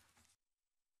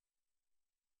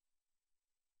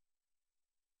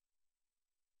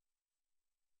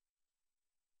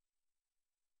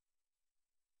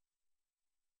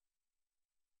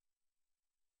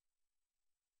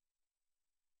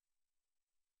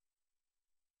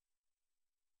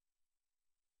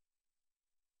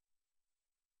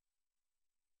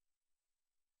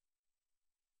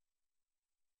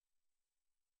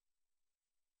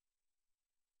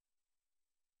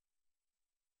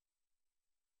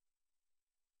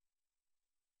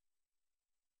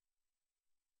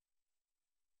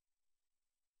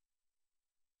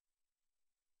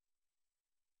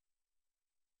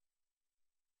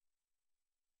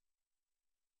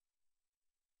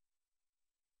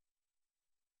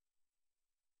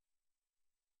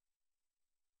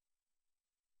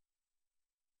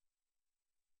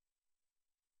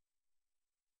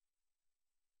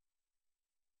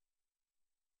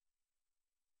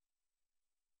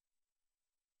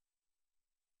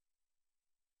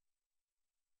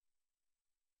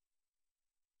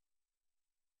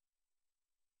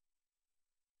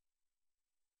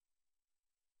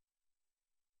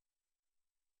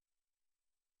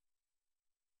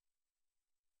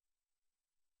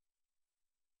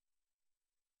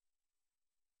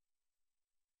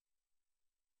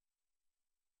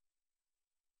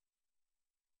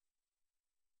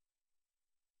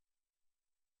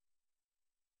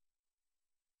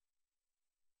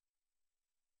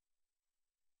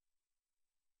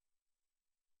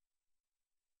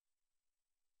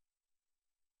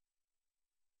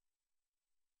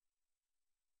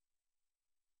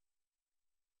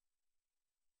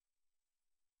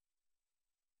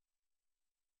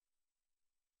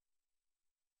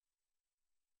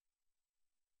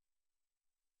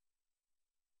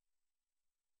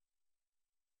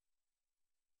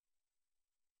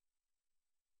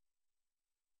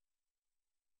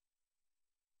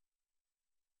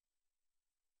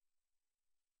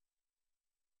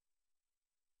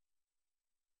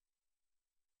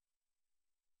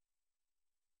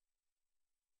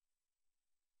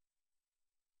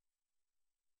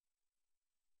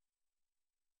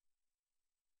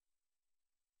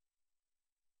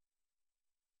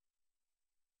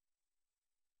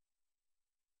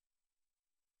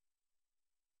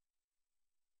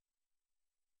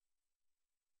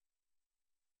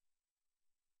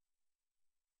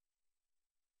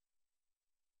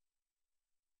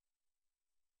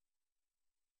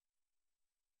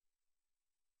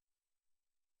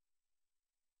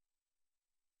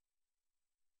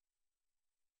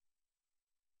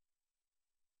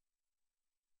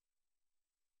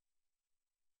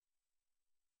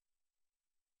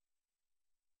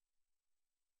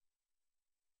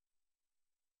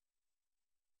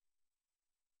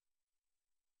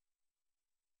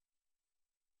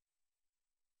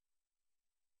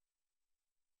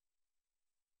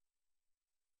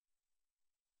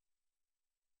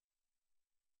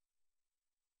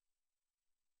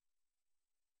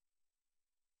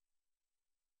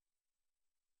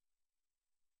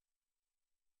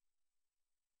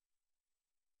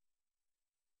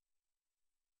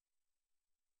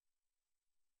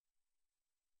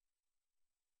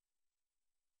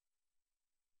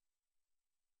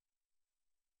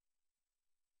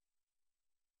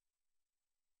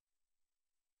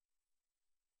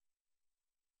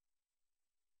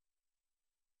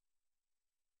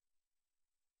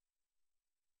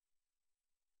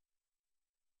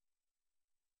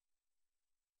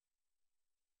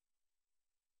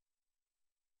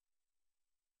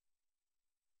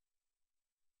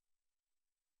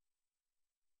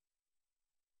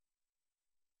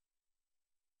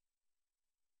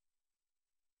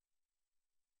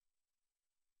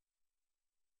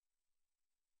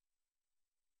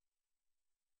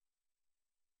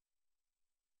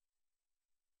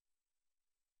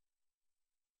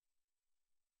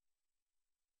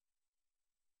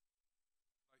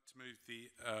 to move the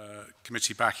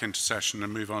committee back into session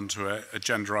and move on to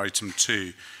agenda item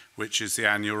 2, which is the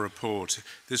annual report.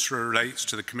 This relates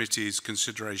to the committee's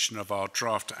consideration of our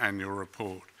draft annual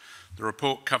report. The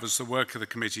report covers the work of the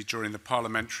committee during the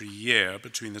parliamentary year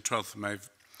between the 12th of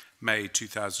May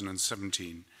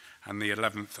 2017 and the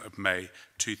 11th of May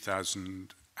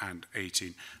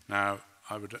 2018. Now,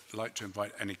 I would like to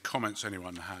invite any comments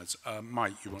anyone has.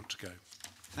 Mike, you want to go?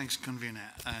 Thanks,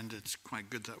 Convener. And it's quite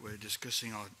good that we're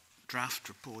discussing our draft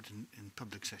report in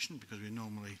public session, because we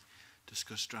normally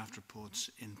discuss draft reports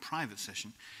in private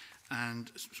session.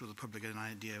 And so the public get an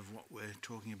idea of what we're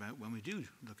talking about when we do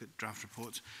look at draft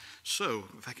reports. So,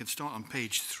 if I can start on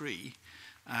page 3,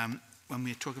 when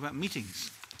we talk about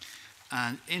meetings.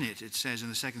 And in it, it says in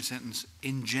the second sentence,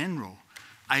 in general,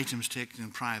 items taken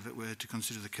in private were to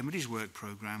consider the committee's work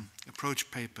programme, approach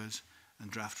papers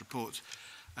and draft reports.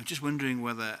 I'm just wondering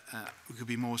whether we could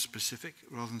be more specific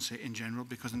rather than say in general,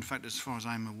 because in fact, as far as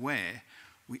I'm aware,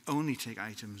 we only take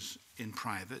items in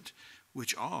private,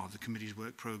 which are the committee's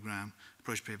work programme,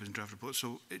 approach papers and draft reports.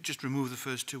 So just remove the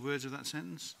first 2 words of that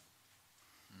sentence.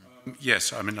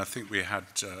 Yes, I mean, I think we've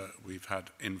had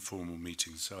informal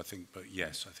meetings, so I think, but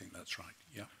yes, I think that's right,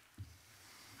 yeah.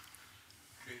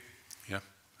 Yeah,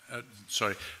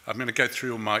 sorry, I'm going to go through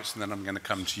your mics and then I'm going to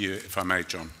come to you, if I may,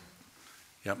 John.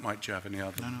 Yeah, Mike, do you have any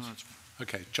other? No, that's fine.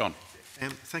 Okay, John.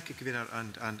 Thank you, Convener,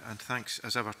 and thanks,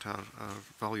 as ever, to our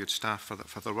valued staff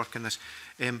for their work in this.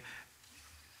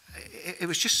 It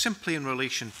was just simply in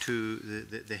relation to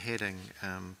the heading,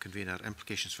 Convener,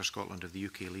 implications for Scotland of the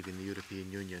UK leaving the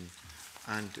European Union,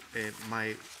 and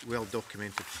my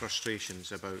well-documented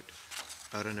frustrations about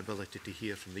our inability to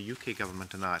hear from the UK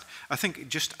government on that. I think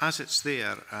just as it's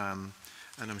there, and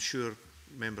I'm sure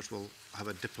members will have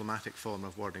a diplomatic form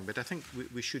of wording, but I think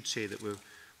we should say that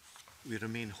we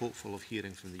remain hopeful of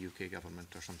hearing from the UK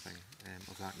government or something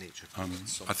of that nature. I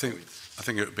think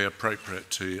it would be appropriate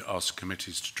to ask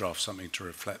committees to draft something to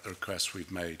reflect the requests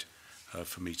we've made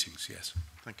for meetings, yes.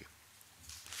 Thank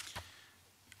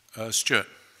you. Stuart.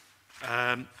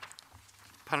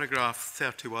 Paragraph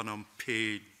 31 on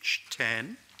page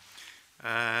 10.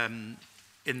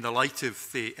 In the light of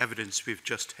the evidence we've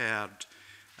just heard,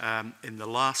 in the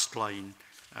last line,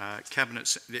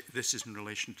 Cabinet, this is in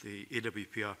relation to the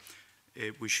AWPR,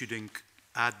 we should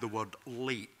add the word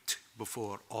late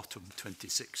before autumn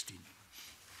 2016.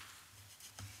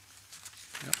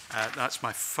 Yep. That's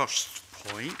my first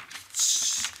point.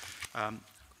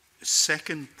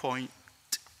 Second point.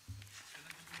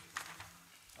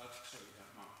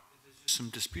 There's some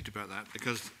dispute about that,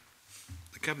 because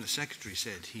the Cabinet Secretary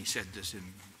said he said this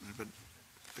in, but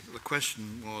the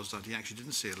question was that he actually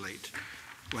didn't say it late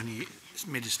when he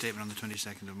made his statement on the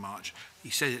 22nd of March. He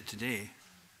said it today.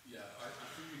 Yeah, I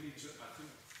think we need to,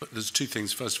 but there's 2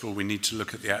 things. First of all, we need to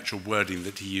look at the actual wording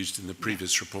that he used in the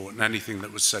previous report, and anything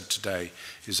that was said today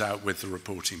is out with the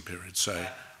reporting period. So,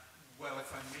 well,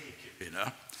 if I may,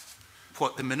 Convener,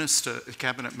 what the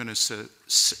Cabinet Minister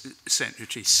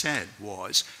Secretary said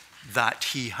was that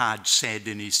he had said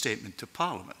in his statement to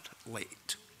Parliament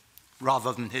late,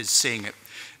 rather than his saying it.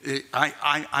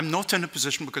 I'm not in a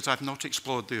position, because I've not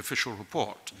explored the official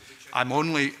report. I'm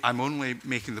only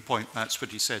making the point that's what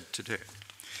he said today.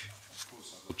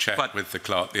 We'll check with the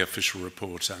clerk the official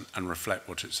report and reflect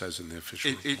what it says in the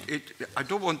official report. I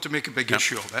don't want to make a big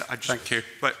issue of it. Thank you.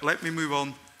 But let me move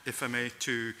on, if I may,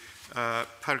 to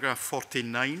paragraph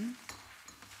 49.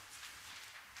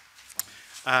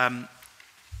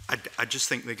 I just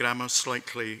think the grammar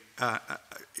slightly,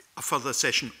 a further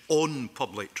session on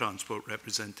public transport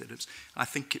representatives. I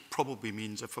think it probably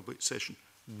means a public session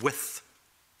with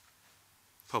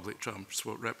public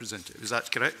transport representatives. Is that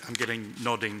correct? I'm getting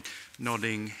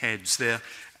nodding heads there.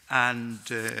 And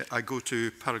I go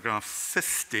to paragraph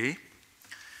 50,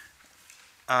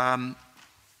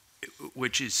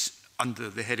 which is under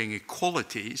the heading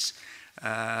Equalities.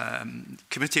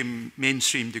 Committee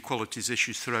mainstreamed equalities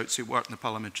issues throughout its work in the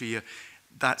parliamentary year.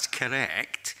 That's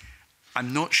correct.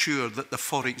 I'm not sure that the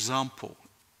for example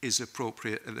is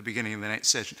appropriate at the beginning of the next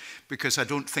session, because I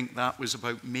don't think that was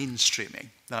about mainstreaming.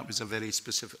 That was a very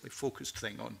specifically focused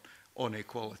thing on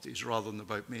equalities rather than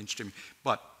about mainstreaming.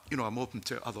 But, you know, I'm open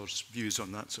to others' views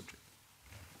on that subject.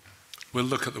 We'll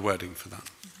look at the wording for that.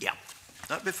 Yeah,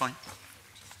 that'd be fine.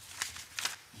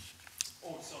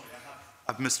 Oh, sorry,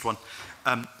 I've missed one.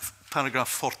 Paragraph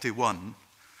 41.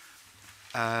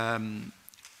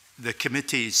 The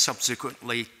committee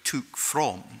subsequently took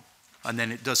from, and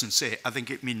then it doesn't say, I think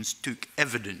it means took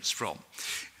evidence from.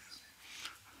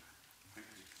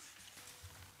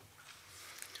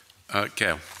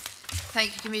 Gail.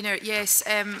 Thank you, Convener. Yes,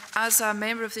 as a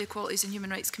member of the Equalities and Human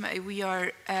Rights Committee, we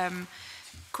are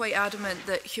quite adamant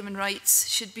that human rights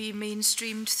should be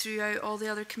mainstreamed throughout all the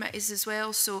other committees as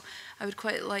well. So I would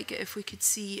quite like it if we could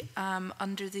see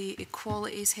under the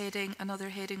Equalities heading, another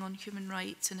heading on human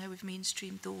rights and how we've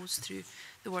mainstreamed those through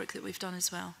the work that we've done as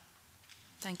well.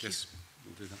 Thank you. Yes,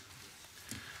 we'll do that.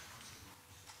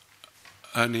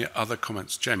 Any other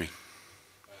comments? Jamie.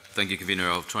 Thank you, Convener.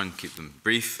 I'll try and keep them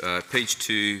brief. Page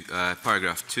 2,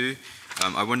 paragraph 2.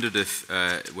 I wondered if,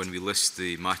 when we list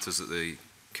the matters that the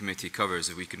committee covers,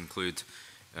 if we could include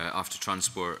after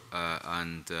transport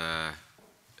and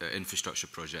infrastructure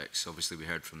projects. Obviously, we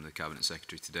heard from the Cabinet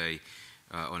Secretary today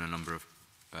on a number of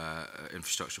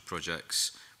infrastructure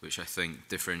projects, which I think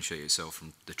differentiate itself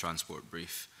from the transport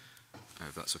brief,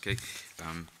 if that's okay.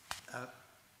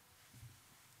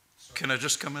 Can I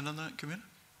just come in on that, Convener?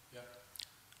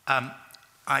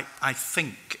 I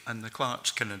think, and the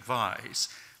clerks can advise,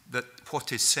 that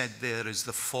what is said there is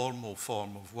the formal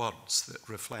form of words that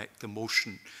reflect the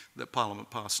motion that Parliament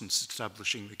passed in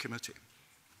establishing the committee.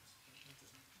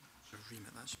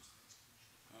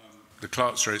 The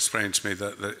clerks are explaining to me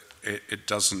that it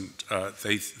doesn't,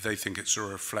 they think it's a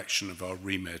reflection of our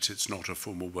remit, it's not a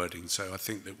formal wording, so I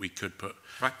think that we could put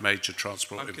major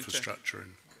transport infrastructure in.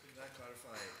 Can I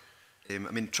clarify?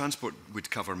 I mean, transport would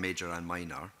cover major and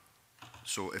minor.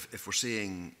 So if we're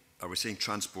saying, are we saying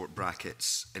transport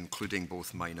brackets including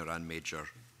both minor and major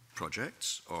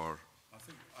projects, or?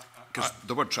 Because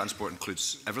the word transport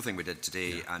includes everything we did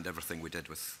today and everything we did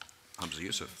with Hamza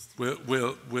Yusuf.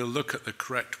 We'll look at the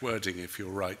correct wording, if you're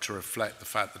right, to reflect the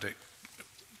fact that it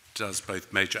does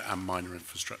both major and minor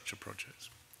infrastructure projects.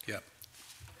 Yeah.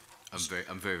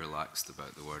 I'm very relaxed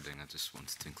about the wording. I just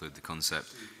wanted to include the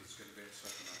concept.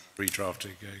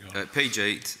 Redrafting going on. Page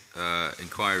 8,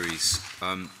 inquiries.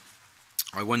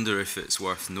 I wonder if it's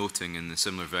worth noting, in the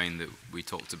similar vein that we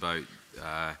talked about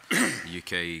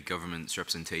UK government's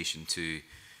representation to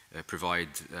provide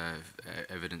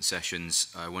evidence sessions,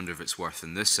 I wonder if it's worth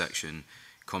in this section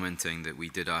commenting that we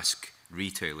did ask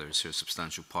retailers, who are a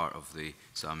substantial part of the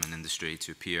salmon industry,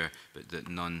 to appear, but that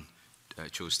none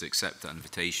chose to accept that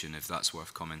invitation, if that's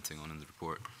worth commenting on in the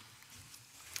report.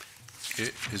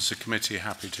 Is the committee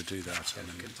happy to do that?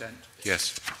 Content.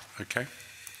 Yes. Okay.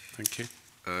 Thank you.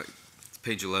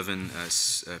 Page 11,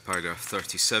 paragraph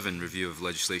 37, review of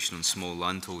legislation on small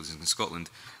landholdings in Scotland.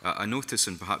 I notice,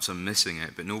 and perhaps I'm missing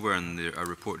it, but nowhere in our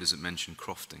report does it mention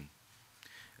crofting.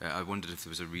 I wondered if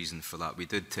there was a reason for that. We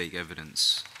did take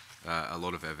evidence, a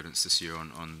lot of evidence this year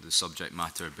on the subject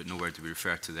matter, but nowhere do we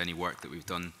refer to any work that we've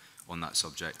done on that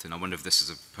subject. And I wonder if this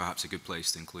is perhaps a good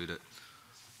place to include it.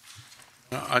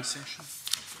 I'll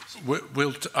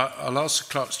ask the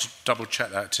clerks to double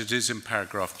check that. It is in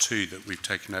paragraph 2 that we've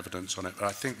taken evidence on it, but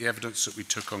I think the evidence that we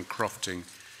took on crofting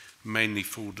mainly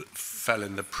fell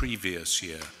in the previous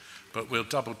year. But we'll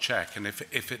double check, and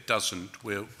if it doesn't,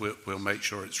 we'll make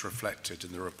sure it's reflected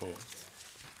in the report.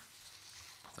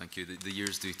 Thank you. The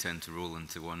years do tend to roll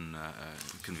into one,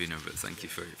 Convener, but thank you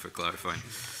for clarifying.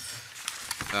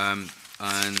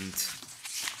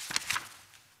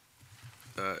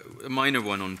 A minor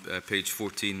one on page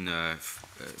 14,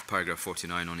 paragraph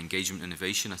 49 on engagement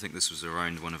innovation. I think this was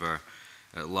around one of our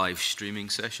live streaming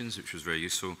sessions, which was very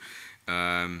useful.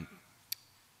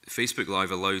 Facebook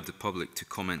Live allowed the public to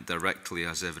comment directly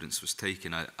as evidence was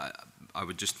taken. I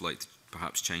would just like to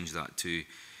perhaps change that to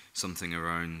something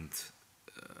around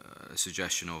a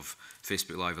suggestion of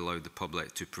Facebook Live allowed the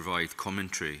public to provide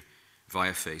commentary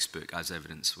via Facebook as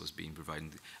evidence was being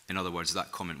provided. In other words,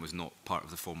 that comment was not part of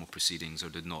the formal proceedings or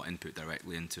did not input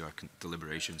directly into our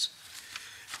deliberations.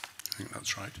 I think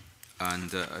that's right.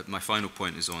 And my final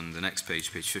point is on the next page,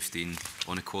 page 15,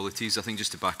 on equalities. I think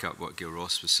just to back up what Gail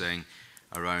Ross was saying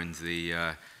around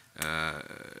the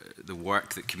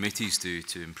work that committees do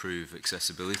to improve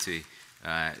accessibility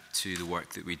to the work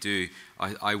that we do,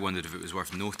 I wondered if it was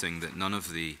worth noting that none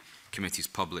of the committee's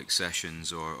public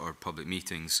sessions or public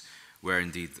meetings were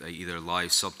indeed either live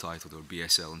subtitled or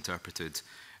BSL interpreted.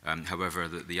 However,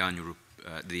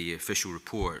 the official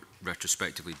report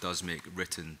retrospectively does make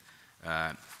written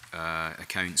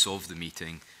accounts of the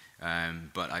meeting,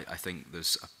 but I think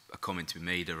there's a comment to be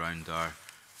made around our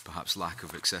perhaps lack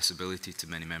of accessibility to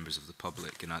many members of the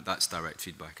public, and that's direct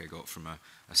feedback I got from a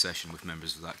session with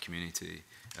members of that community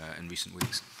in recent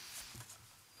weeks.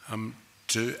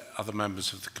 Do other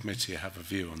members of the committee have a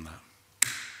view on that?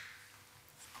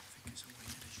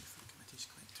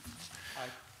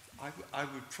 I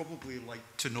would probably like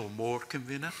to know more,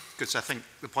 Convener, because I think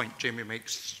the point Jamie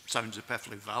makes sounds a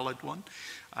perfectly valid one.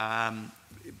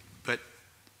 But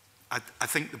I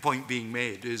think the point being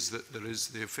made is that there is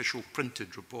the official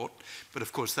printed report, but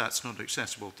of course that's not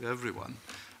accessible to everyone,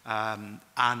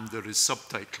 and there is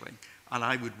subtitling. And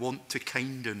I would want to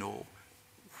kind of know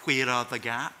where are the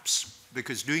gaps,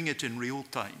 because doing it in real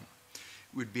time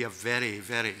would be a very,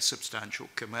 very substantial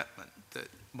commitment that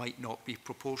might not be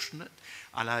proportionate.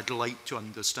 And I'd like to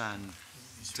understand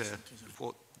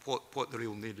what the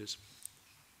real need is.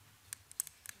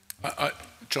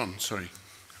 John, sorry.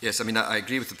 Yes, I mean, I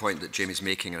agree with the point that Jamie's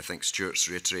making, and I think Stuart's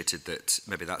reiterated that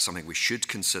maybe that's something we should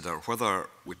consider. Whether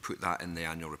we put that in the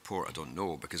annual report, I don't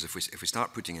know, because if we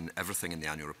start putting in everything in the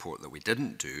annual report that we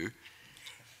didn't do,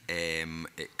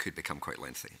 it could become quite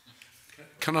lengthy.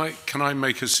 Can I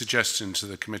make a suggestion to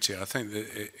the committee? I think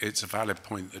that it's a valid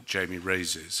point that Jamie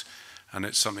raises, and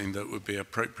it's something that would be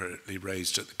appropriately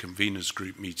raised at the conveners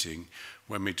group meeting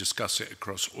when we discuss it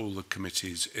across all the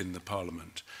committees in the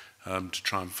Parliament, to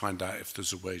try and find out if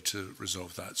there's a way to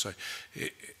resolve that. So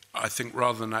I think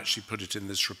rather than actually put it in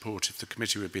this report, if the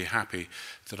committee would be happy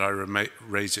that I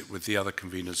raise it with the other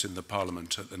conveners in the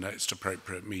Parliament at the next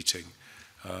appropriate meeting.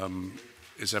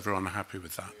 Is everyone happy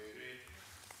with that?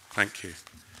 Thank you.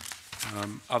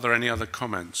 Are there any other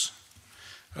comments?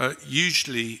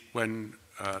 Usually when,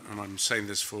 and I'm saying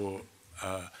this for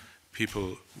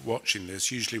people watching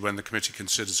this, usually when the committee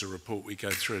considers a report, we go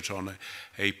through it on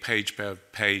a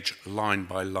page-by-page,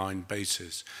 line-by-line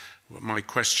basis. My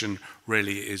question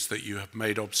really is that you have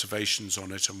made observations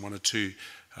on it, and one or two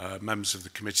members of the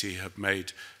committee have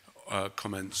made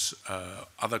comments,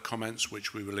 other comments,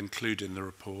 which we will include in the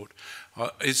report.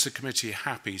 Is the committee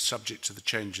happy, subject to the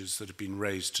changes that have been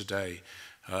raised today,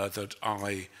 that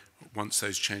I, once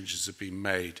those changes have been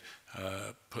made,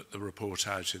 put the report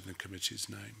out in the committee's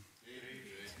name?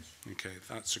 Okay,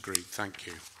 that's agreed. Thank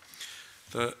you.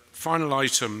 The final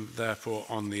item, therefore,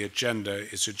 on the agenda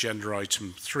is agenda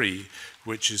item 3,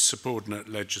 which is subordinate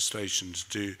legislation to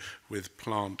do with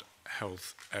plant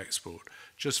health export.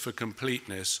 Just for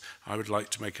completeness, I would like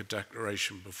to make a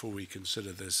declaration before we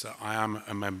consider this that I am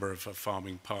a member of a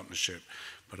farming partnership,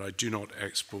 but I do not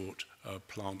export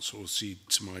plants or seed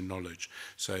to my knowledge.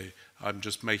 So I'm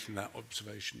just making that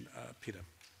observation. Peter.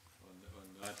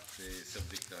 On that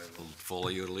subject, I will follow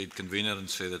your lead, convener, and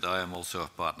say that I am also a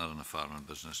partner in a farming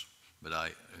business, but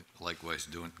I likewise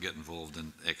don't get involved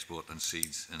in export and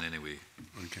seeds in any way.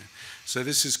 Okay. So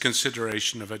this is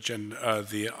consideration of agenda,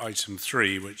 the item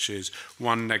 3, which is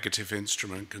one negative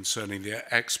instrument concerning the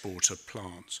export of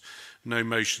plants. No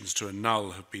motions to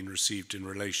annul have been received in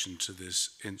relation to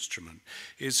this instrument.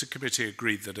 Is the committee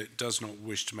agreed that it does not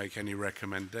wish to make any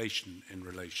recommendation in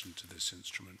relation to this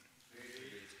instrument?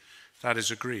 That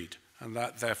is agreed, and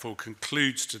that therefore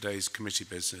concludes today's committee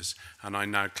business, and I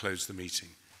now close the meeting.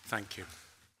 Thank you.